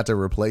 I forgot to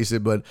replace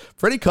it, but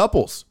Freddie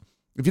Couples.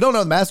 If you don't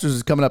know, the Masters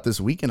is coming up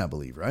this weekend, I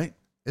believe, right?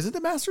 Is it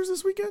the Masters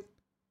this weekend?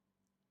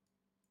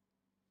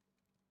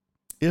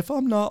 If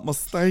I'm not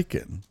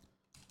mistaken,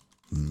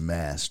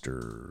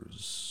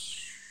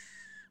 Masters.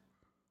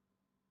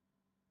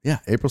 Yeah,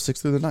 April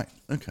 6th through the 9th.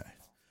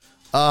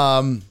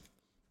 Okay.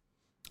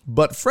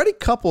 But Freddie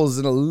Couples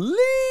in a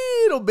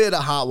little bit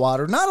of hot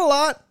water. Not a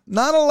lot.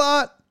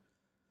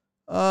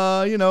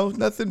 You know,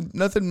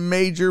 nothing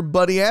major,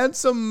 but he had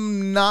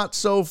some not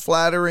so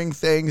flattering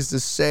things to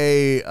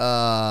say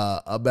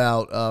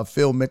about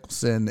Phil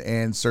Mickelson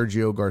and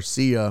Sergio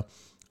Garcia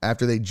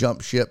after they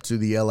jumped ship to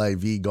the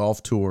LIV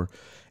Golf Tour.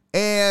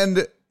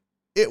 And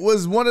it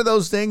was one of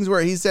those things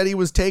where he said he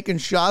was taking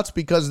shots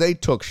because they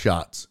took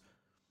shots.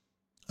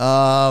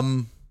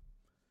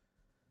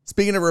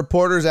 Speaking of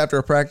reporters, after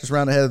a practice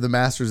round ahead of the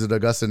Masters at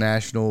Augusta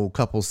National,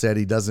 Couples said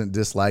he doesn't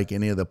dislike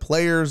any of the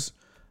players.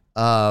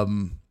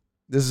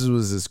 This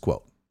was his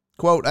quote.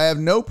 Quote, I have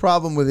no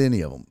problem with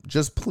any of them.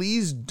 Just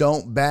please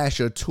don't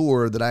bash a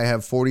tour that I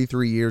have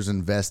 43 years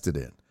invested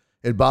in.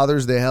 It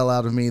bothers the hell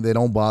out of me. They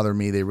don't bother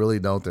me. They really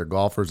don't. They're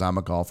golfers. I'm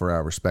a golfer. I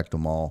respect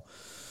them all.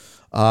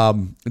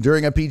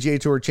 During a PGA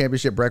Tour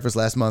Championship breakfast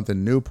last month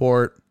in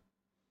Newport,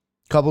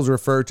 Couples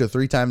referred to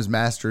 3-time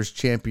Masters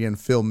champion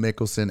Phil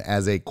Mickelson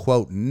as a,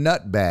 quote,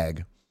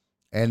 nutbag,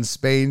 and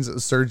Spain's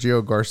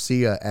Sergio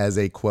Garcia as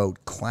a,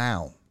 quote,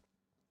 clown.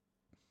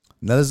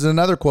 Now, this is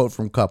another quote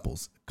from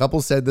Couples.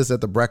 Couples said this at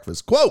the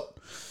breakfast. Quote,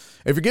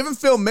 if you're giving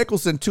Phil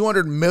Mickelson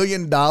 $200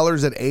 million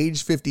at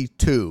age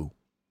 52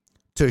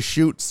 to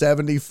shoot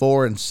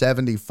 74 and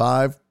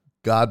 75,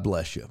 God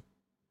bless you.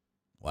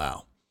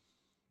 Wow.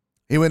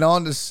 He went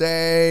on to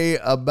say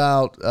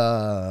about,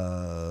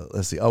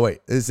 let's see. Oh, wait.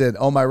 He said,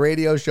 on my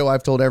radio show,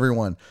 I've told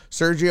everyone,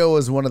 Sergio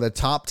is one of the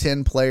top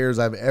 10 players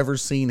I've ever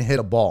seen hit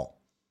a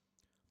ball.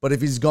 But if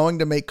he's going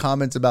to make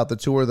comments about the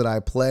tour that I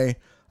play,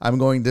 I'm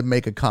going to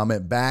make a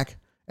comment back.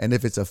 And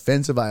if it's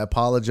offensive, I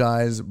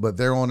apologize, but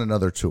they're on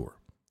another tour.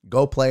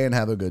 Go play and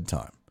have a good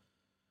time.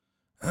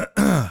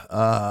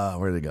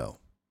 Where'd it go?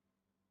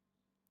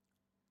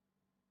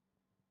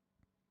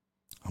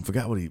 I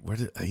forgot what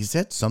he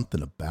said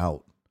something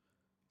about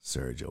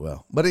Sergio.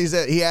 Well, but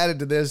he added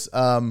to this,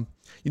 I'm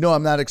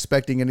not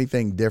expecting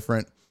anything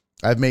different.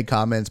 I've made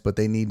comments, but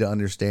they need to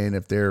understand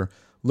if they're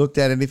looked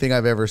at anything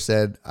I've ever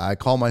said, I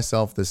call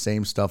myself the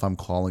same stuff I'm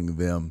calling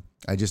them.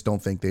 I just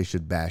don't think they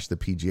should bash the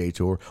PGA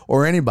Tour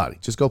or anybody.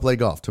 Just go play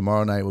golf.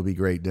 Tomorrow night will be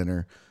great.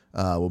 Dinner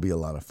will be a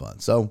lot of fun.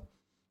 So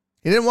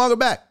he didn't walk it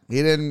back.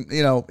 He didn't,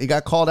 he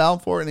got called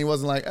out for it and he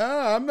wasn't like,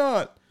 I'm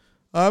not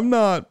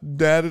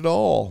that at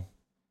all.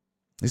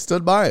 He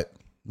stood by it.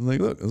 Like,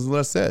 look, this is what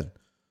I said.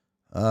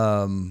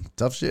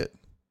 Tough shit.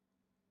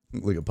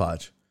 Look at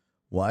Potch.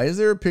 Why is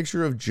there a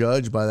picture of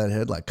Judge by that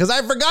headlight? Because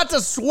I forgot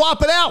to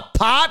swap it out,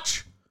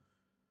 Potch.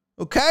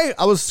 Okay?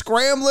 I was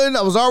scrambling.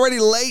 I was already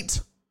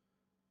late.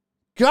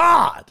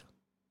 God.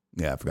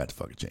 Yeah, I forgot to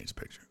fucking change the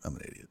picture. I'm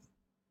an idiot.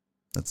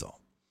 That's all.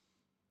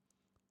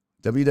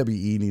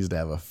 WWE needs to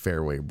have a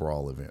fairway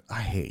brawl event.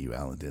 I hate you,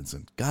 Alan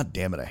Denson. God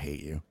damn it, I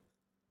hate you.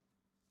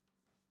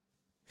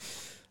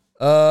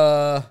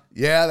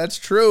 Yeah, that's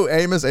true.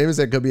 Amos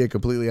said could be a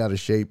completely out of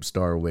shape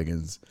Star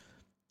Wiggins.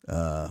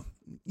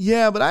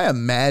 Yeah, but I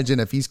imagine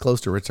if he's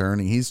close to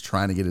returning, he's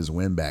trying to get his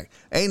win back.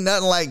 Ain't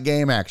nothing like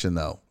game action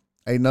though.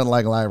 Ain't nothing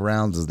like live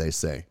rounds, as they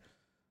say.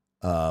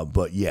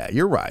 But yeah,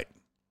 you're right.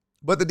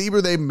 But the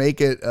deeper they make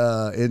it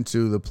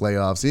into the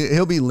playoffs,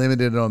 he'll be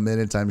limited on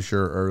minutes, I'm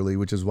sure, early,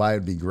 which is why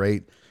it'd be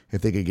great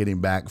if they could get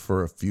him back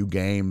for a few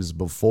games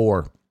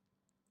before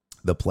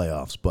the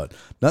playoffs. But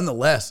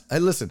nonetheless, hey,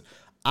 listen,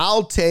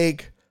 I'll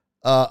take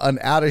an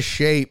out of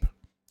shape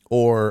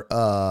or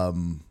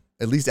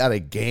at least out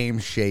of game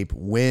shape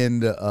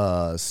wind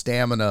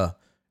stamina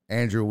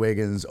Andrew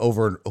Wiggins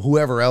over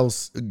whoever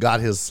else got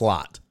his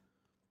slot.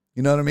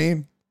 You know what I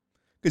mean?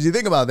 Because you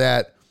think about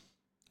that.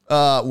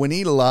 When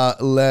he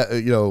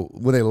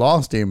when they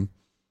lost him,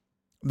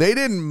 they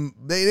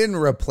didn't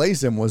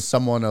replace him with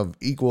someone of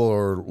equal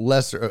or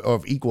lesser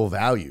of equal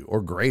value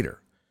or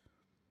greater.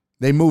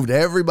 They moved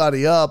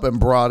everybody up and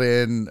brought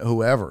in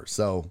whoever.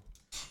 So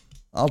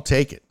I'll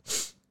take it.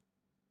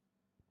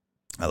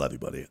 I love you,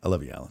 buddy. I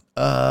love you, Alan.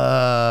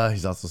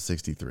 He's also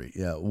 63.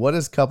 Yeah. What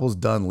has Couples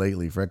done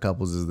lately? Fred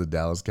Couples is the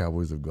Dallas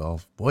Cowboys of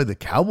golf. Boy, the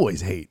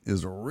Cowboys hate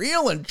is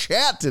real in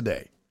chat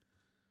today.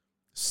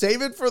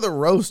 Save it for the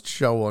roast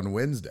show on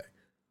Wednesday.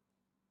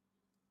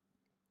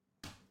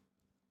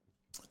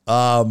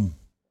 So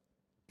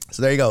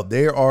there you go.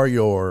 There are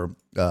your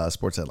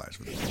sports headlines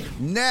for this.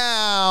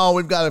 Now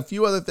we've got a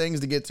few other things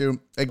to get to.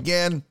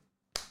 Again,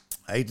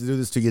 I hate to do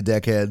this to you,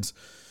 deckheads.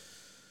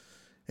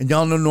 And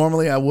y'all know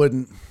normally I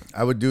would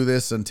do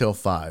this until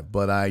 5,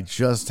 but I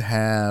just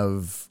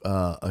have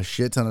a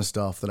shit ton of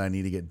stuff that I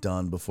need to get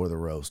done before the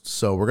roast.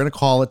 So we're going to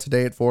call it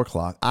today at 4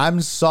 o'clock. I'm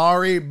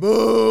sorry.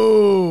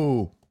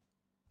 Boo.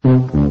 I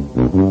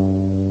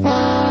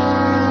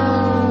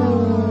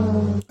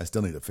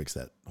still need to fix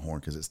that horn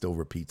because it still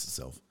repeats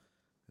itself.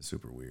 It's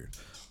super weird.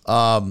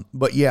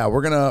 But yeah,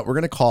 we're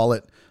gonna call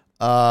it.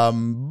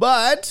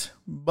 But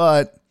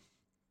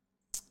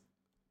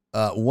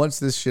once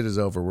this shit is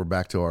over, we're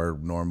back to our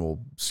normal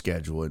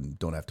schedule and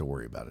don't have to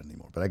worry about it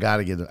anymore. But I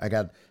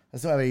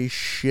still have a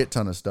shit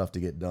ton of stuff to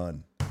get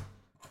done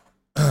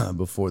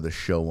before the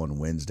show on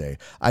Wednesday.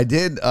 I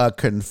did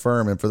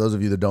confirm, and for those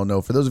of you that don't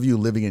know, for those of you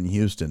living in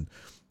Houston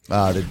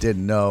that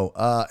didn't know,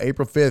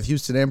 April 5th,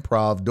 Houston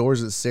Improv,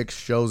 doors at 6,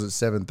 shows at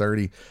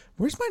 7:30.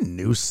 Where's my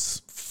new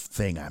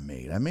thing I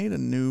made? I made a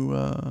new,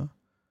 I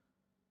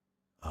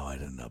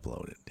didn't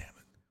upload it. Damn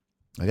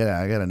it.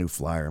 I got a new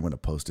flyer. I'm going to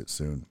post it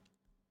soon.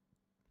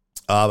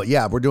 But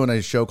yeah, we're doing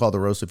a show called The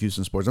Roast of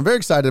Houston Sports. I'm very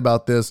excited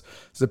about this.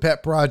 It's a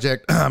pet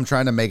project I'm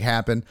trying to make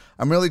happen.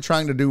 I'm really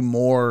trying to do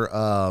more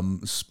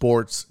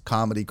sports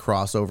comedy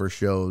crossover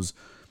shows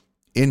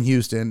in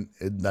Houston.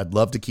 I'd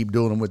love to keep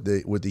doing them with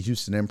the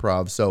Houston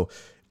Improv. So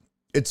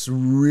it's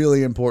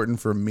really important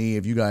for me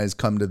if you guys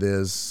come to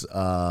this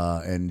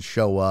and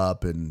show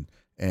up and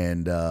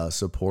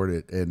support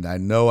it. And I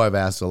know I've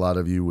asked a lot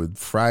of you with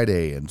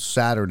Friday and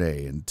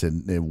Saturday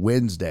and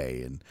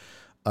Wednesday and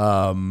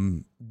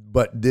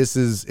but this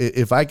is,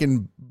 if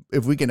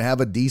we can have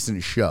a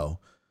decent show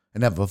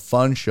and have a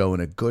fun show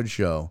and a good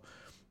show,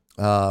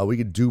 we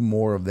could do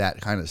more of that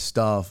kind of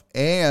stuff.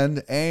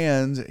 And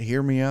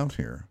hear me out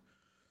here.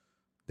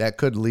 That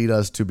could lead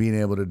us to being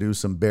able to do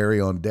some Barry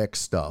on Deck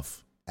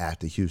stuff at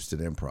the Houston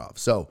Improv.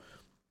 So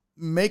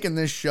making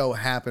this show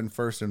happen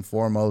first and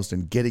foremost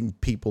and getting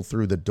people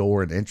through the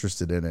door and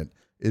interested in it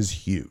is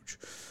huge.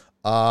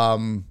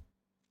 I'm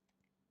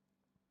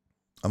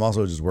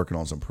also just working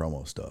on some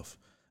promo stuff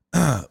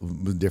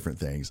with different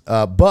things.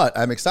 But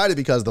I'm excited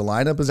because the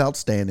lineup is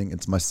outstanding.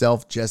 It's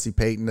myself, Jesse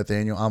Payton,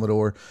 Nathaniel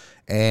Amador,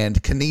 and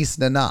Kanice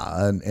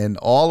Nana. And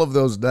all of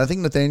those, I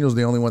think Nathaniel's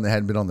the only one that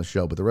hadn't been on the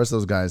show, but the rest of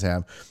those guys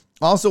have.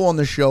 Also on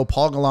the show,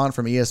 Paul Gallant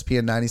from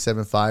ESPN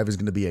 97.5 is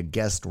going to be a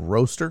guest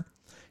roaster.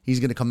 He's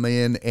going to come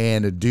in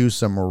and do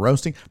some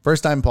roasting.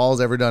 First time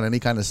Paul's ever done any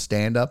kind of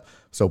stand-up.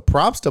 So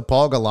props to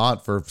Paul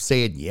Gallant for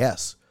saying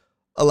yes.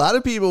 A lot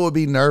of people would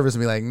be nervous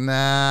and be like,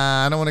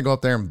 nah, I don't want to go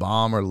up there and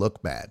bomb or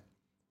look bad.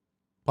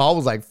 Paul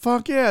was like,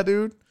 fuck yeah,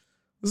 dude.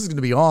 This is going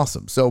to be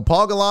awesome. So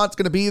Paul Gallant's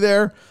going to be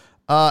there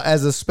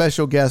as a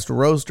special guest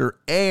roaster.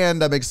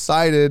 And I'm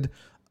excited,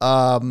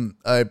 a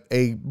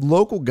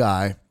local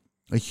guy,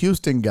 a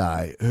Houston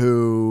guy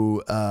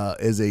who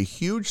is a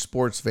huge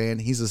sports fan.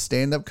 He's a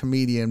stand-up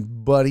comedian,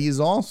 but he's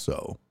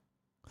also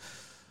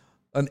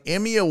an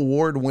Emmy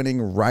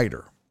Award-winning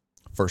writer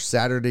for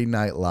Saturday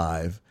Night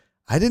Live.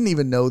 I didn't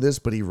even know this,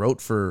 but he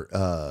wrote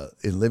for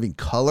In Living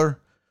Color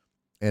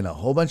and a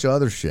whole bunch of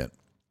other shit.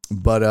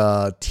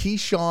 But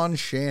T-Shawn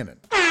Shannon,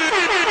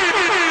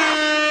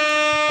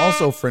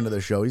 also a friend of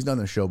the show. He's done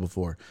the show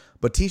before.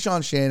 But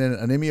T-Shawn Shannon,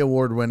 an Emmy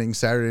Award-winning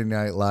Saturday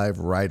Night Live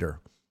writer,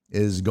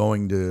 is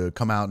going to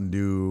come out and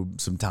do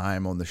some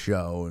time on the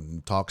show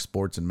and talk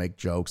sports and make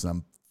jokes. And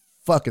I'm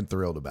fucking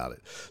thrilled about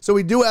it. So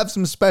we do have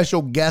some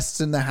special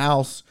guests in the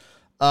house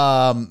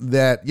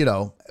that, you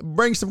know,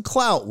 bring some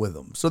clout with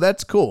them. So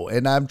that's cool.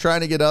 And I'm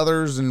trying to get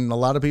others, and a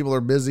lot of people are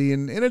busy,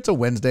 and it's a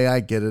Wednesday. I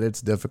get it.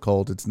 It's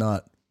difficult. It's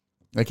not,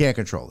 I can't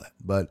control that,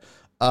 but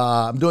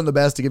I'm doing the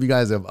best to give you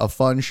guys a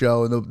fun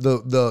show. And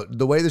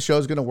the way the show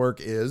is going to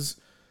work is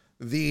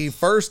the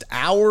first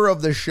hour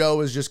of the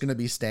show is just going to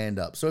be stand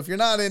up. So if you're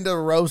not into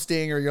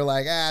roasting, or you're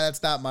like,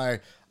 that's not my,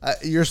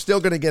 you're still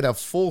going to get a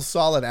full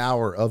solid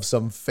hour of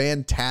some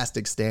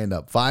fantastic stand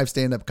up, 5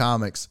 stand up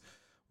comics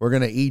We're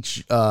going to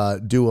each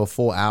do a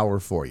full hour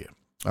for you.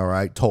 All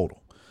right,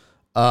 total.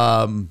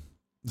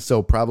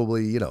 So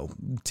probably,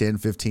 10,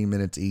 15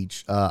 minutes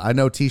each. I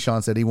know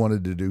T-Shawn said he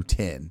wanted to do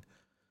 10.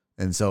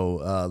 And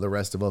so the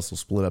rest of us will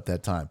split up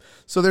that time.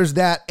 So there's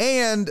that.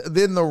 And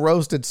then the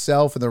roast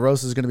itself. And the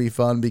roast is going to be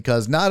fun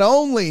because not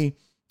only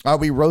are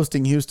we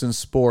roasting Houston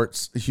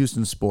sports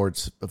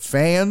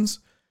fans,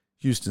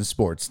 Houston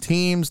sports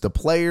teams, the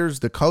players,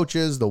 the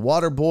coaches, the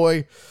water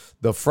boy,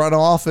 the front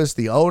office,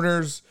 the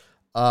owners,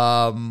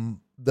 the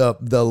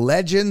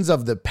legends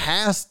of the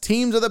past,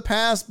 teams of the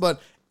past,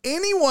 but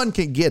anyone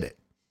can get it.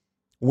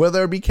 Will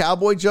there be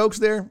cowboy jokes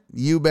there?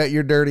 You bet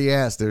your dirty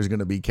ass there's going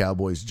to be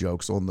Cowboys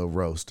jokes on the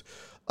roast.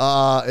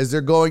 Is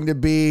there going to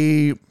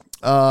be,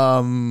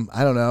 I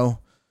don't know,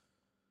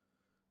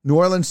 New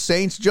Orleans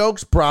Saints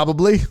jokes?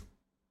 Probably.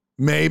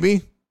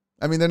 Maybe.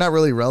 I mean, they're not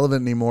really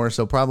relevant anymore,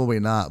 so probably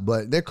not,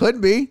 but there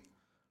could be.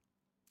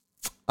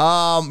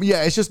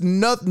 Yeah, it's just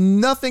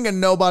nothing and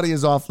nobody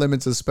is off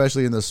limits,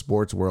 especially in the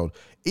sports world.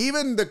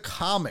 Even the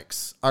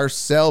comics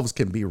ourselves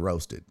can be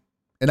roasted,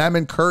 and I'm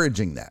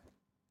encouraging that.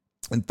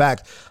 In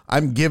fact,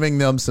 I'm giving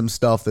them some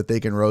stuff that they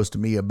can roast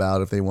me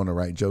about if they want to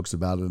write jokes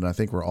about it, and I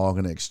think we're all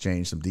going to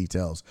exchange some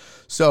details.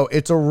 So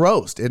it's a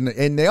roast, and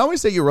they always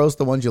say you roast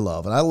the ones you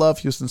love, and I love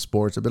Houston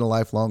sports. I've been a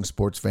lifelong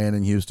sports fan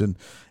in Houston,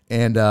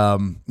 and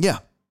yeah,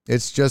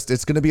 it's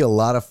going to be a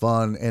lot of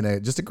fun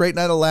and just a great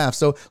night of laughs.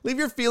 So leave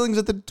your feelings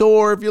at the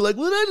door if you're like,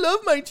 well, I love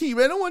my team.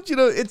 I don't want you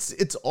to.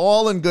 It's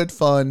all in good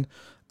fun,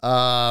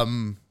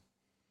 and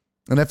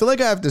I feel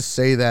like I have to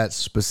say that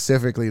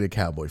specifically to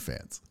Cowboy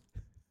fans.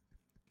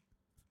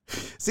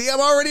 See, I'm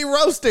already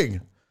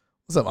roasting.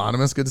 What's up,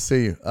 Onimus? Good to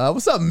see you.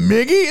 What's up,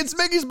 Miggy? It's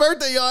Miggy's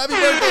birthday, y'all. Happy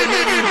birthday,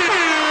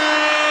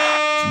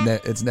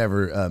 Miggy. It's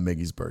never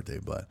Miggy's birthday,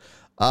 but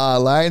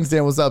Lions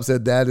Dan, what's up?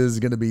 Said that is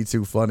going to be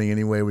too funny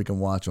anyway. We can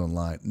watch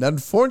online.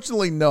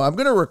 Unfortunately, no. I'm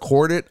going to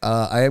record it.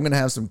 I am going to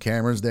have some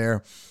cameras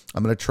there.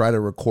 I'm going to try to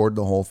record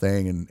the whole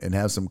thing and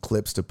have some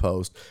clips to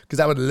post because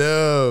I would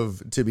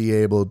love to be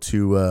able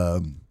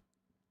to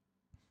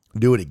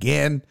do it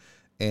again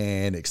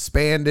and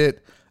expand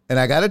it. And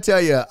I got to tell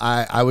you,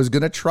 I was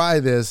going to try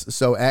this.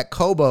 So at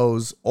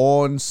Kobo's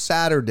on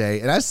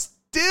Saturday, and I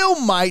still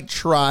might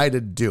try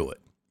to do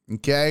it.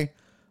 Okay?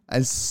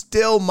 I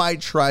still might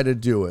try to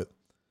do it.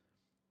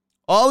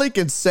 All he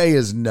can say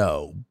is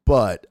no.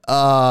 But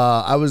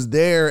I was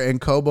there and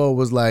Kobo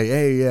was like,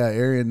 hey, yeah,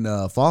 Arian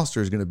Foster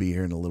is going to be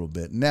here in a little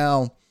bit.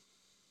 Now,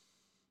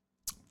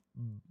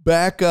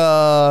 back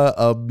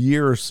a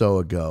year or so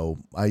ago,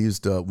 I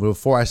used to,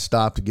 before I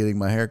stopped getting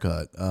my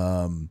haircut,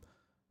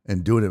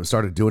 and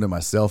started doing it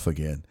myself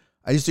again.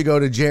 I used to go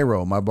to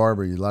J-Ro, my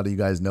barber. A lot of you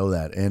guys know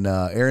that. And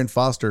Arian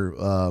Foster,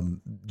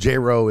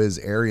 J-Ro is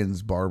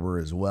Arian's barber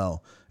as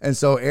well. And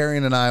so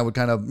Arian and I would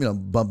kind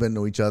of, bump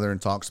into each other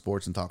and talk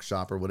sports and talk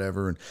shop or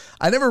whatever. And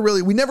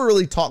we never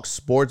really talked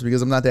sports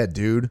because I'm not that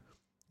dude.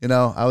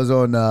 I was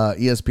on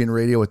ESPN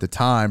radio at the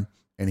time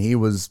and he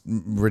was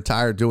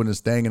retired doing his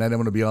thing. And I didn't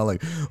want to be all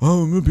like,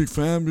 oh, I'm a big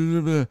fan.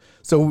 Blah, blah, blah.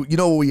 So,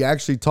 what we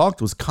actually talked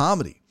was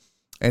comedy.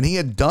 And he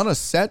had done a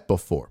set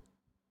before.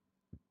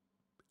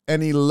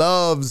 And he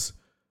loves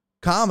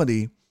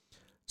comedy.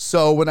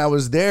 So when I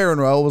was there and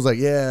Raul was like,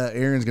 yeah,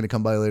 Aaron's going to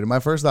come by later. My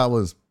first thought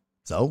was,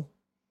 so?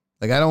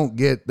 Like,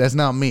 that's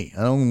not me.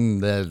 I don't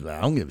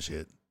give a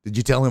shit. Did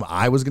you tell him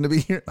I was going to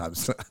be here? I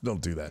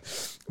don't do that.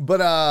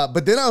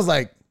 But then I was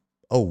like,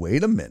 oh,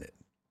 wait a minute.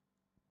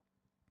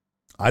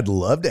 I'd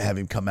love to have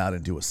him come out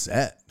and do a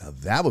set. Now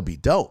that would be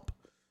dope.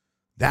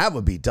 That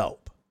would be dope.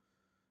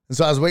 And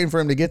so I was waiting for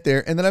him to get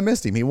there, and then I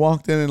missed him. He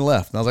walked in and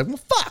left. And I was like, well,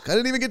 fuck. I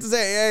didn't even get to say,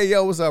 hey,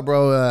 yo, what's up,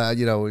 bro?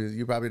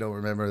 You probably don't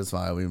remember. It's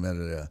fine. We met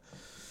at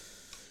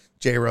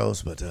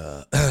J-Rose, but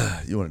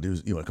you want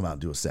to come out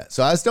and do a set.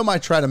 So I still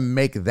might try to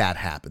make that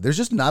happen. There's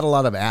just not a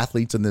lot of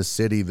athletes in this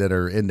city that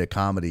are into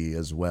comedy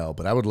as well.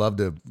 But I would love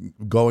to,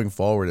 going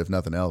forward, if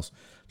nothing else,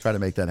 try to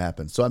make that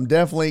happen. So I'm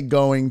definitely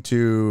going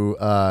to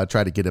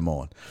try to get him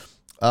on.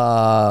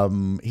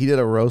 He did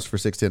a roast for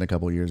 610 a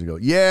couple of years ago.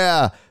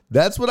 Yeah,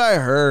 that's what I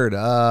heard.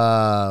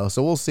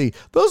 So we'll see.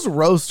 Those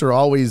roasts are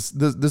always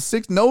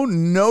no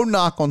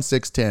knock on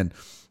 610,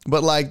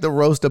 but like the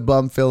roast of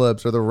Bum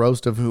Phillips or the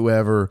roast of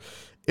whoever,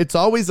 it's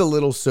always a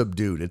little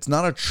subdued. It's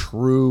not a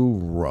true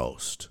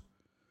roast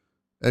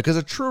because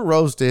a true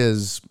roast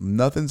is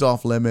nothing's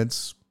off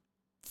limits.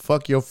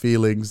 Fuck your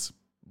feelings.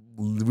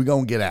 We're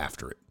going to get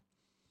after it.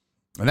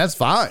 And that's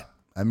fine.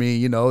 I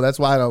mean, that's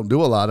why I don't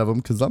do a lot of them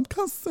because I'm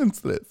kind of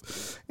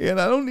sensitive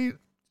and I don't need.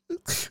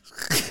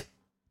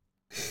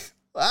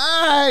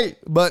 All right.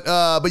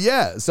 But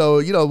yeah.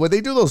 So, when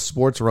they do those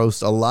sports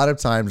roasts, a lot of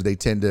times they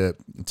tend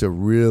to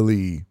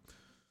really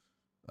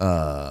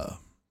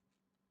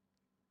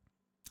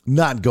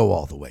not go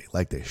all the way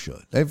like they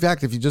should. In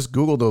fact, if you just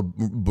Google the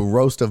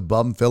roast of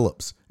Bum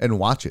Phillips and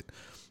watch it,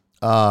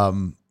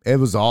 it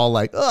was all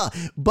like,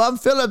 Bum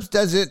Phillips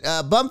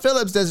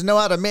doesn't know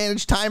how to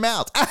manage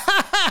timeouts.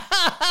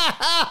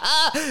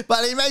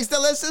 But he makes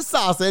delicious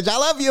sausage. I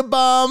love you,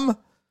 Bum.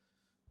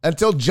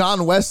 Until John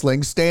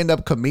Wessling,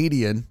 stand-up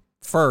comedian,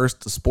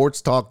 first, the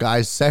sports talk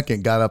guy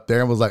second got up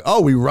there and was like,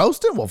 oh, we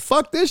roasted? Well,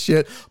 fuck this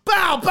shit.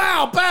 Bow,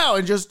 bow, bow.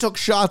 And just took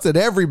shots at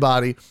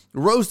everybody.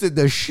 Roasted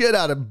the shit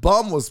out of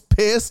Bum, was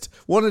pissed,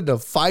 wanted to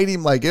fight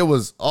him like it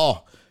was,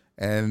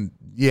 and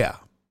yeah.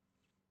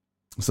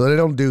 So they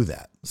don't do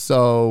that.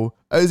 So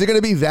is it going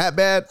to be that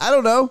bad? I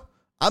don't know.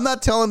 I'm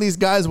not telling these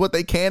guys what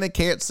they can and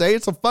can't say.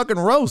 It's a fucking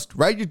roast.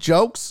 Write your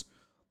jokes.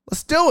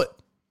 Let's do it.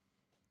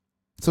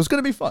 So it's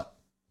going to be fun.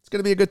 It's going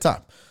to be a good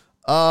time.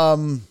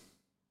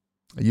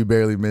 You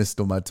barely missed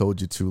them. I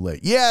told you too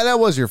late. Yeah, that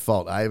was your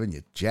fault, Ivan,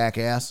 you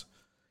jackass.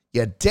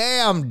 You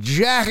damn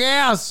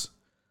jackass.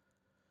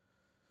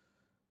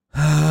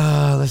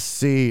 Let's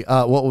see.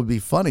 What would be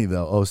funny,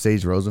 though? Oh,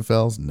 Sage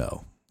Rosenfels?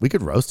 No. We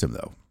could roast him,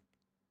 though.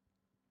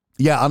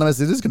 Yeah,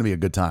 honestly, this is going to be a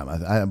good time.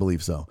 I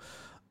believe so.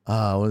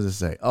 What does it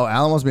say? Oh,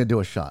 Alan wants me to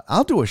do a shot.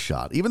 I'll do a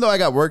shot. Even though I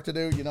got work to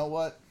do, you know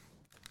what?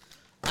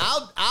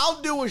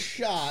 I'll do a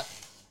shot.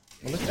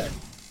 Well, look at that.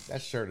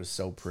 That shirt is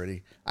so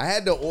pretty. I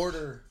had to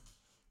order.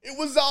 It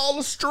was all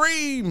a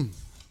stream.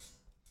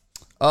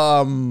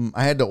 I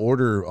had to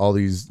order all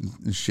these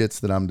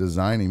shits that I'm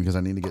designing because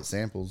I need to get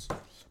samples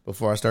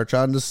before I start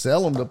trying to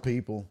sell them to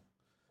people.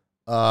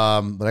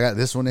 But I got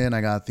this one in.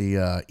 I got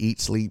the Eat,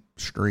 Sleep,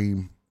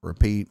 Stream,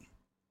 Repeat,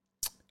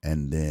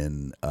 and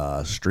then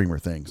Streamer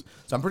Things.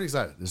 So I'm pretty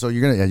excited. So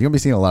you're gonna be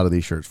seeing a lot of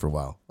these shirts for a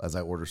while as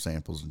I order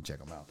samples and check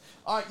them out.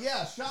 All right,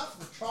 yeah, shots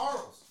for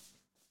Charles.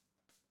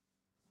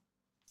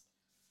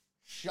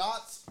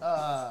 Shots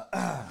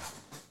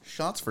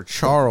for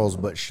Charles,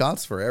 but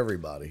shots for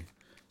everybody.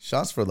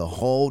 Shots for the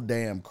whole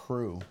damn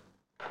crew.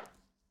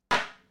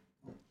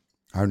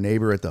 Our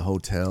neighbor at the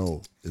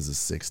hotel is a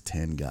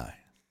 6'10" guy.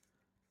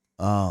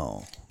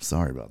 Oh,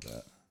 sorry about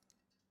that.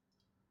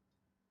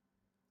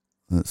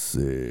 Let's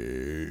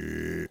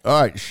see.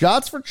 All right,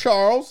 shots for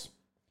Charles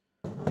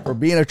for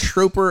being a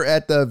trooper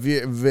at the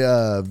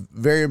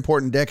very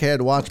important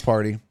Deckhead watch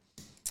party.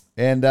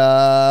 And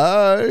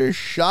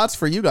shots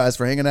for you guys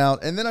for hanging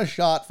out. And then a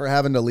shot for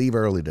having to leave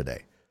early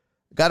today.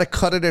 Got to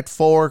cut it at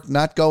 4,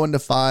 not going to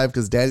 5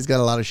 because Daddy's got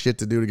a lot of shit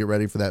to do to get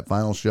ready for that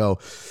final show.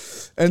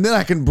 And then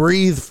I can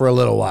breathe for a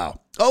little while.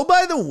 Oh,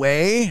 by the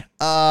way,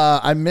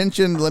 I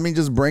mentioned, let me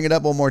just bring it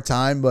up one more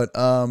time. But,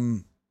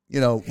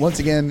 once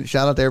again,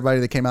 shout out to everybody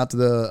that came out to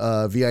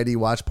the VID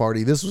watch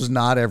party. This was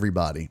not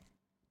everybody.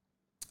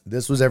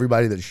 This was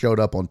everybody that showed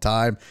up on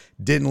time,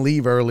 didn't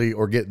leave early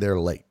or get there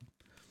late.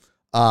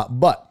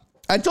 But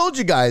I told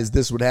you guys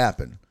this would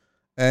happen.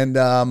 And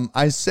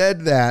I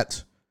said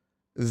that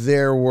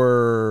there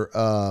were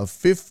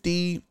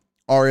 50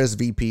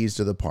 RSVPs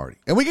to the party.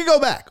 And we could go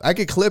back. I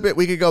could clip it.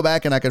 We could go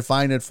back and I could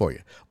find it for you.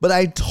 But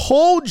I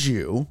told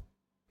you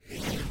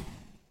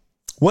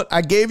what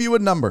I gave you a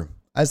number.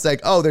 I was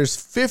like, oh, there's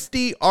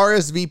 50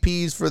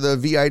 RSVPs for the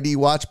VID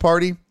watch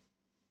party.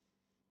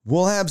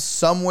 We'll have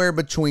somewhere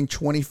between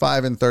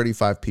 25 and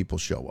 35 people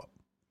show up.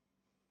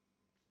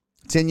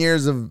 10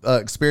 years of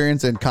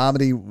experience in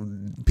comedy,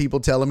 people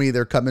telling me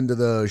they're coming to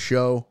the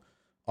show,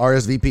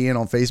 RSVPing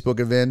on Facebook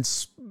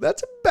events.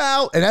 That's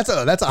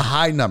a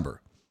high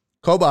number.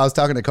 Kobo, I was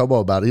talking to Kobo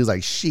about it. He was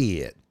like,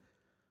 shit,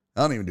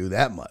 I don't even do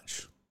that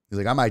much. He's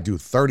like, I might do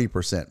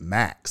 30%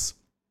 max.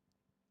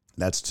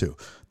 That's true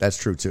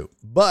too.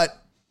 But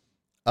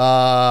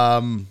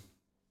 31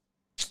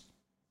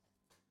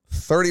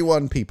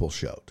 people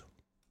showed.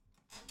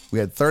 We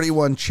had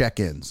 31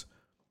 check-ins.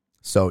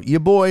 So your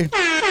boy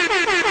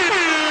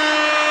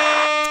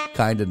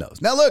kind of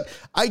knows. Now, look,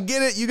 I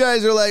get it. You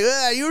guys are like,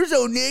 you're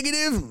so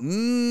negative.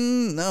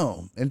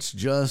 No, it's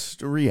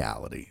just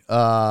reality.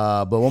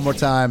 But one more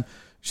time,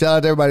 shout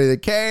out to everybody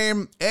that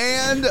came.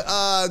 And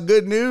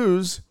good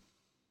news,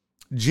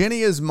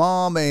 Jenny is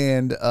mom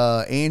and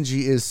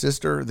Angie is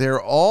sister.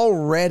 They're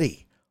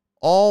already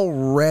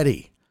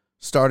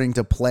starting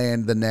to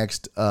plan the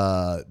next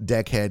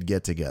Deckhead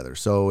get-together.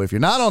 So if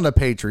you're not on the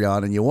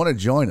Patreon and you want to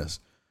join us,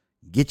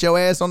 get your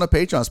ass on the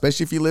Patreon,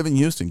 especially if you live in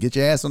Houston. Get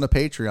your ass on the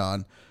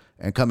Patreon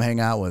and come hang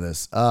out with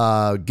us.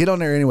 Get on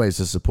there anyways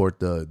to support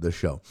the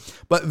show.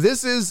 But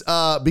this is,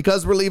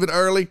 because we're leaving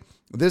early,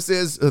 this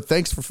is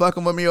thanks for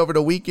fucking with me over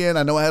the weekend.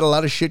 I know I had a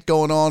lot of shit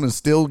going on and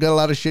still got a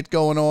lot of shit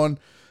going on.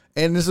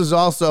 And this is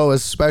also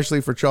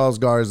especially for Charles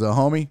Garza,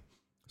 homie.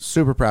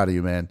 Super proud of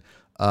you, man.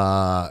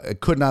 I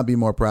could not be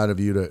more proud of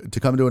you to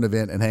come to an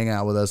event and hang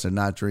out with us and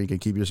not drink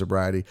and keep your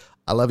sobriety.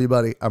 I love you,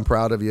 buddy. I'm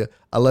proud of you.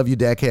 I love you,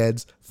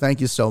 Deckheads.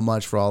 Thank you so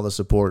much for all the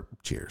support.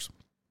 Cheers.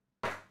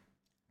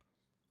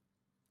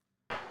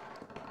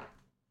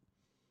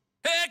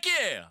 Heck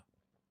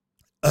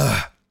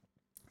yeah.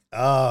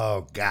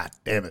 Oh, God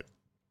damn it.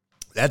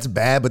 That's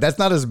bad, but that's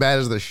not as bad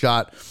as the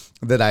shot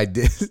that I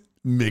did.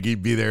 Miggy,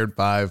 be there at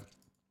 5.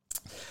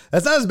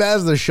 That's not as bad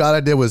as the shot I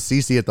did with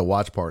Cece at the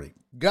watch party.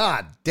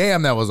 God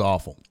damn, that was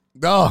awful.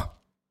 Oh.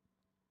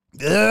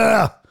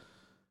 Ugh.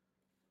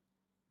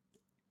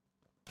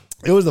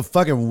 It was the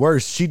fucking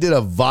worst. She did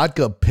a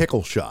vodka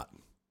pickle shot.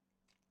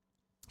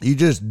 You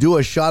just do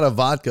a shot of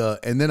vodka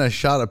and then a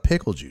shot of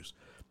pickle juice.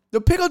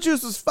 The pickle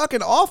juice was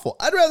fucking awful.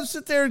 I'd rather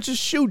sit there and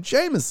just shoot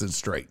Jameson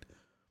straight.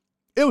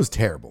 It was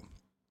terrible.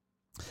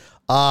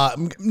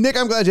 Nick,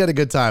 I'm glad you had a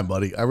good time,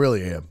 buddy. I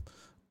really am.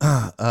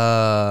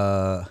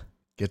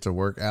 Get to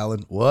work,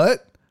 Alan.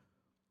 What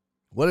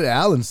did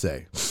Alan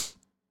say?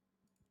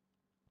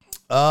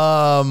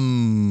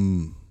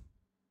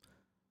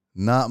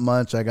 Not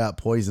much. I got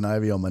poison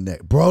ivy on my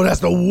neck. Bro, that's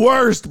the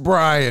worst,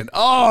 Brian.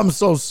 Oh, I'm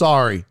so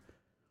sorry.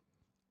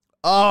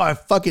 Oh, I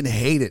fucking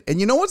hate it. And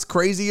you know what's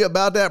crazy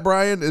about that,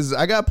 Brian, is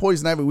I got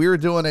poison ivy. We were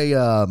doing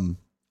the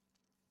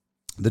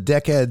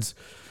Deckheads.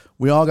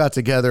 We all got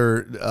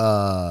together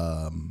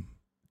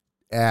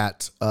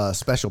at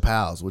Special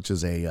Pals, which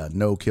is a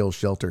no-kill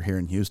shelter here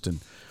in Houston.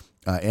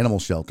 Animal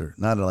shelter,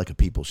 not like a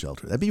people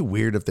shelter. That'd be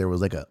weird if there was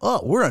like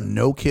we're a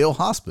no-kill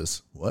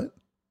hospice. What?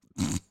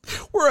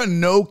 We're a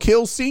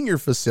no-kill senior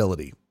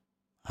facility.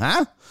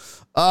 Huh?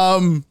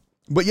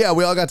 But yeah,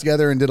 we all got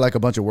together and did like a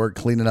bunch of work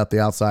cleaning up the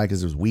outside because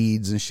there's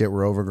weeds and shit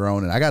were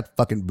overgrown. And I got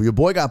your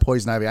boy got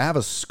poison ivy. I have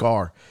a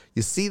scar.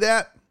 You see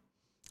that?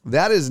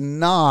 That is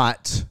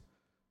not,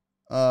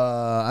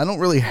 I don't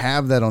really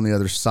have that on the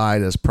other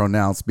side as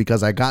pronounced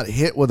because I got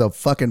hit with a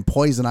fucking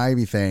poison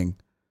ivy thing,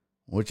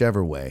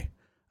 whichever way.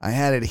 I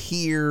had it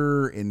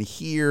here and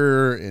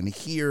here and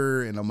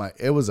here. And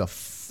it was a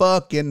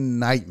fucking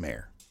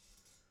nightmare.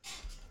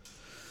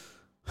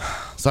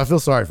 So I feel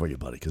sorry for you,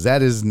 buddy, because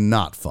that is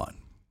not fun.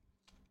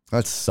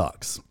 That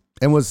sucks.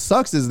 And what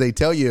sucks is they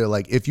tell you,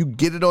 like, if you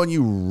get it on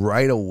you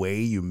right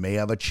away, you may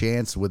have a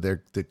chance with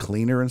the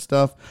cleaner and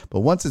stuff. But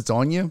once it's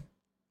on you,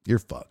 you're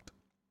fucked.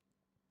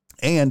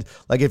 And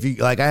like if you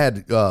like, I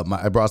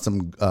brought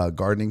some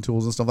gardening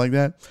tools and stuff like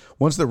that.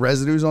 Once the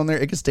residue's on there,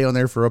 it can stay on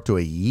there for up to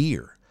a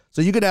year.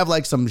 So you could have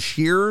like some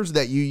shears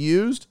that you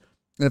used,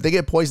 and if they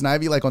get poison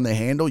ivy like on the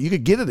handle, you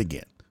could get it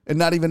again and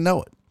not even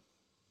know it.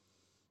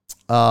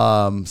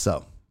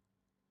 So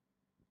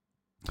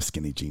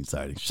skinny jean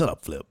sighting. Shut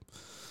up, Flip.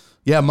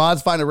 Yeah,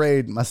 mods find a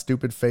raid. My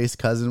stupid face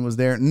cousin was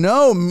there.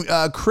 No,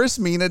 Chris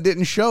Mina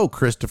didn't show.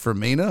 Christopher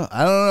Mina.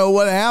 I don't know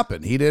what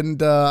happened. He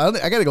didn't. I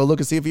got to go look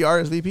and see if he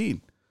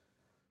RSVP'd.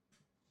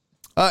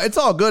 It's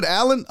all good,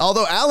 Alan.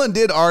 Although Alan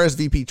did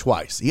RSVP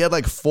twice. He had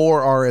like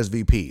 4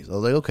 RSVPs. I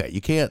was like, okay, you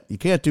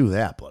can't do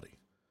that, buddy.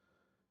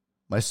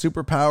 My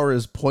superpower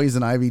is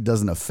poison ivy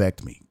doesn't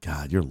affect me.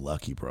 God, you're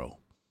lucky, bro.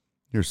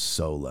 You're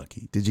so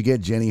lucky. Did you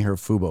get Jenny her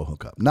Fubo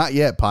hookup? Not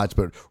yet, Potch,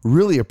 but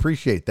really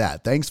appreciate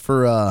that. Thanks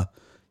for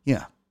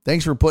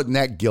thanks for putting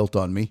that guilt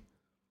on me.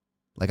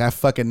 Like I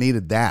fucking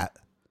needed that.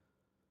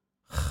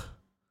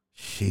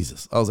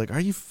 Jesus. I was like,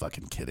 are you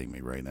fucking kidding me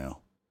right now?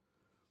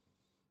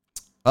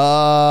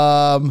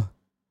 But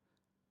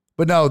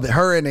no,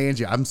 her and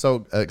Angie, I'm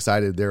so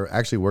excited. They're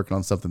actually working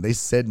on something. They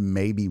said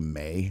maybe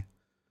May.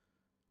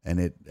 And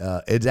it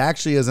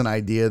actually is an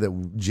idea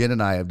that Jen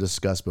and I have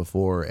discussed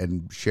before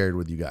and shared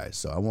with you guys.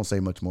 So I won't say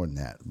much more than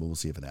that, but we'll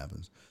see if it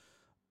happens.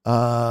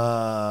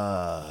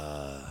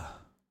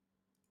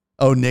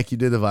 Oh, Nick, you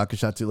did the vodka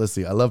shot too. Let's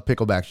see. I love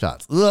pickleback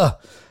shots. Ugh.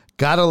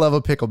 Gotta love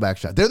a pickleback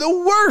shot. They're the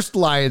worst,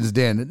 Lion's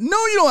Den. No,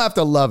 you don't have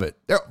to love it.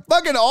 They're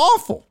fucking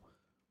awful.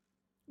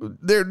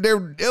 It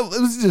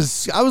was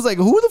just, I was like,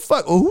 who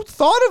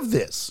thought of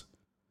this?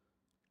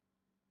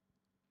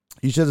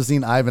 You should have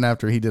seen Ivan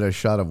after he did a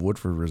shot of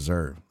Woodford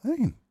Reserve. I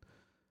mean,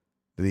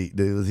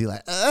 was he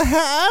like,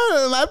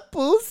 my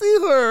pussy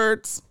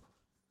hurts?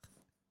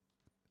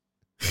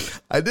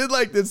 I did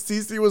like this.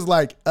 Cece was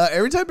like,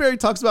 every time Barry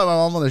talks about my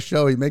mom on the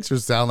show, he makes her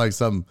sound like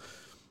some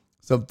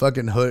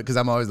fucking hood. Because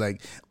I'm always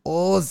like,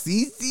 oh,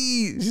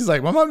 Cece. She's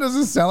like, my mom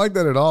doesn't sound like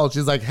that at all.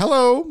 She's like,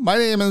 hello, my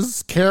name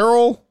is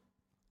Carol.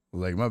 I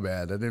was like, my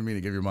bad. I didn't mean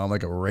to give your mom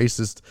like a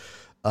racist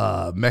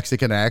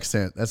Mexican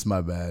accent. That's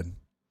my bad.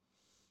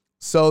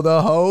 So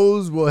the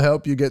hose will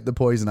help you get the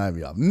poison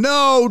ivy off.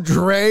 No,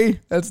 Dre.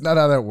 That's not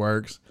how that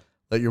works.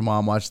 Let your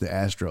mom watch the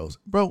Astros.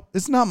 Bro,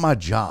 it's not my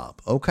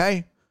job,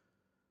 okay?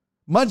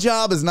 My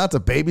job is not to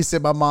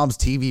babysit my mom's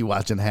TV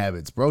watching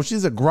habits, bro.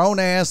 She's a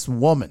grown-ass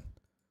woman.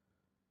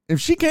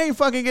 If she can't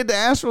fucking get the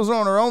Astros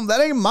on her own,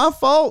 that ain't my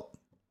fault.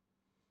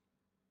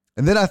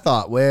 And then I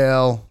thought,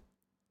 well,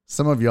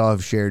 some of y'all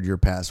have shared your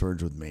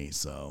passwords with me,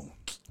 so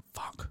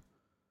fuck.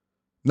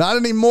 Not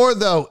anymore,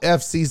 though,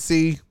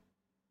 FCC.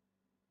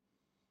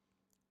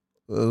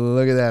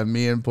 Look at that.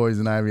 Me and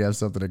Poison Ivy have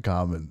something in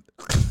common.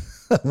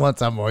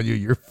 Once I'm on you,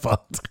 you're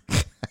fucked.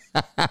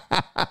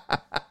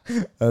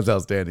 That's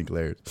outstanding,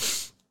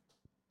 Clarence.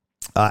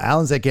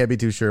 Alan said can't be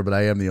too sure, but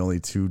I am the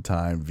only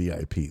 2-time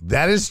VIP.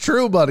 That is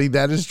true, buddy.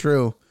 That is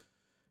true.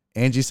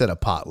 Angie said a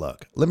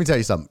potluck. Let me tell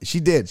you something.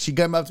 She did. She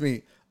came up to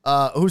me.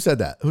 Who said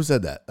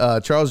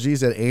that? Charles G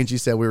said Angie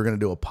said we were going to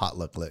do a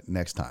potluck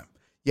next time.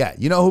 Yeah.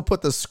 You know who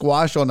put the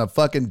squash on a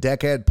fucking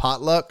Deckhead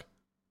potluck?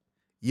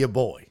 Your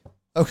boy.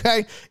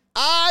 Okay.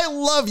 I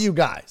love you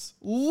guys.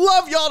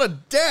 Love y'all to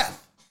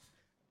death.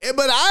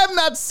 But I've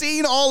not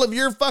seen all of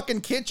your fucking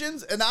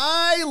kitchens, and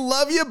I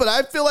love you, but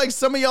I feel like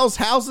some of y'all's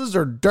houses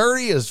are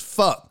dirty as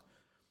fuck.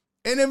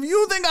 And if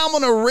you think I'm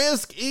going to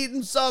risk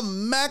eating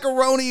some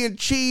macaroni and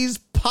cheese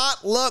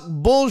potluck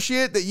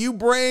bullshit that you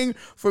bring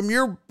from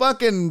your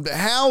fucking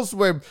house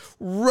where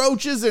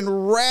roaches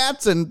and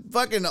rats and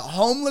fucking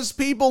homeless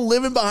people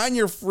living behind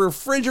your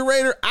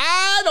refrigerator?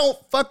 I don't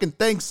fucking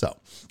think so.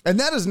 And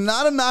that is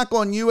not a knock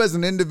on you as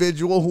an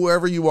individual,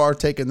 whoever you are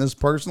taking this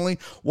personally.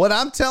 What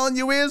I'm telling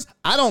you is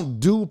I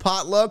don't do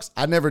potlucks.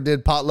 I never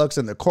did potlucks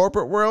in the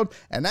corporate world,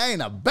 and I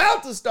ain't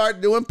about to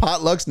start doing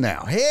potlucks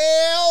now.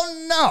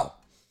 Hell no.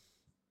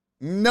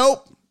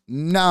 Nope.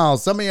 No,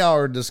 some of y'all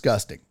are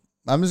disgusting.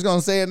 I'm just going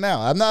to say it now.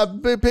 I'm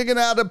not picking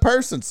out a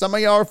person. Some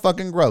of y'all are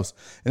fucking gross.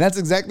 And that's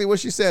exactly what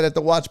she said at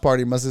the watch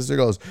party. My sister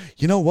goes,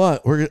 you know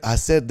what? I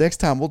said next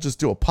time we'll just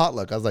do a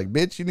potluck. I was like,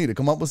 bitch, you need to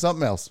come up with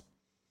something else.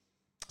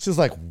 She was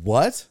like,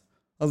 what?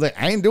 I was like,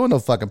 I ain't doing no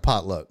fucking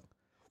potluck.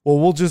 Well,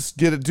 we'll just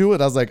get it to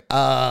it. I was like,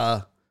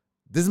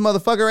 this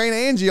motherfucker ain't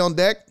Angie on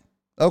deck.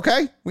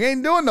 Okay? We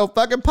ain't doing no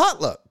fucking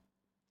potluck.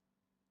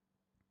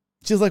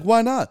 She was like,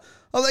 why not?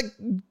 I was like,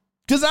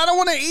 because I don't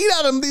want to eat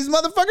out of these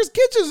motherfuckers'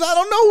 kitchens. I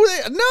don't know who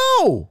they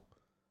No.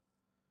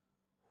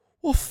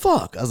 Well,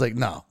 fuck. I was like,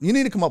 no, you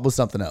need to come up with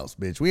something else,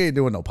 bitch. We ain't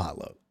doing no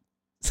potluck.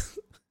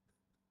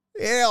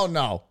 Hell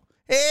no.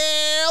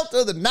 Hell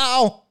to the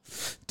no.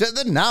 To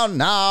the no.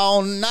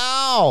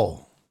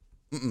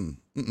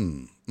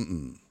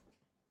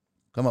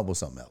 Come up with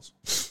something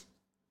else.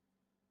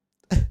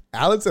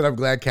 Alan said, I'm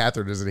glad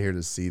Catherine isn't here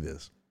to see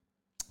this.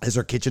 Is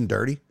her kitchen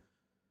dirty?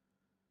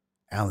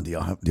 Alan, do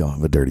y'all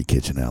have a dirty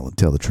kitchen, Alan?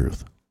 Tell the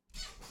truth.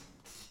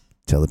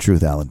 Tell the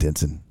truth, Alan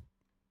Denson.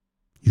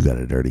 You got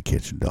a dirty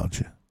kitchen, don't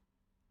you?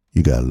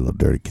 You got a little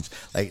dirty kitchen.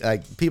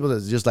 Like people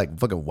that just like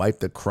fucking wipe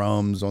the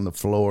crumbs on the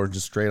floor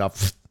just straight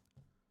off.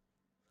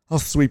 I'll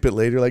sweep it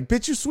later. Like,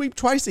 bitch, you sweep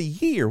twice a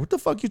year. What the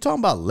fuck you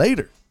talking about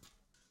later?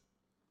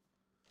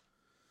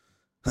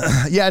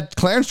 Yeah,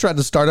 Clarence tried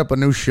to start up a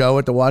new show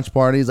at the watch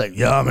party. He's like,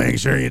 y'all make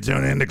sure you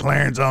tune in to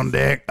Clarence on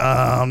Deck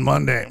on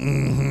Monday.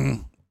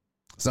 Mm-hmm.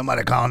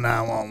 Somebody call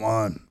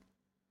 911.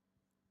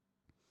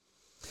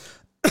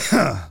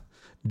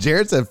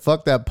 Jared said,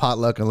 fuck that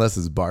potluck unless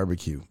it's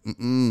barbecue.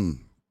 All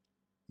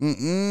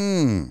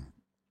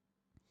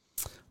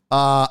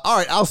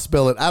right, I'll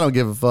spill it. I don't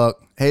give a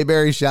fuck. Hey,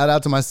 Barry, shout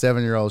out to my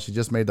 7-year-old. She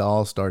just made the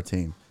all-star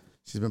team.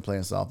 She's been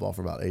playing softball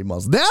for about 8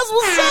 months. That's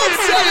what's up,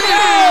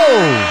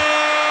 Celio!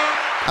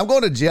 I'm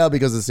going to jail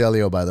because of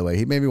Celio, by the way.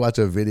 He made me watch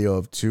a video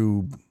of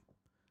two...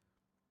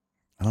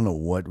 I don't know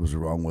what was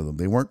wrong with them.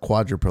 They weren't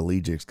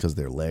quadriplegics because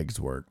their legs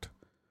worked.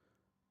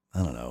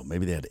 I don't know.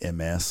 Maybe they had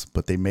MS,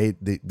 but they made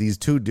these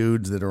two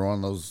dudes that are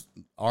on those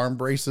arm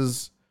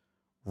braces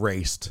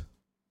raced.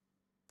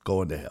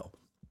 Going to hell.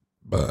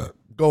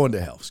 Going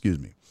to hell. Excuse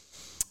me.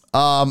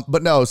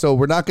 But no, so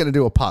we're not going to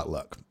do a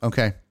potluck.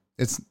 Okay.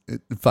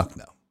 Fuck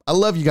no. I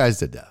love you guys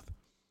to death.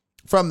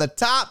 From the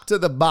top to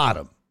the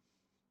bottom.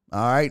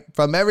 All right.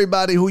 From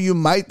everybody who you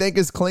might think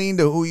is clean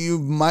to who you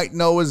might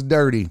know is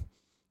dirty.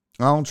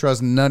 I don't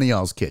trust none of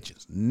y'all's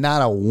kitchens.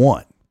 Not a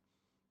one.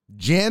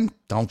 Jen,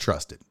 don't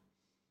trust it.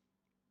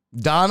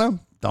 Donna,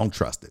 don't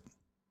trust it.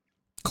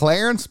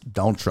 Clarence,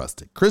 don't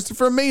trust it.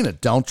 Christopher Mina,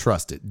 don't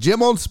trust it.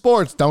 Jim on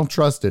Sports, don't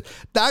trust it.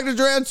 Dr.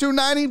 Dran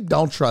 290,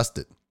 don't trust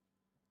it.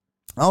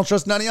 I don't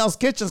trust none of y'all's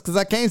kitchens because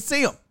I can't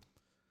see them.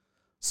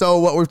 So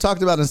what we've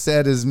talked about and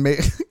said is,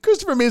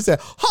 Christopher Mina said,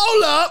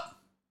 hold up.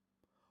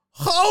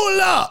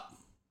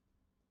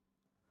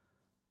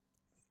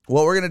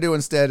 What we're going to do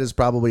instead is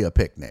probably a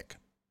picnic.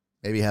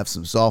 Maybe have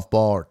some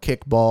softball or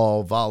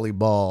kickball,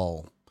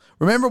 volleyball.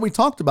 Remember, we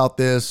talked about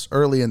this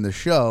early in the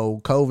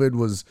show. COVID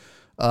was,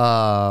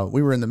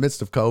 we were in the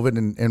midst of COVID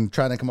and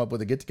trying to come up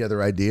with a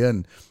get-together idea.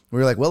 And we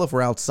were like, well, if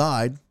we're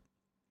outside,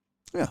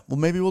 yeah, well,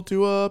 maybe we'll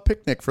do a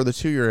picnic for the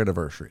 2-year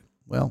anniversary.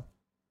 Well,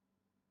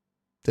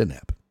 didn't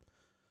happen.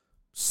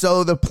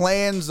 So the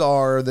plans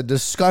are, the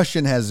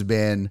discussion has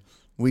been,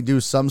 we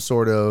do some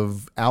sort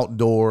of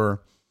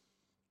outdoor,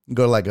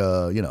 go to like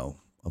a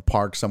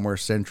park somewhere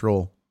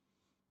central.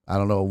 I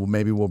don't know.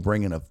 Maybe we'll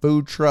bring in a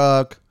food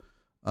truck.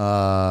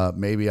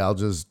 Maybe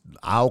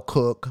I'll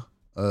cook,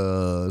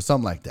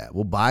 something like that.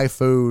 We'll buy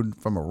food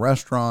from a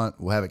restaurant.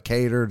 We'll have it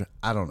catered.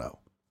 I don't know.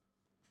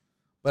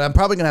 But I'm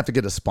probably going to have to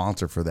get a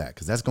sponsor for that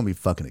because that's going to be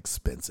fucking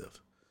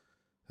expensive.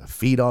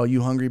 Feed all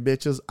you hungry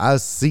bitches.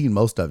 I've seen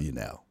most of you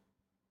now.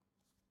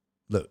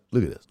 Look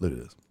at this.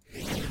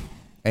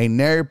 Ain't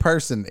nary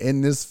person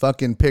in this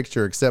fucking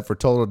picture except for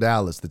Total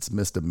Dallas that's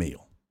missed a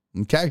meal.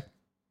 Okay?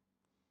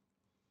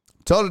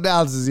 Total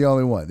Dallas is the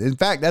only one. In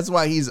fact, that's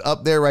why he's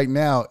up there right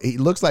now. He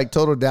looks like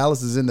Total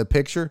Dallas is in the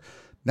picture.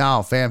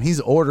 No, fam, he's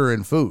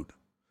ordering food.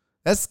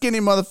 That skinny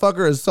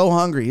motherfucker is so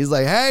hungry. He's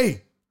like,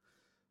 hey.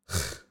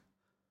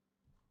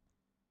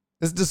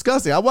 It's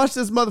disgusting. I watched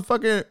this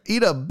motherfucker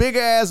eat a big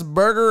ass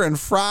burger and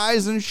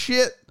fries and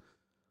shit.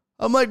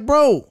 I'm like,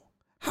 bro,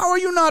 how are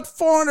you not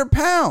 400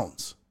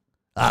 pounds?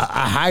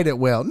 I hide it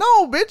well.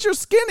 No, bitch, you're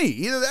skinny.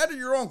 Either that or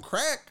you're on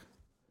crack.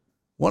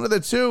 One of the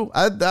two.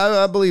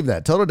 I believe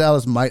that. Total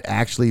Dallas might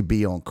actually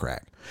be on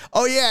crack.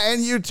 Oh, yeah,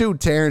 and you too,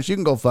 Terrence. You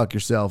can go fuck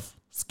yourself,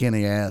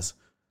 skinny ass.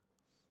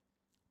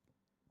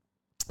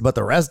 But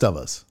the rest of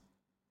us,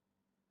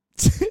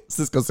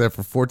 Cisco said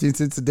for 14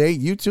 cents a day,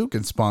 you too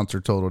can sponsor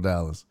Total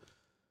Dallas.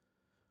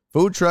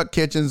 Food truck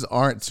kitchens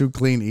aren't too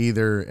clean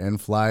either, and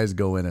flies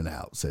go in and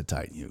out, said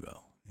Titan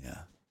Hugo.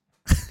 Yeah.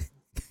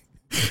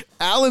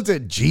 Alan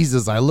said,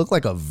 Jesus, I look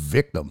like a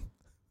victim.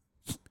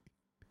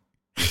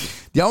 Do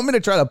y'all want me to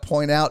try to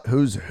point out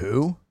who's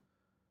who?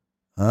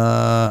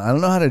 I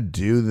don't know how to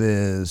do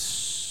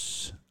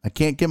this. I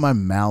can't get my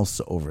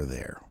mouse over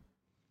there.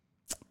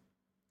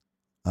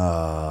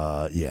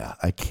 Yeah,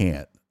 I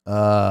can't.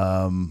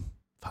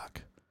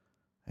 Fuck.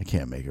 I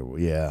can't make it.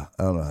 Yeah,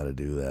 I don't know how to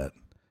do that.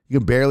 You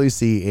can barely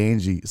see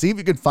Angie. See if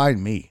you can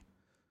find me.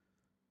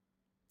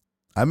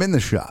 I'm in the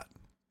shot.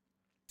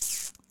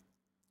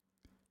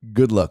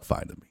 Good luck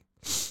finding me.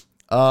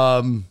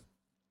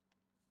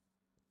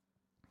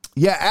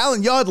 Yeah,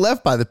 Alan, y'all had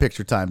left by the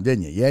picture time,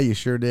 didn't you? Yeah, you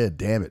sure did.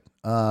 Damn it.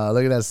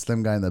 Look at that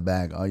slim guy in the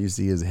back. All you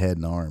see is head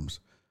and arms.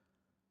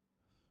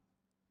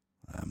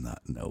 I'm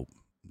not. Nope.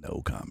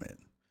 No comment.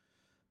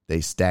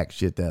 They stack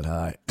shit that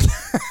high.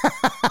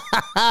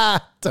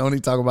 Tony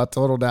talking about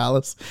Total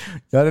Dallas.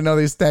 Y'all didn't know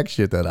they stack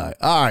shit that high.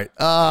 All right.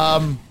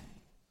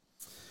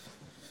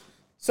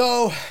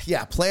 So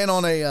yeah, plan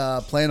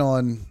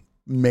on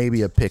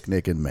maybe a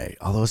picnic in May.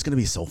 Although it's gonna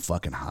be so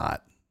fucking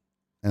hot,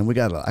 and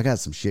I got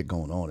some shit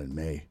going on in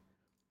May.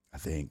 I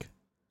think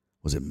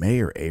was it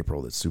May or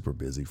April that's super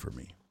busy for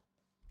me.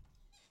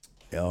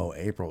 Oh,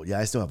 April. Yeah,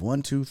 I still have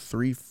 1, 2,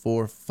 3,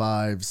 4,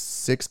 5,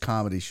 6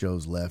 comedy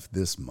shows left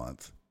this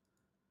month.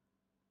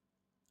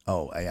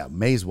 Oh, yeah,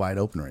 May's wide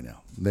open right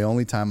now. The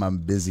only time I'm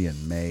busy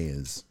in May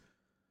is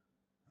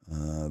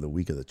the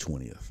week of the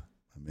 20th.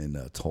 I'm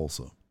in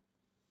Tulsa.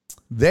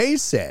 They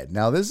said,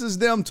 now this is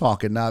them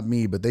talking, not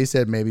me, but they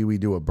said maybe we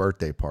do a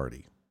birthday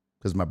party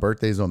because my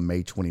birthday's on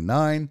May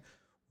 29,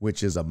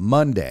 which is a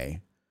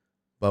Monday,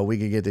 but we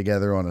could get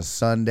together on a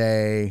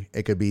Sunday.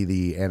 It could be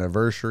the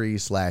anniversary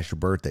 /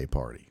 birthday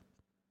party.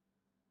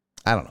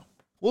 I don't know.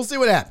 We'll see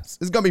what happens.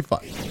 It's going to be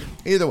fun.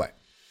 Either way.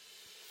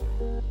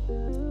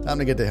 Time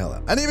to get the hell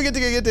out. I didn't even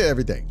get to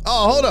everything.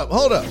 Oh,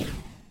 hold up.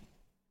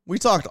 We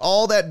talked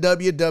all that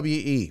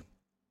WWE,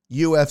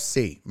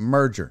 UFC,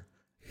 merger.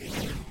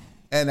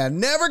 And I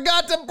never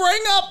got to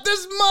bring up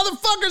this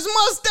motherfucker's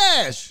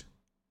mustache.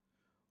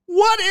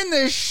 What in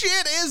the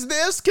shit is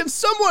this? Can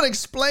someone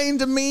explain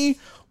to me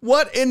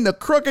what in the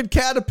crooked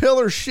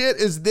caterpillar shit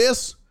is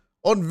this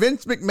on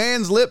Vince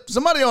McMahon's lip?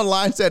 Somebody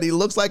online said he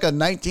looks like a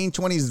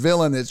 1920s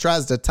villain that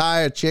tries to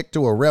tie a chick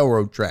to a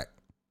railroad track.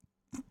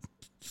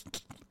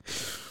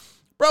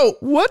 Bro,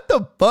 what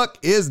the fuck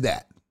is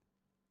that?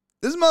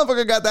 This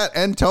motherfucker got that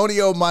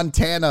Antonio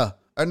Montana.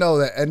 I know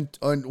that.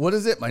 And what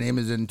is it? My name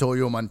is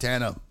Antonio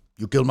Montana.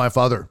 You killed my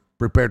father.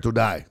 Prepare to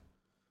die.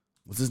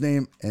 What's his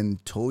name?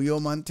 Antonio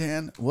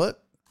Montana?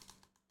 What?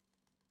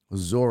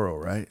 Zorro,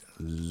 right?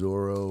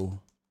 Zorro.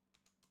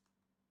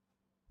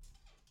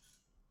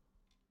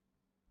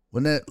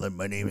 Wasn't that like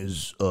my name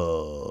is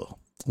wasn't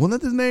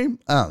that his name?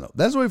 I don't know.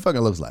 That's what he fucking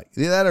looks like.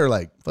 Yeah, that or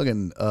like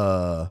fucking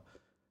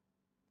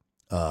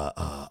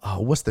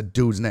what's the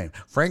dude's name?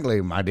 Frankly,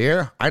 my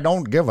dear, I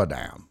don't give a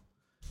damn.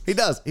 He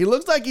does. He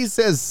looks like he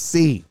says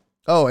C.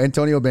 Oh,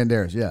 Antonio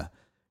Banderas, yeah.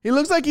 He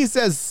looks like he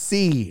says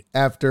C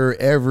after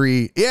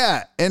every,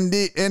 yeah,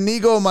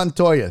 Inigo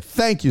Montoya.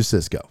 Thank you,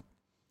 Cisco.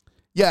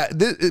 Yeah,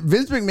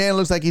 Vince McMahon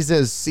looks like he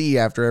says C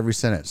after every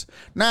sentence.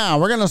 Now,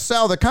 we're going to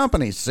sell the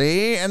company,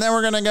 see? And then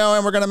we're going to go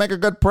and we're going to make a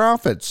good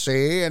profit,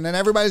 see? And then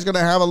everybody's going to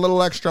have a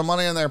little extra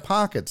money in their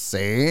pockets,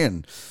 see?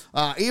 And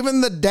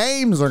even the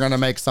dames are going to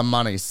make some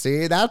money,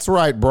 see? That's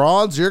right,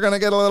 broads. You're going to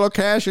get a little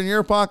cash in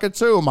your pocket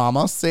too,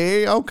 mama,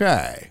 see?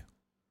 Okay.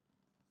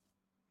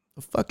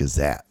 The fuck is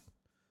that?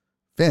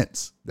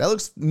 Vince. That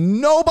looks,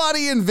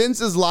 nobody in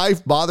Vince's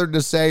life bothered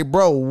to say,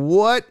 bro,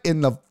 what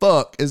in the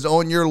fuck is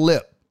on your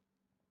lip?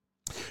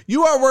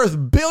 You are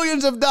worth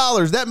billions of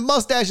dollars. That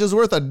mustache is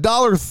worth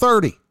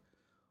 $1.30.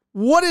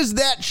 What is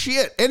that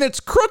shit? And it's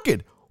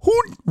crooked.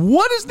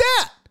 What is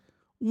that?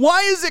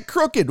 Why is it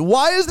crooked?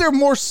 Why is there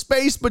more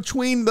space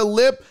between the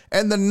lip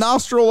and the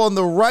nostril on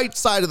the right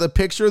side of the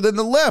picture than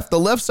the left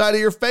side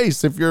of your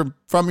face, if you're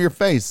from your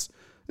face?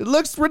 It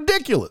looks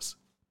ridiculous.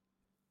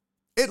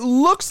 It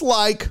looks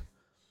like,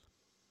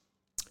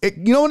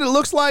 you know what it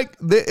looks like?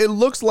 It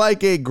looks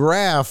like a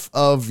graph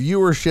of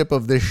viewership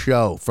of this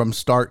show from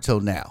start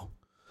till now.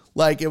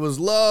 Like it was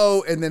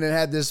low and then it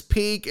had this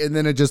peak and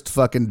then it just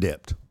fucking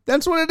dipped.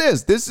 That's what it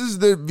is. This is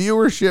the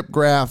viewership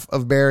graph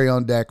of Barry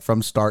on Deck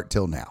from start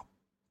till now.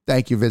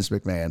 Thank you, Vince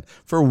McMahon,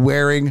 for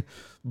wearing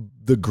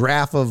the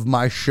graph of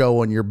my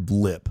show on your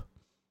lip.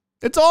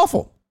 It's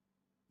awful.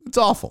 It's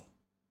awful.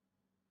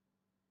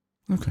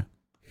 Okay.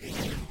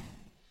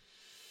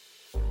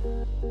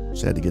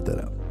 Just had to get that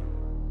out.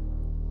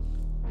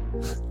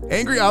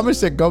 Angry Amish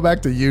said, go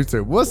back to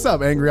YouTube. What's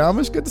up, Angry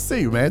Amish? Good to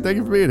see you, man. Thank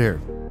you for being here.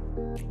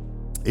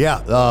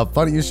 Yeah,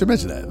 funny you should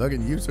mention that.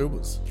 Fucking YouTube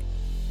was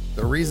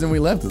the reason we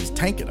left. It was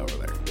tanking over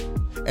there.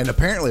 And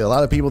apparently a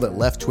lot of people that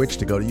left Twitch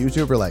to go to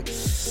YouTube are like,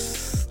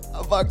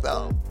 I fucked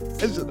up.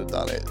 I shouldn't have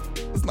done it.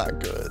 It's not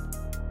good.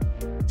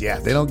 Yeah,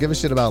 they don't give a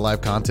shit about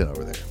live content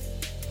over there.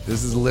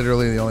 This is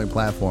literally the only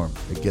platform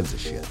that gives a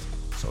shit.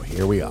 So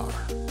here we are.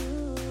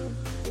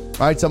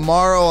 All right,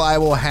 tomorrow I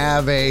will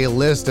have a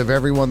list of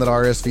everyone that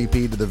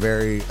RSVP'd to the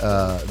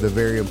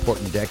very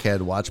important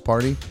Deckhead watch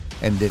party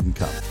and didn't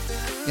come.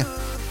 Yeah.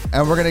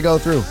 And we're going to go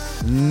through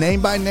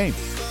name by name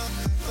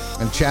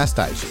and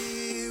chastise you.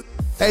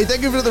 Hey,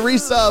 thank you for the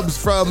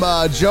resubs from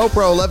Joe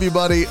Pro. Love you,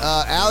 buddy.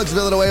 Alex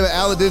Villanueva,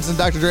 Alan Dinson,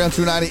 Dr. Dre on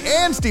 290,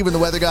 and Steven the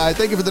Weather Guy.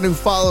 Thank you for the new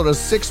follow to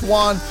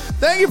 6-1.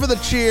 Thank you for the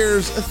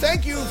cheers.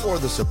 Thank you for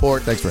the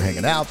support. Thanks for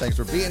hanging out. Thanks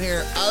for being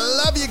here.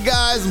 I love you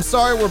guys. I'm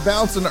sorry we're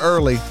bouncing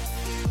early.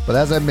 But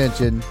as I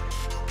mentioned,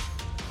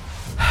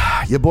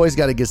 your boys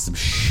got to get some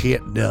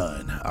shit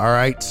done. All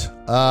right.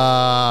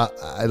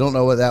 I don't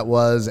know what that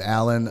was,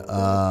 Alan.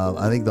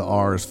 I think the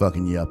R is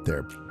fucking you up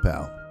there,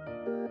 pal.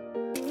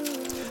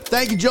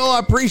 Thank you, Joel. I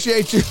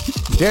appreciate you.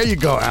 There you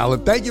go,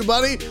 Alan. Thank you,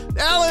 buddy.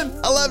 Alan,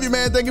 I love you,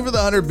 man. Thank you for the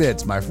 100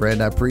 bits, my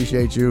friend. I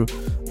appreciate you.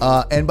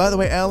 And by the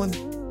way, Alan,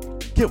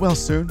 get well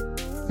soon.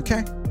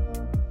 Okay?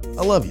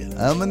 I love you.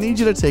 I'm going to need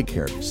you to take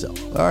care of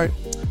yourself. All right.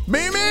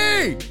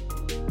 Mimi!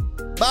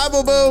 Bye,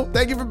 boo-boo.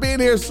 Thank you for being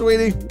here,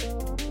 sweetie.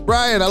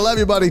 Brian, I love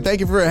you, buddy. Thank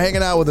you for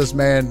hanging out with us,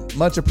 man.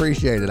 Much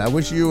appreciated. I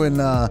wish you and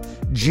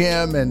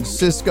Jim and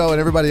Cisco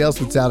and everybody else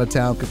that's out of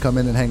town could come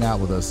in and hang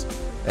out with us.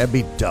 That'd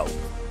be dope.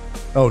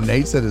 Oh,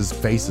 Nate said his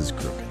face is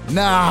crooked.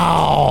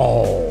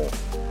 No!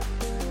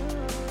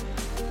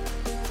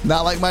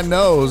 Not like my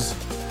nose.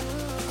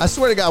 I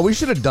swear to God, we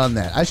should have done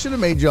that. I should have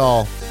made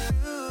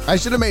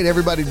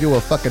everybody do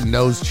a fucking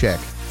nose check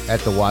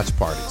at the watch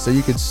party so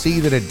you could see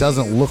that it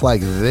doesn't look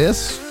like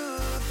this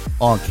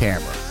on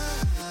camera.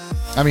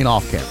 I mean,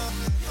 off camera.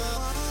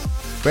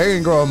 Barry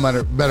can grow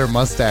a better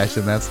mustache,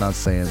 and that's not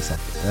saying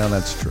something. Well,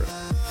 that's true.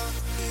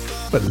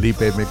 Felipe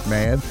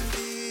McMahon.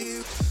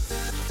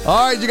 All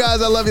right, you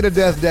guys, I love you to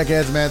death,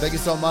 Deckheads, man. Thank you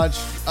so much.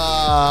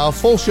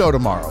 Full show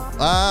tomorrow.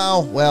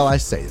 Well, I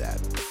say that.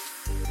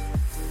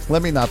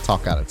 Let me not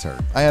talk out of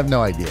turn. I have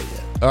no idea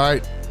yet. All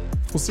right.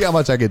 We'll see how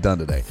much I get done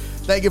today.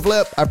 Thank you,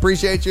 Flip. I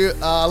appreciate you.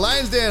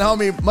 Lions Den,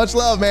 homie. Much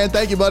love, man.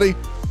 Thank you, buddy.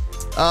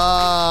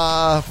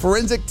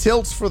 Forensic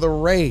tilts for the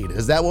raid.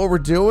 Is that what we're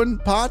doing,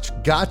 Potch?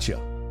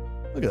 Gotcha.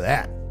 Look at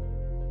that.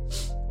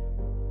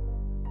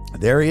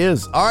 There he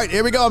is. All right,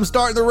 here we go. I'm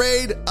starting the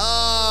raid.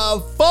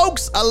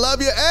 Folks, I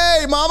love you.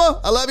 Hey, mama,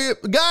 I love you.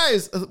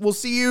 Guys, we'll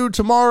see you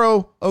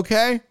tomorrow,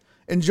 okay?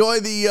 Enjoy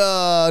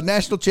the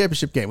national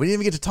championship game. We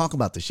didn't even get to talk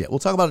about this yet. We'll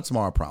talk about it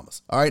tomorrow, I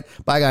promise. All right,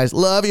 bye, guys.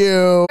 Love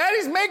you. And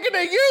he's making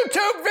a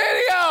YouTube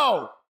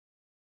video.